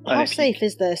then. How safe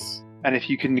is this? And if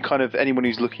you can anyone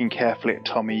who's looking carefully at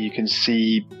Tommy, you can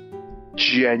see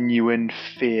genuine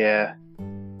fear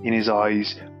in his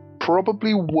eyes.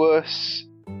 Probably worse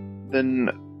than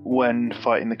when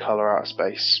fighting the colour out of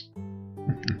space.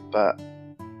 But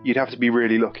you'd have to be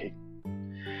really looking.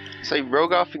 So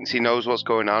Rogar thinks he knows what's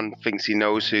going on, thinks he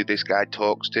knows who this guy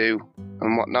talks to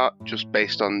and whatnot, just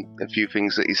based on a few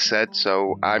things that he's said.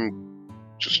 So I'm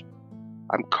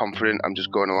confident. I'm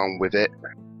just going along with it.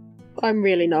 I'm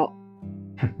really not.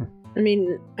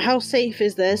 How safe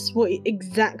is this? What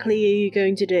exactly are you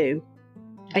going to do?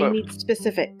 I need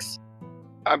specifics.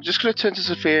 I'm just going to turn to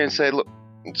Sophia and say, look,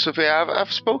 Sophia,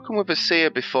 I've spoken with a seer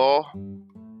before,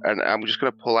 and I'm just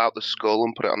going to pull out the skull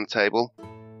and put it on the table.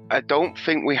 I don't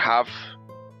think we have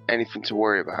anything to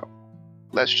worry about.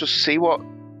 Let's just see what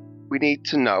we need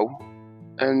to know,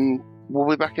 and we'll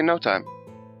be back in no time.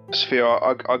 Sophia,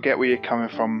 I get where you're coming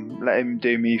from. Let him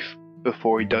do me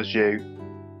before he does you.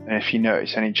 And if you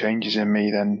notice any changes in me,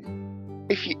 then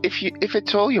if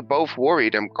at all you're both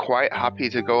worried, I'm quite happy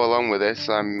to go along with this.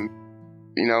 I'm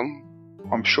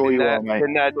sure you are, mate.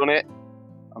 Been there, done it.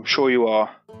 I'm sure you are.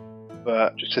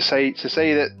 But just to say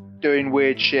that doing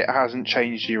weird shit hasn't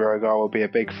changed you, Rogar, will be a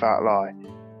big fat lie.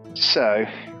 So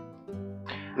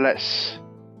let's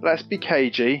be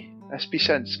cagey, let's be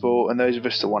sensible, and those of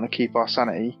us that want to keep our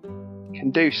sanity can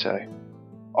do so.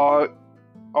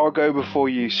 I'll go before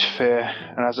you, Sphere,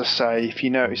 and as I say, if you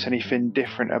notice anything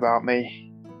different about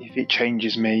me, if it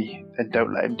changes me, then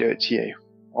don't let him do it to you.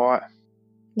 Alright?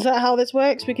 Is that how this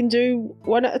works? We can do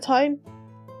one at a time?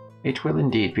 It will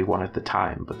indeed be one at a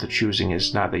time, but the choosing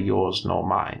is neither yours nor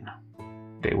mine.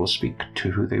 They will speak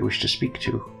to who they wish to speak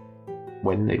to,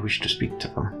 when they wish to speak to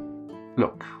them.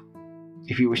 Look,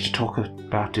 if you wish to talk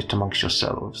about it amongst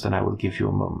yourselves, then I will give you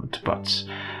a moment, but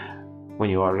when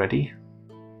you are ready,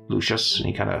 Lucius, and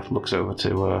he kind of looks over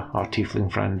to our tiefling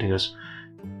friend, he goes,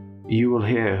 you will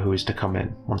hear who is to come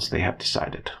in once they have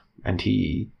decided. And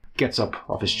he gets up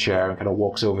off his chair and kind of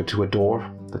walks over to a door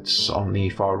that's on the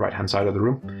far right-hand side of the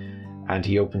room, and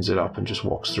he opens it up and just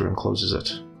walks through and closes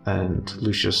it. And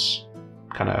Lucius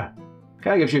kind of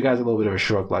gives you guys a little bit of a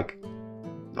shrug, like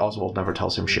Oswald never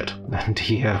tells him shit. And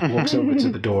he walks over to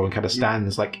the door and kind of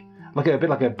stands like a bit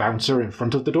like a bouncer in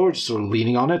front of the door, just sort of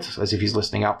leaning on it as if he's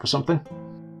listening out for something.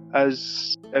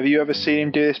 Have you ever seen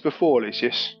him do this before,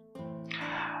 Lucius?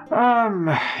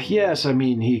 Yes, I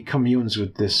mean, he communes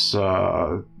with this,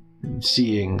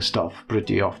 seeing stuff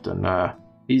pretty often.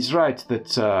 He's right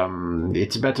that,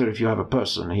 it's better if you have a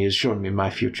person. He has shown me my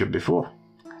future before.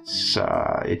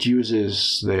 It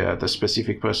uses the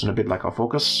specific person a bit like a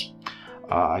focus.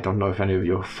 I don't know if any of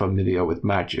you are familiar with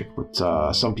magic,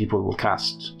 but some people will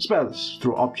cast spells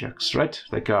through objects, right?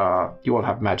 Like, you all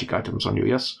have magic items on you,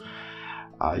 yes?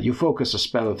 You focus a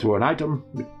spell through an item,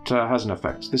 it has an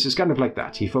effect. This is kind of like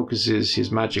that. He focuses his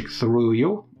magic through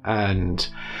you, and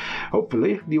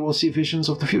hopefully you will see visions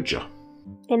of the future.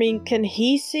 I mean, can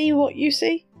he see what you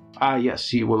see? Yes,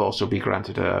 he will also be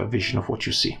granted a vision of what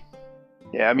you see.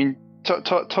 Yeah, I mean,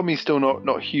 Tommy's still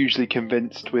not hugely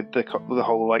convinced with the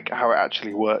whole, like, how it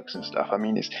actually works and stuff. I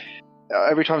mean, it's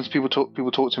every time people talk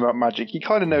to him about magic, he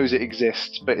kind of knows it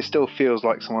exists, but it still feels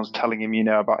like someone's telling him,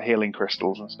 about healing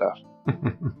crystals and stuff.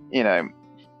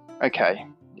 Okay,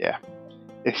 yeah.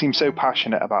 They seem so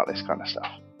passionate about this kind of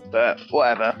stuff. But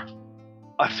whatever.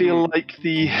 I feel like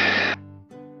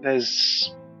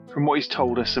there's, from what he's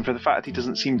told us, and for the fact that he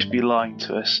doesn't seem to be lying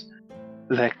to us,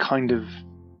 we kind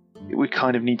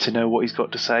of need to know what he's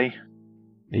got to say.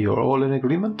 You're all in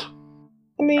agreement?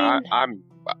 I mean, I'm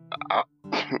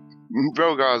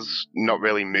Rogar's not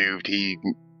really moved.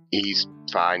 He's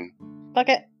fine. Fuck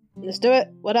it. Let's do it.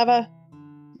 Whatever.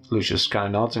 Lucius kind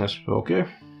of nods and goes, okay.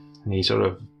 And he sort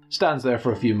of stands there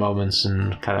for a few moments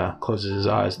and kind of closes his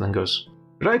eyes and then goes,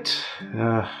 right,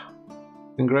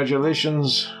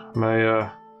 congratulations, my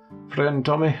friend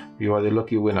Tommy. You are the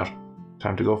lucky winner.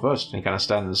 Time to go first. And he kind of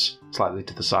stands slightly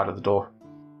to the side of the door.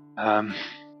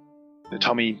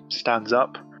 Tommy stands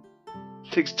up,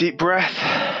 takes a deep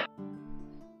breath,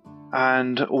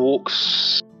 and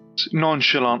walks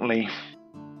nonchalantly,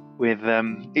 with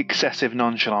excessive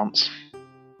nonchalance,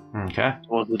 okay,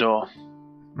 towards the door.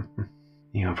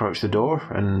 You approach the door,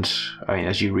 and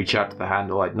as you reach out to the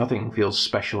handle, like, nothing feels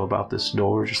special about this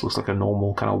door. It just looks like a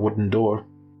normal kind of wooden door.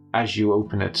 As you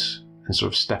open it and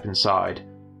sort of step inside,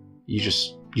 you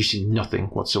see nothing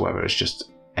whatsoever. It's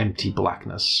just empty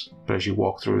blackness. But as you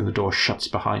walk through and the door shuts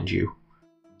behind you,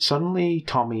 suddenly,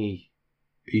 Tommy,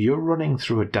 you're running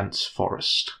through a dense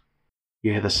forest.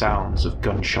 You hear the sounds of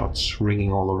gunshots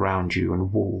ringing all around you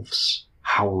and wolves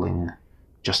howling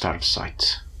just out of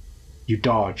sight. You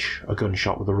dodge a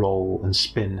gunshot with a roll and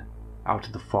spin out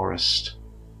of the forest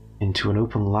into an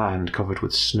open land covered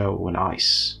with snow and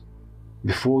ice.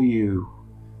 Before you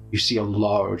see a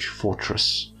large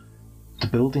fortress. The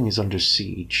building is under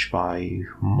siege by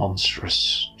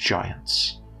monstrous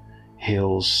giants.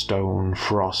 Hail, stone,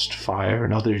 frost, fire,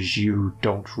 and others you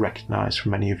don't recognize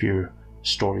from any of your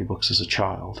storybooks as a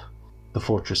child. The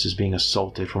fortress is being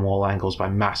assaulted from all angles by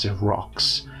massive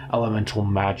rocks, elemental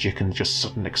magic, and just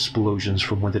sudden explosions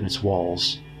from within its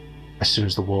walls. As soon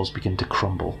as the walls begin to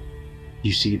crumble,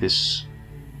 you see this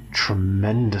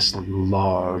tremendously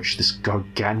large, this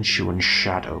gargantuan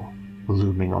shadow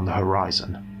looming on the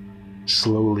horizon,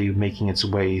 slowly making its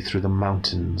way through the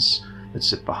mountains that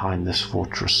sit behind this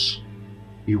fortress.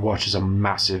 You watch as a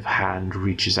massive hand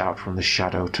reaches out from the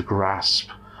shadow to grasp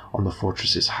on the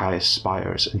fortress's highest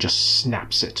spires and just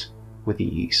snaps it with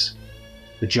ease.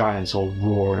 The giants all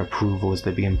roar in approval as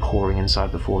they begin pouring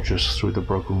inside the fortress through the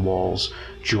broken walls,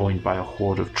 joined by a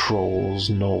horde of trolls,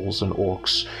 gnolls, and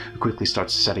orcs who quickly start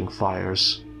setting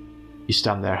fires. You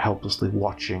stand there helplessly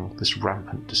watching this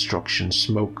rampant destruction,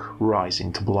 smoke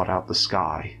rising to blot out the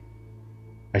sky,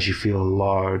 as you feel a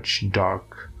large,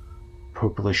 dark,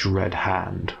 purplish-red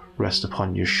hand rest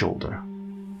upon your shoulder,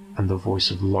 and the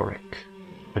voice of Lorik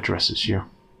addresses you.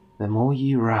 The more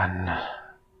you run,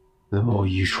 the more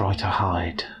you try to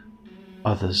hide.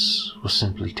 Others will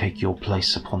simply take your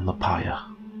place upon the pyre.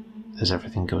 as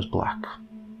everything goes black.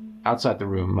 Outside the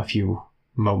room, a few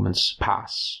moments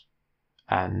pass,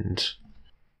 and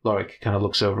Lorik kind of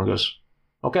looks over and goes,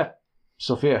 "Okay,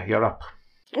 Sophia, you're up."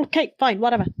 Okay, fine,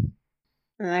 whatever.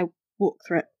 And I walk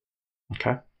through it.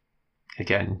 Okay.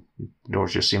 Again, the door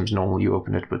just seems normal. You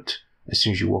open it, but as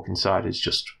soon as you walk inside, it's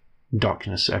just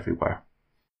darkness everywhere.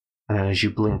 And then as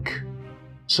you blink,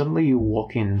 suddenly you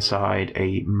walk inside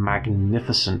a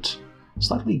magnificent,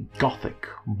 slightly gothic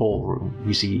ballroom.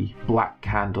 You see black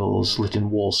candles lit in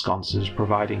wall sconces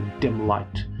providing dim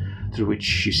light through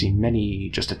which you see many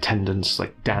just attendants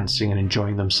like dancing and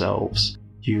enjoying themselves.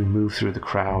 You move through the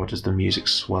crowd as the music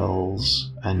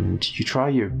swells, and you try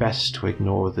your best to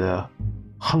ignore the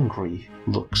hungry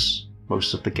looks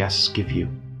most of the guests give you.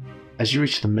 As you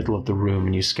reach the middle of the room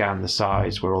and you scan the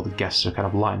sides where all the guests are kind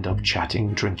of lined up,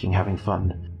 chatting, drinking, having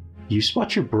fun, you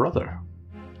spot your brother,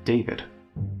 David,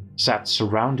 sat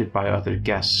surrounded by other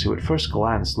guests who at first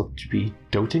glance looked to be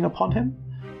doting upon him,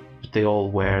 but they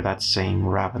all wear that same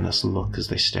ravenous look as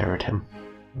they stare at him.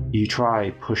 You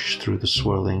push through the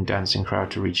swirling, dancing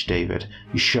crowd to reach David.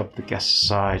 You shove the guests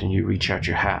aside and you reach out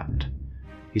your hand.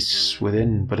 He's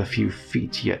within but a few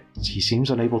feet, yet he seems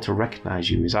unable to recognize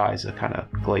you. His eyes are kind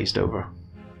of glazed over.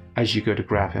 As you go to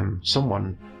grab him,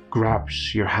 someone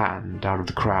grabs your hand out of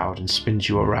the crowd and spins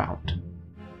you around.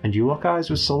 And you lock eyes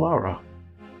with Solara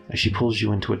as she pulls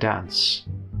you into a dance.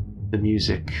 The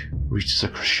music reaches a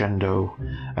crescendo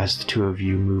as the two of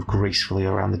you move gracefully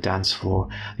around the dance floor,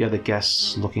 the other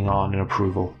guests looking on in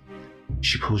approval.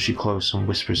 She pulls you close and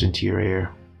whispers into your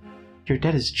ear, "Your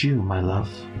debt is due, my love,"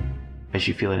 as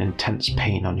you feel an intense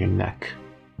pain on your neck,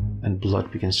 and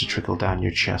blood begins to trickle down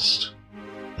your chest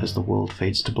as the world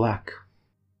fades to black.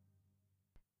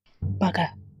 Bugger.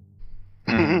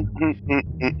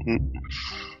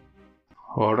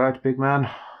 Alright, big man,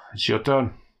 it's your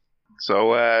turn.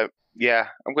 So,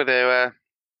 I'm going to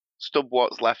stub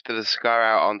what's left of the cigar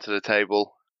out onto the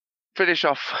table, finish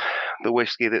off the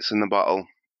whiskey that's in the bottle,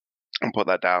 and put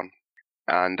that down.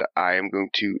 And I am going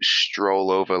to stroll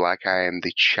over like I am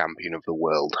the champion of the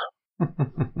world.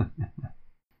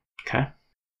 Okay.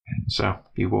 So,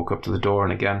 you walk up to the door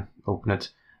and again, open it,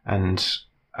 and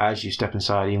as you step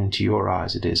inside, even to your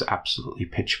eyes, it is absolutely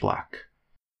pitch black.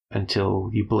 Until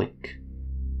you blink.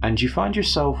 And you find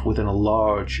yourself within a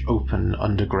large, open,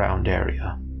 underground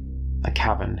area. A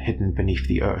cavern hidden beneath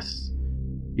the earth.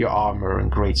 Your armor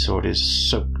and greatsword is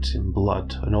soaked in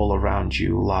blood, and all around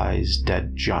you lies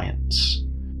dead giants.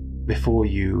 Before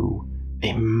you,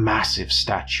 a massive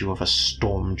statue of a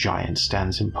storm giant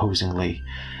stands imposingly.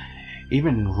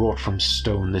 Even wrought from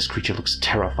stone, this creature looks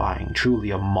terrifying,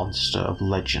 truly a monster of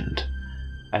legend.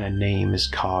 And a name is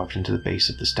carved into the base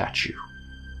of the statue.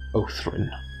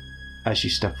 Othrin. As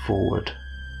you step forward,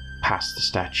 past the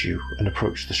statue, and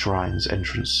approach the shrine's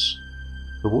entrance,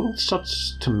 the world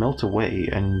starts to melt away,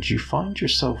 and you find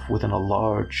yourself within a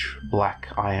large,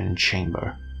 black iron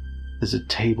chamber. There's a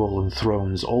table and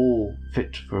thrones, all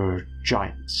fit for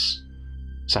giants,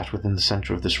 sat within the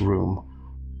center of this room.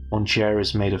 One chair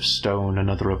is made of stone,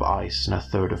 another of ice, and a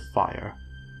third of fire,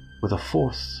 with a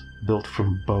fourth built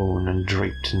from bone and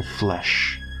draped in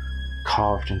flesh,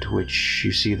 carved into which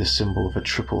you see the symbol of a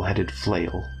triple-headed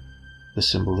flail, the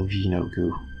symbol of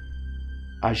Yinogu.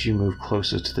 As you move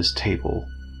closer to this table,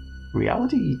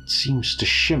 reality seems to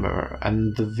shimmer,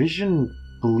 and the vision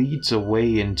bleeds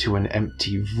away into an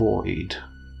empty void.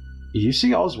 You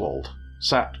see Oswald,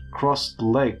 sat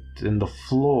cross-legged in the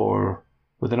floor,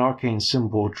 with an arcane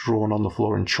symbol drawn on the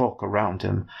floor in chalk around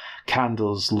him,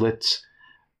 candles lit,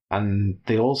 and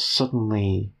they all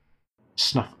suddenly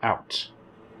snuff out.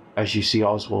 As you see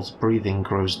Oswald's breathing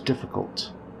grows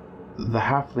difficult. The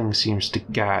halfling seems to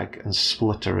gag and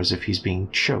splutter as if he's being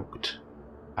choked.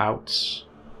 Out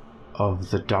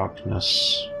of the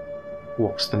darkness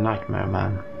walks the Nightmare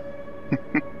Man.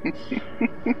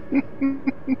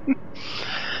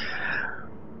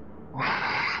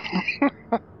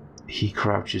 He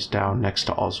crouches down next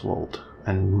to Oswald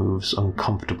and moves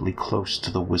uncomfortably close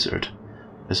to the wizard.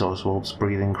 As Oswald's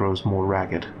breathing grows more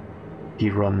ragged, he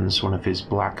runs one of his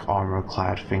black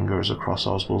armor-clad fingers across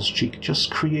Oswald's cheek, just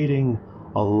creating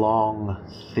a long,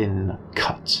 thin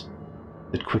cut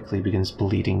that quickly begins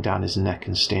bleeding down his neck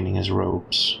and staining his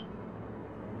robes.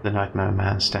 The Nightmare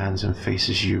Man stands and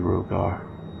faces you, Rogar.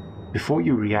 Before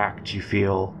you react, you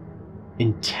feel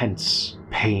intense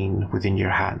pain within your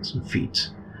hands and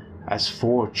feet, as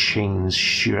 4 chains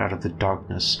shoot out of the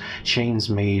darkness, chains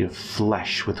made of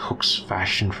flesh with hooks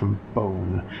fashioned from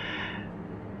bone,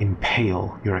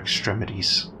 impale your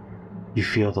extremities. You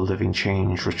feel the living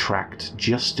chains retract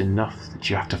just enough that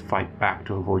you have to fight back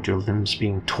to avoid your limbs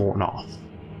being torn off.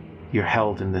 You're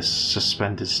held in this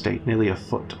suspended state, nearly a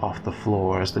foot off the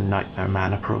floor as the Nightmare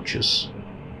Man approaches.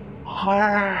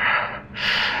 Where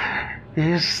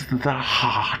is the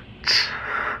heart?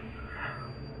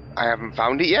 I haven't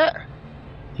found it yet.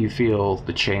 You feel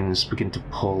the chains begin to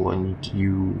pull, and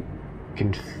you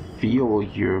can feel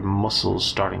your muscles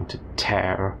starting to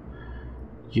tear.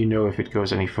 You know if it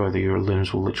goes any further, your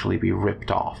limbs will literally be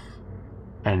ripped off.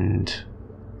 And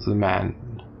the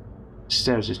man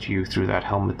stares at you through that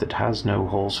helmet that has no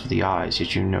holes for the eyes,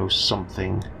 yet you know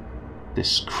something,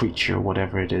 this creature,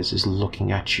 whatever it is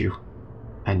looking at you.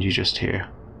 And you just hear,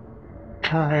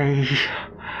 "Play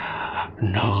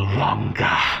no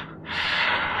longer.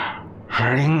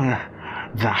 Bring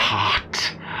the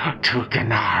heart to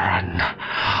Ganaran,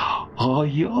 or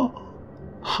your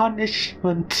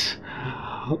punishment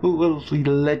will be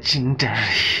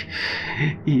legendary,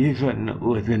 even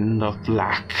within the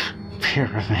Black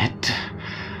Pyramid."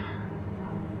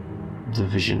 The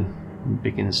vision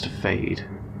begins to fade,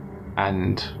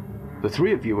 and the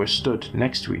three of you are stood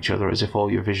next to each other as if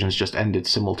all your visions just ended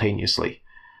simultaneously.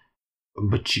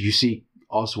 But you see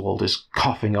Oswald is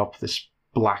coughing up this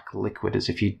black liquid as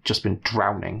if he'd just been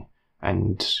drowning,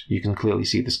 and you can clearly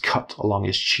see this cut along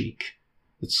his cheek.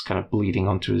 It's kind of bleeding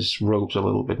onto his robes a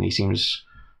little bit, and he seems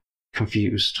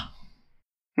confused.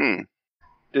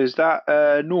 Does that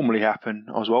normally happen,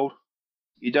 Oswald?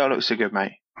 You don't look so good,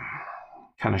 mate.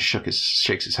 Kind of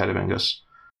shakes his head a bit and goes,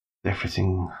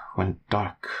 "Everything went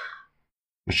dark,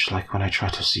 much like when I try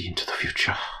to see into the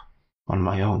future on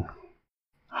my own.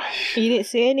 You didn't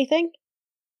see anything?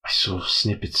 I saw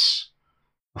snippets.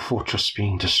 A fortress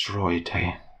being destroyed,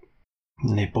 a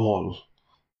ball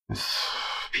with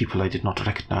people I did not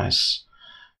recognize.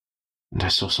 And I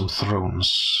saw some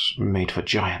thrones made for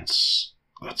giants.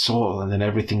 That's all, and then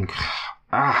everything...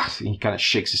 he kind of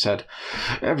shakes his head.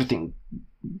 Everything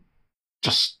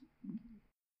just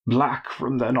black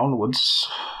from then onwards.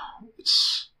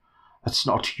 That's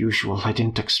not usual. I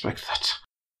didn't expect that.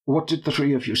 What did the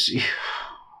three of you see?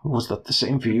 Was that the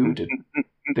same for you? Did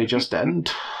they just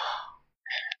end?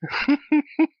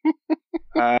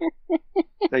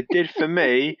 They did for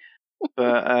me,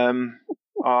 but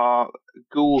our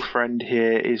ghoul friend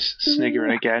here is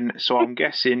sniggering again, so I'm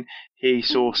guessing he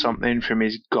saw something from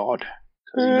his god,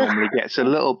 because he normally gets a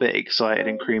little bit excited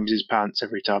and creams his pants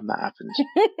every time that happens.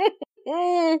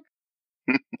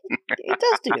 He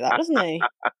does do that, doesn't he?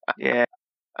 Yeah.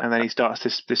 And then he starts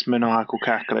this maniacal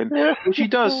cackling, which he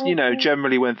does,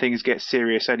 generally when things get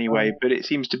serious anyway. But it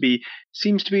seems to be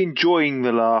enjoying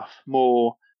the laugh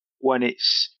more when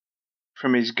it's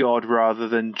from his god rather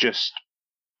than just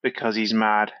because he's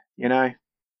mad,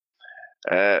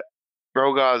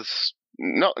 Rogar's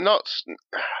not.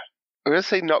 I'm gonna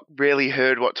say not really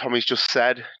heard what Tommy's just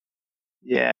said.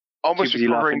 Yeah, almost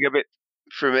recovering a bit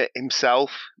from it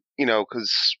himself,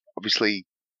 because obviously.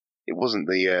 It wasn't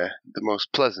the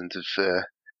most pleasant of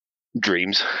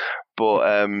dreams, but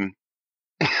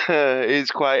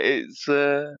it's quite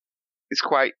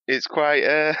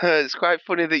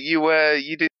funny that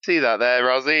you didn't see that there,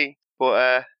 Rosie.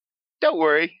 But don't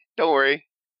worry,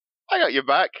 I got your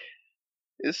back.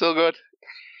 It's all good.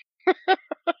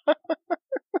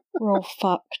 We're all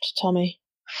fucked, Tommy.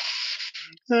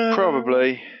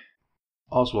 Probably.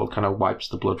 Oswald kind of wipes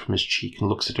the blood from his cheek and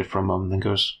looks at it for a moment,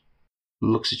 and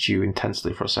looks at you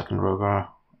intensely for a second, Rogar,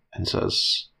 and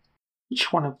says,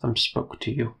 "Which one of them spoke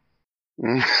to you?"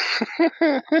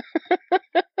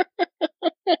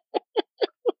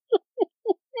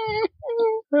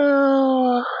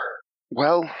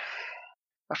 Well,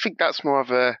 I think that's more of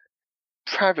a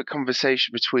private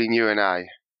conversation between you and I.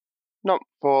 Not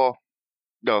for,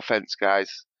 no offence,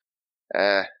 guys,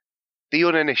 the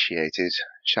uninitiated,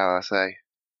 shall I say.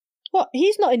 What?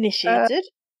 He's not initiated?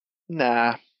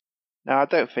 Nah. No, I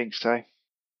don't think so.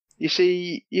 You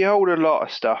see, you hold a lot of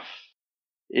stuff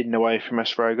hidden away from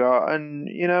us, Rogar, and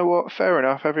you know what? Fair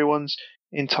enough. Everyone's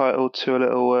entitled to a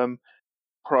little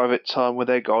private time with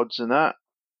their gods and that.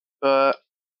 But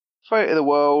fate of the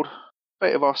world,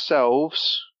 fate of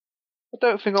ourselves, I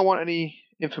don't think I want any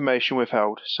information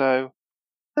withheld. So,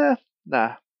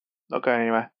 nah, not going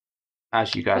anywhere.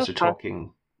 As you guys are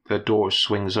talking, the door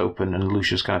swings open and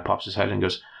Lucius kind of pops his head and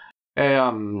goes, "Hey,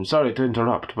 I'm sorry to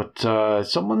interrupt, but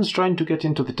someone's trying to get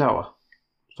into the tower.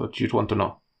 Thought you'd want to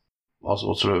know."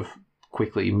 Oswald sort of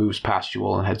quickly moves past you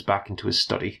all and heads back into his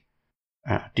study.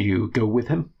 Do you go with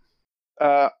him?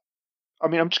 I'm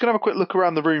just going to have a quick look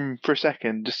around the room for a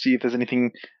second to see if there's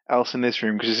anything else in this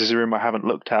room, because this is a room I haven't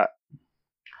looked at.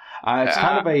 It's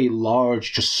kind of a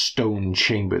large, just stone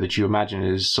chamber that you imagine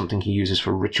is something he uses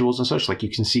for rituals and such. Like, you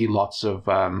can see lots of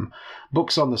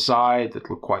books on the side that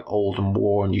look quite old and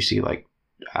worn. You see, like,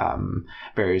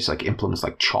 various, like, implements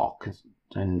like chalk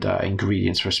and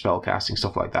ingredients for spellcasting,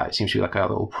 stuff like that. It seems to be like a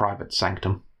little private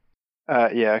sanctum.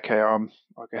 Yeah, okay, I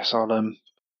guess I'll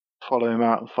follow him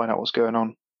out and find out what's going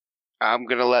on. I'm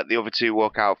going to let the other two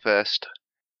walk out first,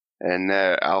 and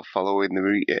I'll follow in the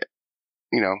route,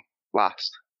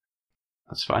 last.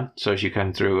 That's fine. So as you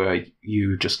come through,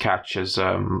 you just catch as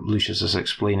Lucius is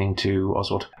explaining to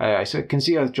Oswald. I can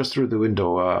see just through the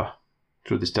window,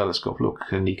 through this telescope, look,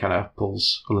 and he kind of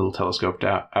pulls a little telescope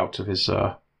out of his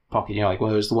pocket, like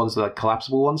one of those, the ones that are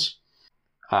collapsible ones,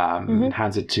 and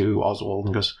hands it to Oswald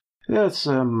and goes, yeah, it's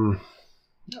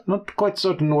not quite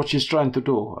certain what she's trying to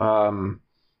do.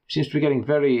 Seems to be getting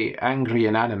very angry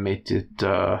and animated.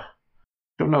 Don't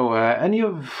know, any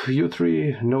of you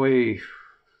three know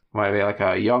like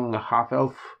a young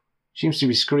half-elf? Seems to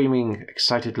be screaming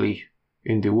excitedly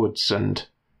in the woods, and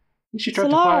I think she tried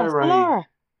to fire Solara.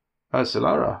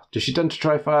 Solara. Does she tend to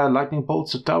try fire lightning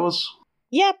bolts at towers?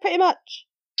 Yeah, pretty much.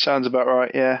 Sounds about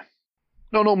right, yeah.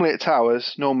 Not normally at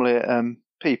towers, normally at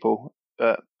people,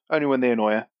 but only when they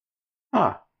annoy her.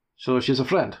 Ah, so she's a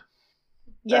friend.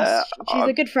 Yes, she's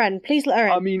a good friend. Please let her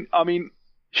in. I mean,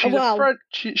 she's a friend.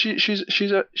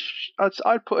 She's a.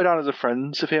 I'd put her down as a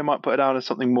friend. Sophia might put her down as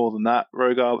something more than that.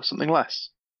 Rogar something less.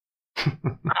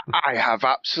 I have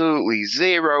absolutely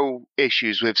zero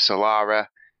issues with Solara.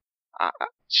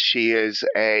 She is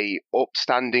a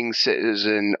upstanding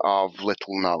citizen of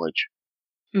little knowledge.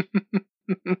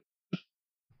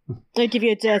 Don't give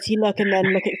you a dirty look and then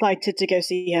look excited to go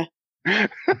see her.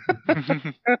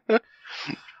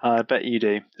 I bet you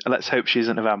do. Let's hope she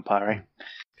isn't a vampire.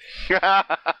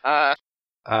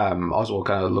 Oswald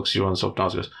kind of looks at you on the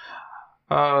subtitles and goes,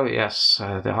 oh, yes,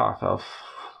 the half-elf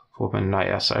woman,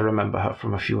 yes, I remember her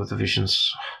from a few of the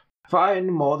visions.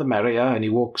 Fine, more the merrier, and he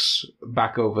walks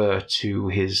back over to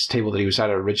his table that he was at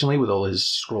originally with all his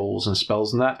scrolls and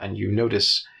spells and that, and you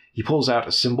notice he pulls out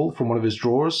a symbol from one of his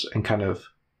drawers and kind of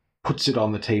puts it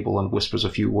on the table and whispers a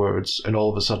few words, and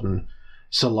all of a sudden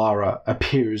Solara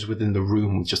appears within the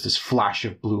room with just this flash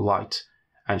of blue light,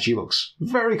 and she looks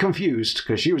very confused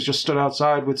because she was just stood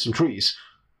outside with some trees.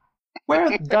 Where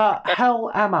the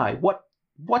hell am I? What?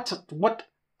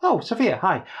 Oh, Sophia,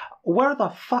 hi. Where the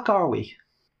fuck are we?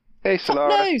 Hey,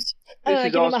 Solara. This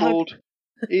is Oswald.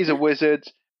 He's a wizard.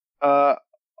 I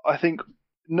think,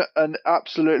 and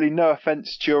absolutely no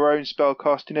offense to your own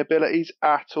spellcasting abilities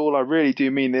at all. I really do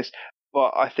mean this,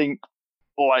 but I think,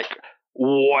 like,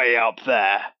 way up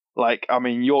there. Like, I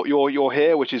mean, you're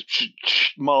here, which is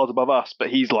miles above us, but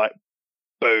he's like,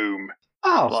 boom.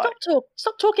 Oh, like,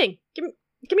 stop talking. Give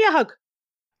me a hug.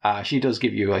 She does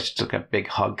give you like a big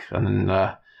hug, and then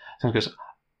someone goes,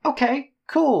 okay,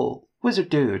 cool, wizard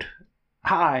dude.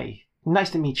 Hi,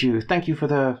 nice to meet you. Thank you for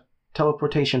the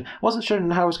teleportation. Wasn't sure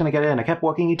how I was going to get in. I kept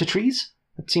walking into trees.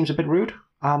 That seems a bit rude.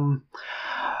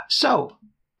 So,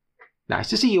 nice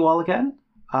to see you all again.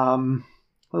 A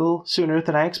little sooner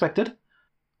than I expected.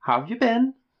 How have you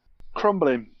been?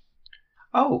 Crumbling.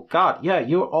 Oh, God, yeah,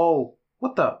 you're all...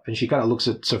 What the... And she kind of looks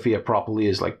at Sophia properly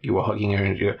as like you were hugging her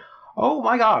and you go, oh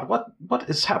my God, what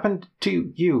has happened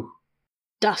to you?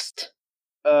 Dust.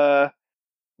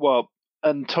 Well,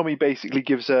 and Tommy basically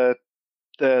gives her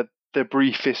the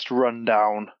briefest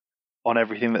rundown on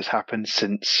everything that's happened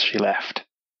since she left.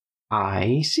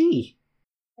 I see.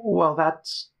 Well,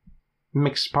 that's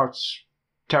mixed parts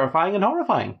terrifying and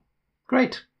horrifying.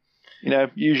 Great. You know,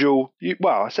 usual...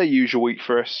 Well, I say usual week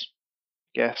for us.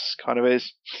 Guess, kind of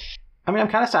is. I mean, I'm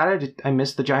kind of sad I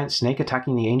missed the giant snake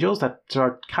attacking the angels. That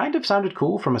kind of sounded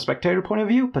cool from a spectator point of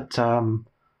view, but...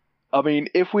 I mean,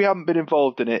 if we hadn't been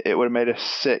involved in it, it would have made a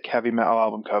sick heavy metal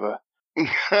album cover.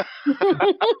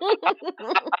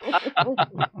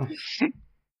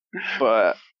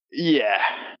 But, yeah.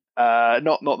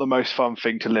 Not the most fun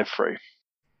thing to live through.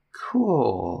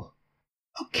 Cool.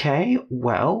 Okay,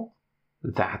 well,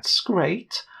 that's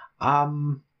great.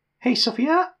 Hey,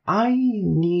 Sophia, I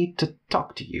need to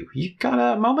talk to you. You got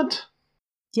a moment?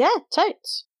 Yeah,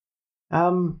 totes.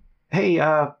 Hey,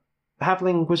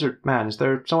 halfling wizard man, is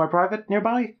there somewhere private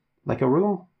nearby? Like a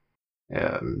room?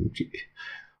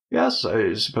 Yes,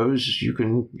 I suppose you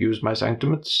can use my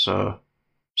sanctum. It's,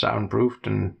 soundproofed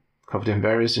and covered in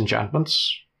various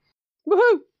enchantments.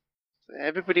 Woohoo!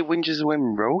 Everybody whinges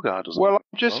when Rogar doesn't. Well,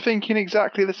 I'm just thinking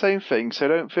exactly the same thing, so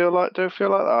don't feel like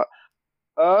that.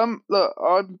 Look,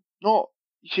 I'm not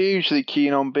hugely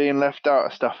keen on being left out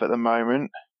of stuff at the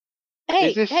moment.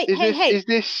 Hey, is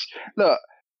this? Look,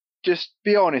 just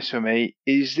be honest with me.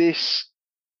 Is this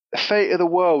fate of the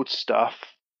world stuff,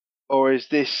 or is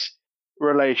this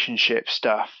relationship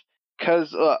stuff?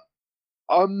 Because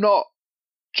I'm not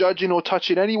judging or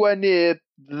touching anywhere near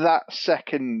that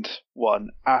second one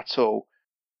at all.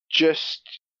 Just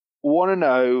want to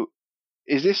know,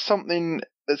 is this something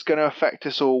that's going to affect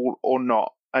us all or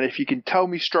not? And if you can tell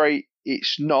me straight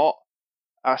it's not,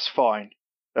 that's fine.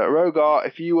 Rogar,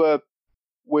 if you were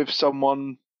with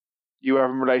someone you were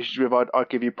having a relationship with, I'd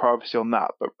give you privacy on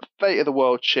that. But fate of the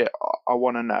world shit, I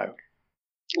want to know.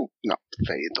 Not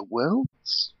fate of the world.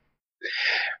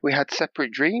 We had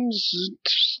separate dreams.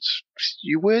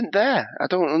 You weren't there. I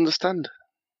don't understand.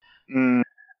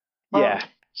 Yeah.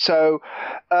 So,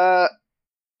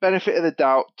 benefit of the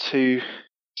doubt to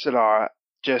Solara.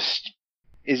 Just,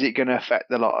 is it going to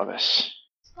affect a lot of us?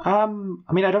 I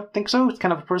mean, I don't think so. It's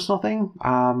kind of a personal thing.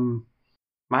 Am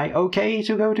I okay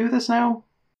to go do this now?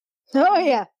 Oh,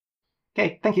 yeah.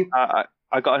 Okay, thank you. I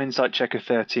got an insight check of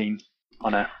 13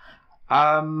 on her.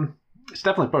 It's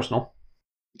definitely personal.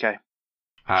 Okay.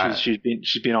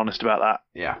 She's been honest about that.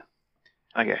 Yeah.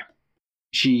 Okay.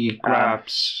 She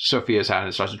grabs Sophia's hand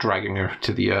and starts dragging her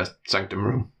to the sanctum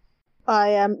room.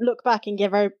 I look back and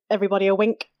give everybody a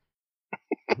wink.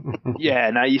 Yeah,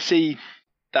 now you see,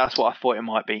 that's what I thought it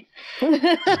might be.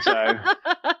 So,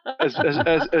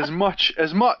 as much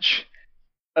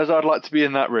as I'd like to be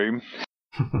in that room,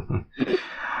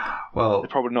 well, they're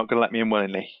probably not going to let me in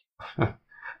willingly.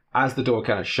 As the door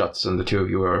kind of shuts and the two of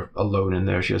you are alone in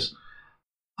there, she goes,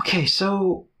 okay,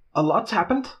 so a lot's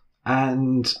happened,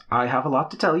 and I have a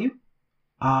lot to tell you.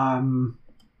 A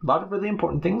lot of really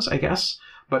important things, I guess.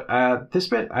 But this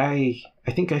bit, I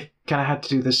think I kind of had to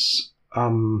do this.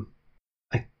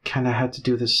 I kind of had to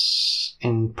do this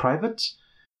in private.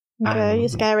 Okay, you're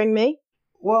scaring me.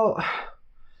 Well,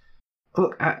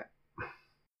 look,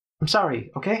 I'm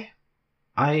sorry. Okay,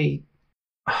 God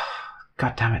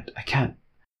damn it, I can't.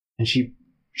 And she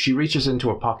reaches into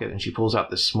her pocket and she pulls out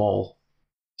this small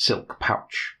silk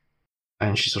pouch,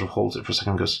 and she sort of holds it for a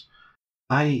second and goes,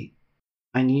 I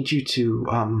need you to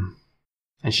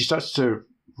and she starts to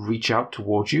reach out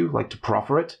towards you, like to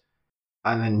proffer it,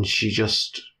 and then she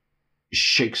just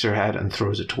shakes her head and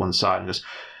throws it to one side and goes,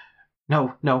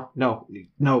 no,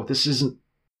 this isn't.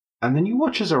 And then you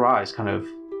watch as her eyes kind of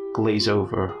glaze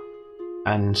over,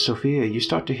 and Sophia, you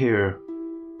start to hear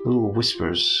little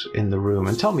whispers in the room.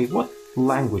 And tell me, what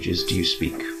languages do you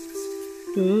speak?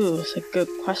 Ooh, that's a good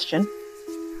question.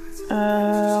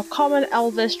 Common,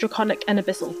 Elvish, Draconic, and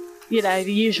Abyssal. You know,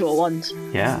 the usual ones.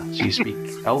 Yeah, so you speak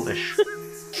Elvish.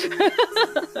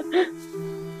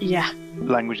 Yeah.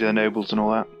 Language of the nobles and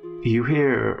all that. You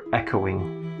hear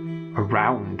echoing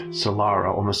around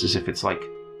Solara, almost as if it's like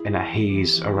in a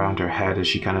haze around her head as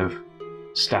she kind of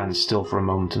stands still for a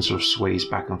moment and sort of sways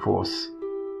back and forth.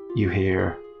 You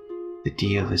hear, the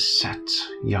deal is set,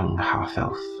 young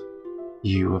half-elf.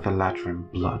 You of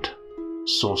Eladrin blood,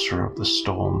 sorcerer of the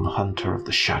storm, hunter of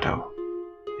the shadow.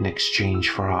 In exchange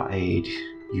for our aid,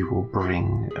 you will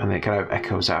bring... And it kind of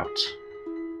echoes out,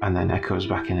 and then echoes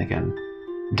back in again.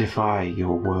 Defy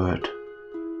your word.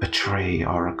 Betray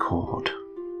our accord.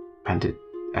 And it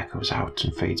echoes out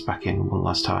and fades back in one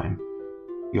last time.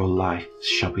 Your life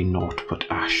shall be naught but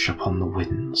ash upon the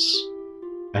winds.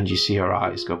 And you see her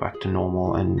eyes go back to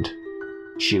normal, and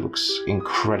she looks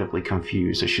incredibly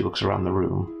confused as she looks around the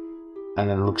room. And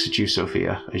then looks at you,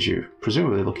 Sophia, as you're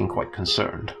presumably looking quite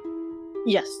concerned.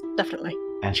 Yes, definitely.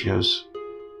 And she goes,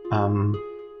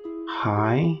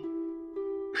 hi?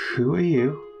 Who are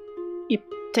you? You're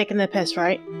taking the piss,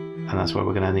 right? And that's where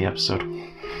we're going to end the episode.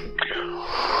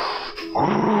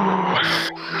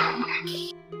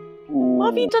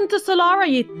 What have you done to Solara,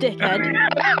 you dickhead?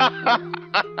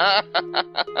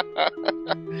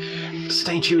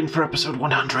 Stay tuned for episode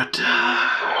 100.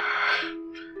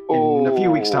 In a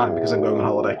few weeks' time, because I'm going on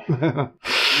holiday.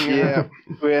 Yeah,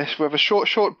 we have a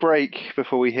short break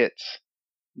before we hit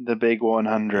the big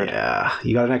 100. Yeah,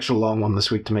 you got an extra long one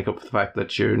this week to make up for the fact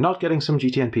that you're not getting some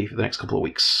GTNP for the next couple of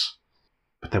weeks.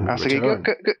 But then we'll return.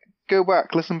 Go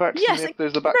back, listen back to see if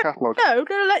there's the back catalogue. No,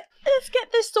 let's get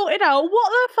this sorted out.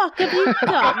 What the fuck have you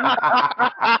done?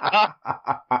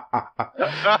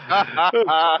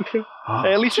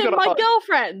 Hey, at least you got my a hug.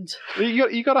 girlfriend.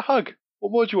 You got a hug.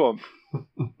 What more do you want?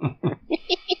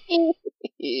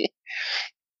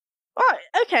 Alright,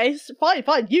 okay,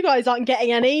 fine. You guys aren't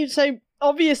getting any, so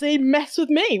obviously mess with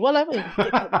me. Whatever.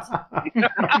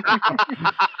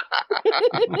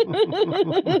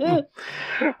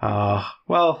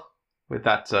 Well, with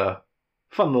that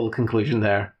fun little conclusion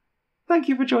there, thank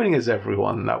you for joining us,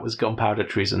 everyone. That was Gunpowder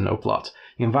Treason No Plot.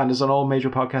 You can find us on all major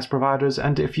podcast providers,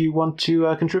 and if you want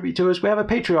to contribute to us, we have a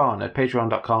Patreon at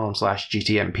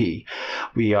patreon.com/GTMP.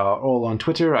 We are all on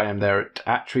Twitter. I am there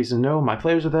at TreasonNo. My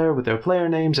players are there with their player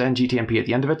names and GTMP at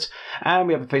the end of it. And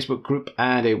we have a Facebook group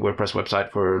and a WordPress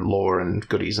website for lore and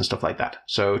goodies and stuff like that.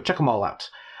 So check them all out.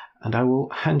 And I will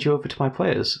hand you over to my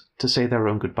players to say their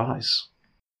own goodbyes.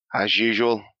 As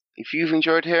usual, if you've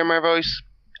enjoyed hearing my voice,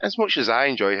 as much as I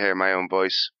enjoy hearing my own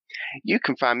voice, you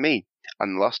can find me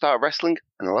on The Lost Art of Wrestling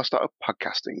and The Lost Art of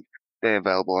Podcasting. They're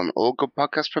available on all good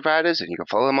podcast providers, and you can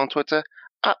follow them on Twitter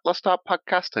at Lost Art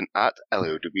Podcast and at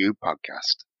LOW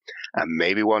Podcast. And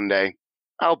maybe one day,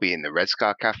 I'll be in the Red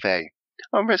Scar Cafe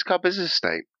on Red Scar Business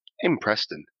Estate in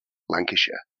Preston,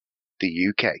 Lancashire, the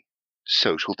UK.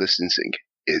 Social distancing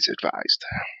is advised.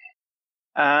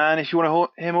 And if you want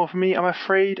to hear more from me, I'm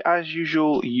afraid, as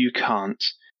usual, you can't.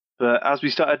 But as we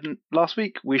started last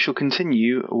week, we shall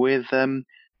continue with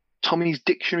Tommy's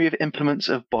Dictionary of Implements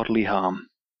of Bodily Harm.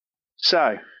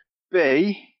 So,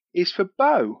 B is for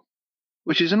bow,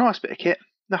 which is a nice bit of kit,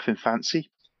 nothing fancy,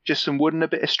 just some wood and a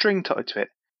bit of string tied to it.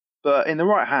 But in the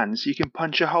right hands, you can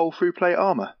punch a hole through plate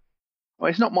armour. Well,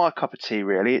 it's not my cup of tea,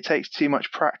 really. It takes too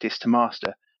much practice to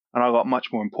master, and I've got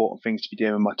much more important things to be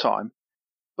doing with my time.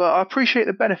 But I appreciate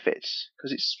the benefits,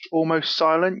 because it's almost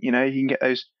silent. You can get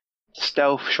those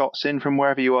stealth shots in from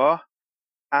wherever you are,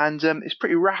 and it's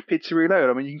pretty rapid to reload.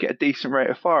 I mean, you can get a decent rate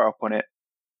of fire up on it.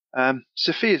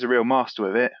 Sophia's a real master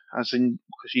with it, as in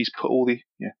because she's put all the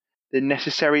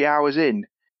necessary hours in.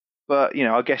 But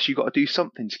I guess you got to do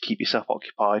something to keep yourself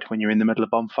occupied when you're in the middle of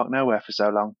bumfuck nowhere for so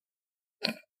long.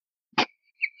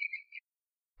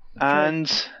 And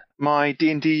my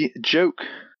D&D joke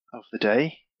of the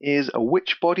day is: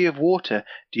 which body of water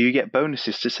do you get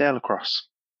bonuses to sail across?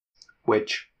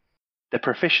 Which? The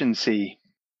proficiency.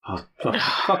 Oh,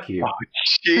 fuck you. Oh,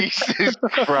 Jesus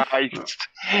Christ.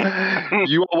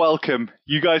 You are welcome.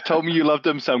 You guys told me you loved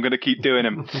them, so I'm going to keep doing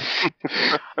them.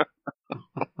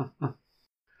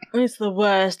 It's the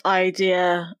worst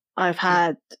idea I've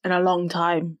had in a long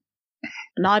time.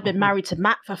 And I've been married to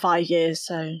Matt for 5 years,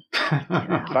 so...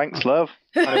 Thanks, love.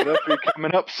 Anniversary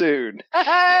coming up soon.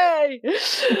 Hey!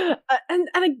 And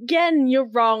again, you're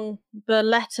wrong. The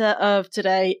letter of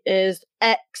today is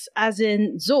X, as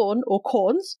in Zorn, or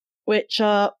Corns, which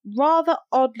are rather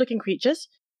odd-looking creatures.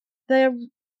 They're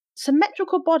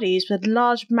symmetrical bodies with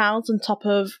large mouths on top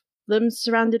of them,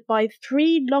 surrounded by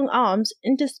 3 long arms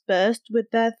interspersed with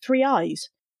their 3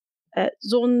 eyes.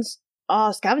 Zorns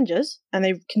are scavengers, and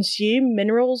they consume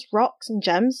minerals, rocks, and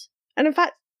gems. And in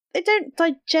fact, they don't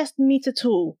digest meat at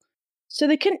all, so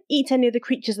they couldn't eat any of the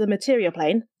creatures of the material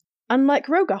plane, unlike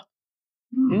Rogar,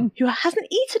 who hasn't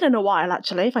eaten in a while,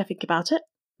 actually, if I think about it.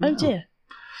 No. Oh dear.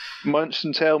 Munch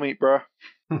some tail meat, bruh.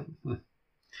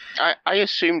 I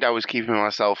assumed I was keeping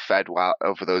myself fed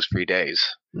over those 3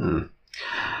 days.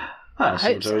 That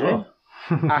seems very well.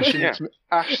 Ash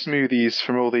smoothies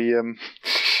from all the...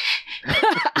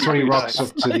 That's what he rocks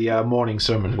up to the morning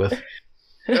sermon with.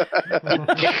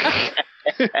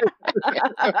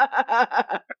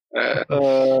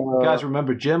 Guys,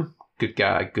 remember Jim? Good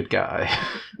guy, good guy.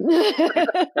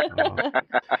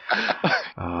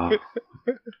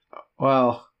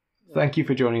 Well, thank you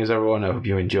for joining us, everyone. I hope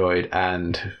you enjoyed,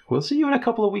 and we'll see you in a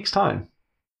couple of weeks' time.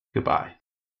 Goodbye.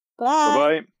 Bye.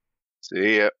 Bye-bye.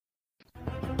 See ya.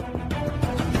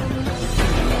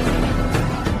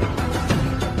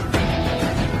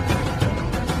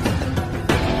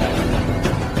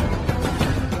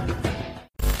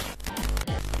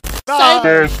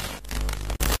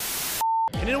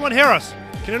 Can anyone hear us?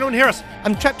 Can anyone hear us?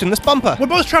 I'm trapped in this bumper. We're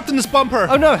both trapped in this bumper.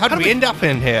 Oh no, how did we end up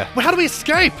in here? Well, how do we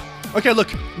escape? Okay,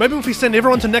 look, maybe if we send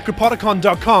everyone to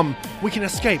necropodicon.com, we can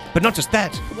escape. But not just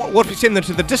that. What if we send them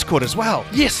to the Discord as well?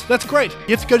 Yes, that's great.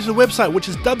 You have to go to the website, which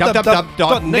is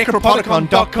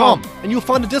www.necropodicon.com, and you'll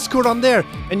find a Discord on there.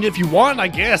 And if you want, I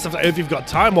guess, if you've got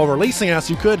time while releasing us,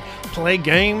 you could play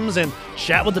games and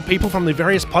chat with the people from the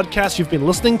various podcasts you've been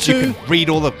listening to. You can read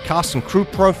all the cast and crew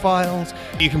profiles.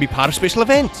 You can be part of special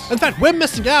events. In fact, we're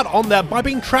missing out on that by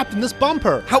being trapped in this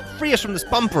bumper. Help free us from this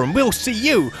bumper, and we'll see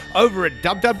you over at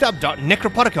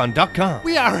www.necropodicon.com.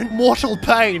 We are in mortal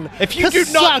pain. If you do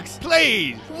not,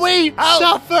 please, we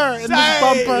suffer in this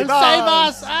bumper. Save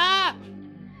us! Ah!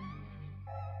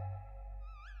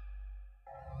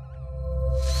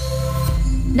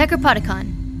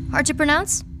 Necropodicon. Hard to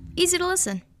pronounce, easy to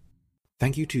listen.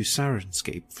 Thank you to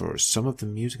Sirenscape for some of the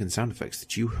music and sound effects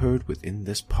that you heard within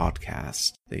this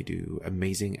podcast. They do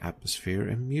amazing atmosphere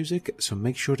and music, so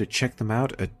make sure to check them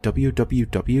out at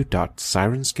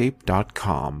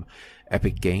www.sirenscape.com.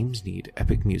 Epic games need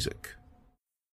epic music.